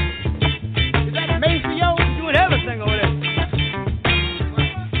 Is that Maceo? He's doing everything over there.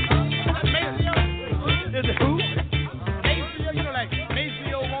 Maceo? Is it who? Maceo? You know, like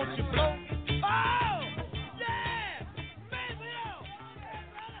Maceo wants you blow? Oh! Yeah! Maceo!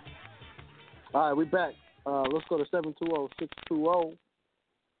 All right, we back. Let's go to 720-620.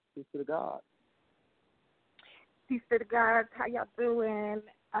 Peace to the God. Peace to the gods. How y'all doing?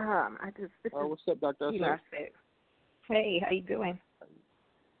 What's up, Dr. Hey, how you doing?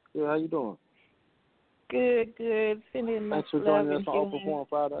 Yeah, how you doing? Good. Sending much Thanks for love joining us and on Open healing. Forum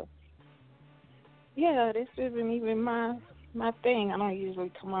Friday. Yeah, this isn't even my thing. I don't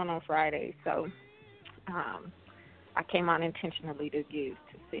usually come on Friday, so I came on intentionally to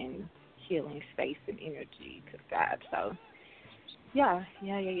send healing space and energy to God. So yeah.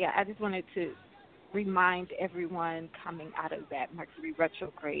 I just wanted to remind everyone coming out of that Mercury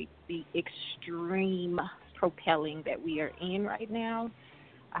retrograde, the extreme propelling that we are in right now.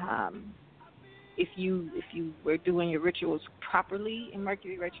 If you were doing your rituals properly in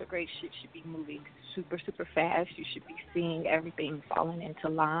Mercury retrograde, shit should be moving super, super fast. You should be seeing everything falling into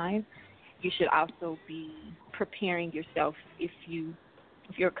line. You should also be preparing yourself if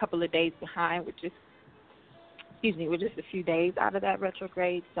you're a couple of days behind with just we're just a few days out of that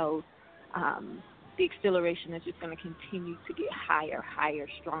retrograde, so the acceleration is just going to continue to get higher,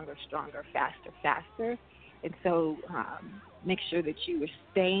 stronger, faster. And so make sure that you are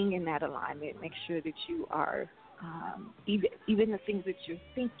staying in that alignment. Make sure that you are, even the things that you're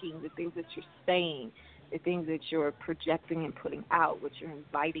thinking, the things that you're saying, the things that you're projecting and putting out, what you're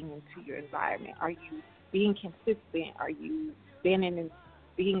inviting into your environment. Are you being consistent? Are you standing and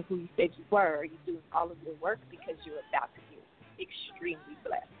being who you said you were? Are you doing all of your work? Because you're about to get extremely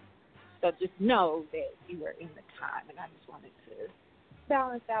blessed. So just know that you are in the time, and I just wanted to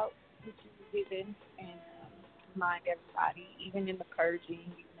balance out what you were given and remind everybody, even in the purging,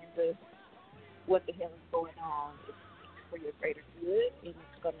 even in the what the hell is going on, it's for your greater good, and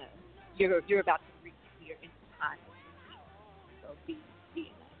it's gonna you're about to reach your end time. So be in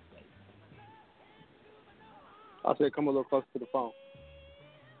that space. I'll say come a little closer to the phone.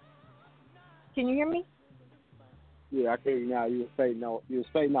 Can you hear me? Yeah, I can hear you now. You were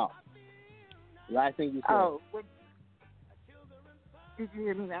fading out. Last thing you said. Oh, did you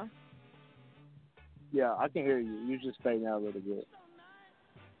hear me now? Yeah, I can hear you. You just fading out a little bit.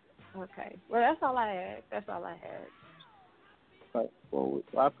 Okay. Well, that's all I had. Right. Well,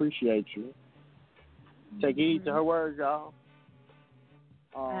 I appreciate you. Take heed to her words, y'all.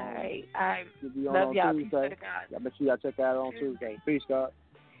 All right. I love y'all. Tuesday. Peace to God. I bet you got to check that out on Tuesday. Peace, God.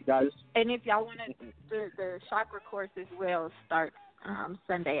 Guys. And if y'all want the chakra course as well starts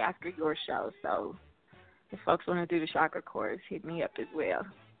Sunday after your show. So if folks want to do the chakra course, hit me up as well.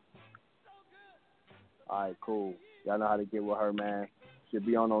 All right, cool. Y'all know how to get with her, man. She'll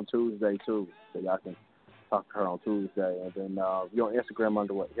be on Tuesday, too. So y'all can talk to her on Tuesday. And then you're on Instagram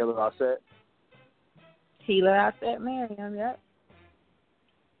under what? Healer Offset? Healer Offset Miriam, yep.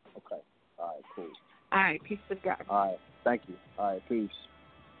 Okay. All right, cool. All right, peace to God. All right, thank you. All right, peace.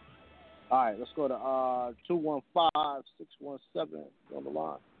 All right, let's go to 215-617 on the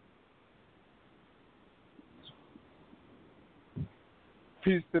line.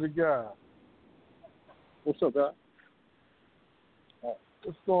 Peace to the God. What's up, God?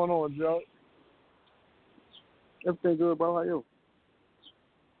 What's going on, Joe? Everything good, bro? How you?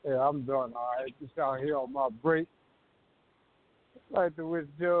 Yeah, I'm doing all right. Just out here on my break. I'd like to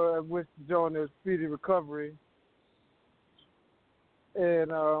wish Jonah a speedy recovery.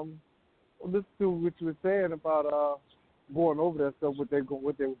 And listen to what you were saying about going over that stuff, with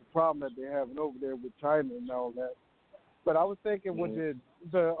the problem that they're having over there with China and all that. But I was thinking with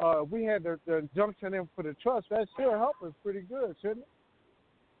we had the injunction in for the trust, that should help us pretty good, shouldn't it?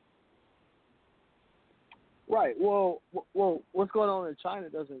 Right. Well, what's going on in China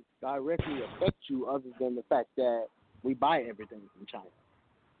doesn't directly affect you, other than the fact that we buy everything from China.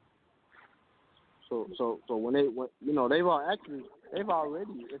 So when they've already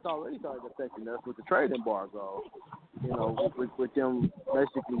started affecting us with the trade embargo. With them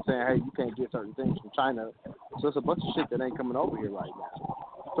basically saying, hey, you can't get certain things from China. So it's a bunch of shit that ain't coming over here right now.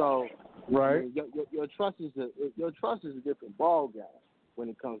 So right, I mean, your trust is a different ball game when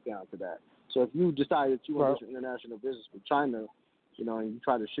it comes down to that. So if you decide that you want to do international business with China, and you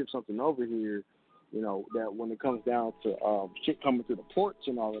try to ship something over here, that when it comes down to shit coming through the ports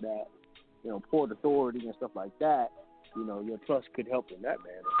and all of that, port authority and stuff like that, your trust could help in that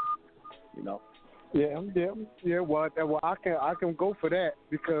manner. Yeah. Well, I can go for that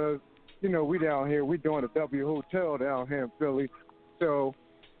because we down here, we doing a W Hotel down here in Philly, so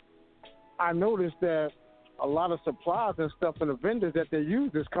I noticed that a lot of supplies and stuff and the vendors that they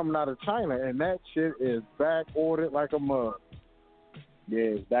use is coming out of China, and that shit is back ordered like a mug.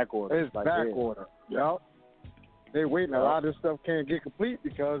 Yeah, it's back ordered. It's back ordered. Yep. They waiting. A lot of this stuff can't get complete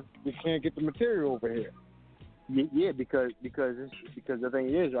because we can't get the material over here. Yeah, because the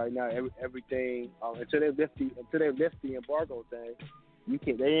thing is right now, everything until they lift the embargo thing,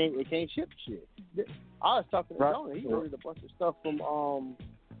 they can't ship shit. I was talking to Jonah. He ordered a bunch of stuff from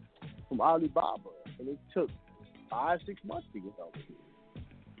Alibaba, and it took 5-6 months to get over here.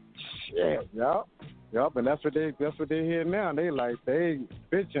 Shit, yep, and that's what they hear now. They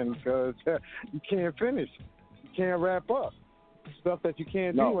bitching because you can't finish, you can't wrap up stuff that you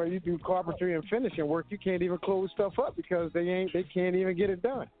can't do. Or you do carpentry and finishing work, you can't even close stuff up because they can't even get it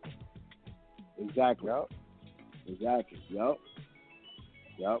done. Exactly. Yep.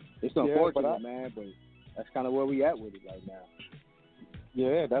 It's unfortunate, man, but that's kind of where we at with it right now.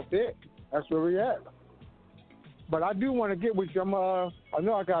 Yeah, that's it. That's where we at. But I do want to get with you. I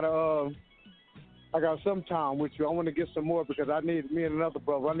know I got some time with you. I want to get some more because me and another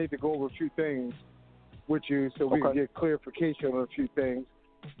brother, I need to go over a few things with you so we can get clarification on a few things.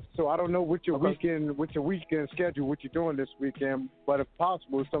 So I don't know what your weekend schedule, what you're doing this weekend, but if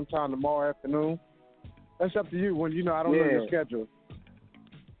possible, sometime tomorrow afternoon, That's up to you. When I don't know your schedule.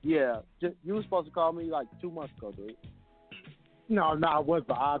 Yeah, you were supposed to call me like 2 months ago, dude. No, I was,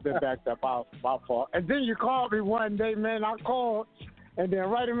 but I've been backed up. My fault. And then you called me one day, man. I called, and then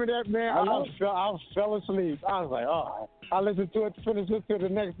right in that, man, I fell asleep. I was like, oh. I listened to it, finished listening to it the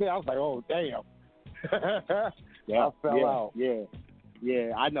next day. I was like, oh, damn. I fell out.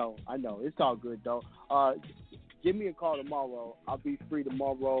 Yeah, I know. It's all good, though. Give me a call tomorrow. I'll be free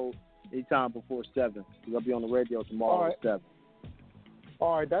tomorrow anytime before 7. I'll be on the radio tomorrow at 7.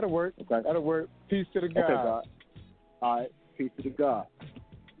 All right, that'll work. Okay. That'll work. Peace to the God. Okay, God. All right, peace to the God.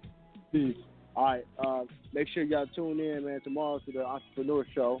 Peace. All right, make sure y'all tune in, man, tomorrow to the Entrepreneur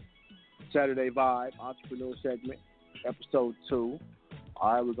Show, Saturday Vibe, Entrepreneur Segment, Episode 2.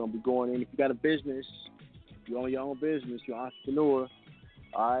 All right, we're going to be going in. If you got a business, you own your own business, you're an entrepreneur,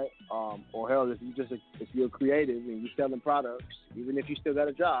 all right, or hell, if you're creative and you're selling products, even if you still got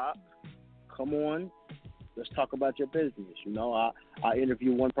a job, come on. Let's talk about your business. I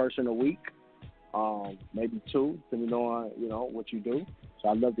interview one person a week, maybe 2, depending on, what you do. So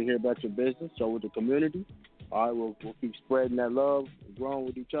I'd love to hear about your business. So with the community, all right, we'll keep spreading that love and growing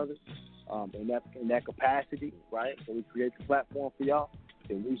with each other in that capacity, right? So we create the platform for y'all.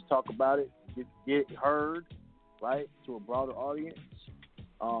 At least talk about it, get heard, right, to a broader audience.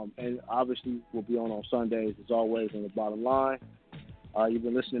 And obviously we'll be on Sundays, as always, on the bottom line. You've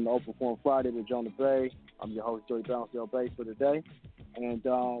been listening to Open Forum Friday with Jonah Bay. I'm your host, Joey Bouncedale Bay, for today. And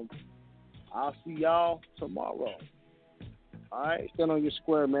I'll see y'all tomorrow. All right? Stand on your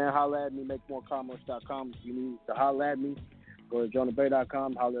square, man. Holla at me, makemorecommerce.com. If you need to holla at me, go to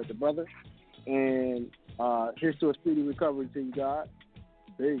jonahdbay.com, holla at the brother. And here's to a speedy recovery to you guys.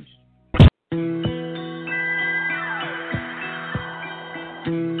 Peace.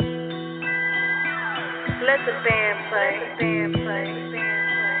 Let the band play.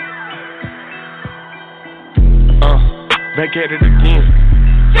 Back at it again.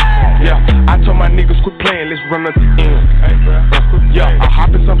 Yeah, I told my niggas quit playing, let's run up the end. I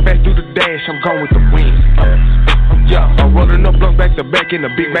hopping so fast through the dash, I'm going with the wind. I'm rolling up blunts back to back in the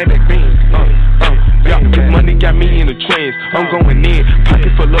big baby Benz. This money got me in the trance, I'm going in.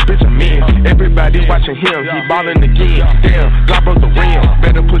 Pocket full of bitch, I'm in. Everybody watching him, he ballin' again. Damn, God broke the rim.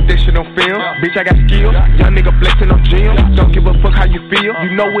 Better put that shit on film. Bitch, I got skills. Young nigga flexing on gym. Don't give a fuck how you feel,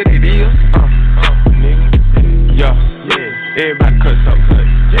 you know what it is. Everybody cut so cut.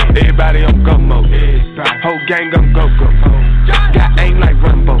 Everybody on go mode. Whole gang on go. Got aim like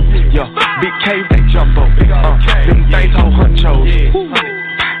Rambo. Big K, they jumbo. Them things whole hunchos.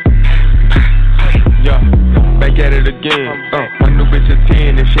 Back at it again. My new bitch is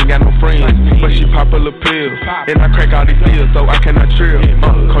 10 and she ain't got no friends, but she pop a little pills, and I crack all these pills, so I cannot trill.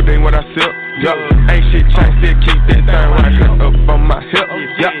 Codeine what I sip. Ain't shit changed, still keep that thing right here up on my hip.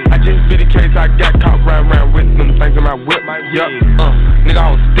 I just be the case, I got caught round with them things in my whip. Nigga, I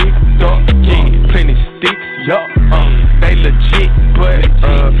was sticked up, plenty sticks. They legit, but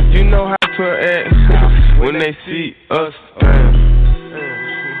you know how to act when they see us.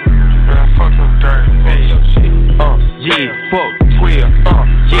 Fuck them dirty fuck 12, fuck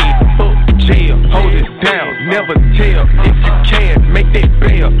jail, hold it down, never tell. If you can, make that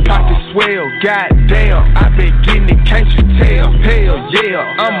bail, pocket swell, goddamn, I been getting it, can't you tell? Hell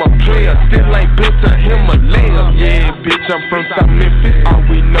yeah, I'm a player, still ain't built a Himalaya. Yeah, bitch, I'm from South Memphis, all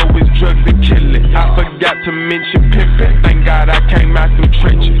we know is drugs and killing. I forgot to mention pimpin', thank God I came out through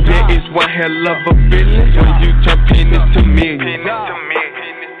trenches. There is one hell of a feeling when you turn pennies to millions.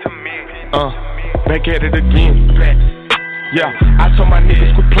 Back at it again. I told my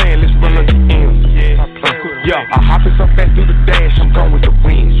niggas quit playing, let's run up the ends. I hopping so fast through the dash, I'm going with the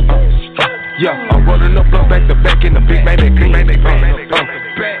wind. I'm rolling up blunts back to back in the big baby green. In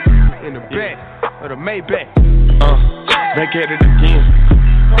the back of the Maybach. Back at it again.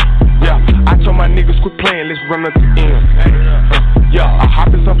 I told my niggas quit playing, let's run up the ends. I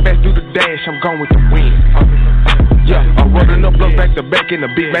hopping so fast through the dash, I'm going with the wind. I'm rolling up blunts back to back in the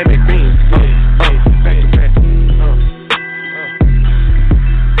big baby Benz.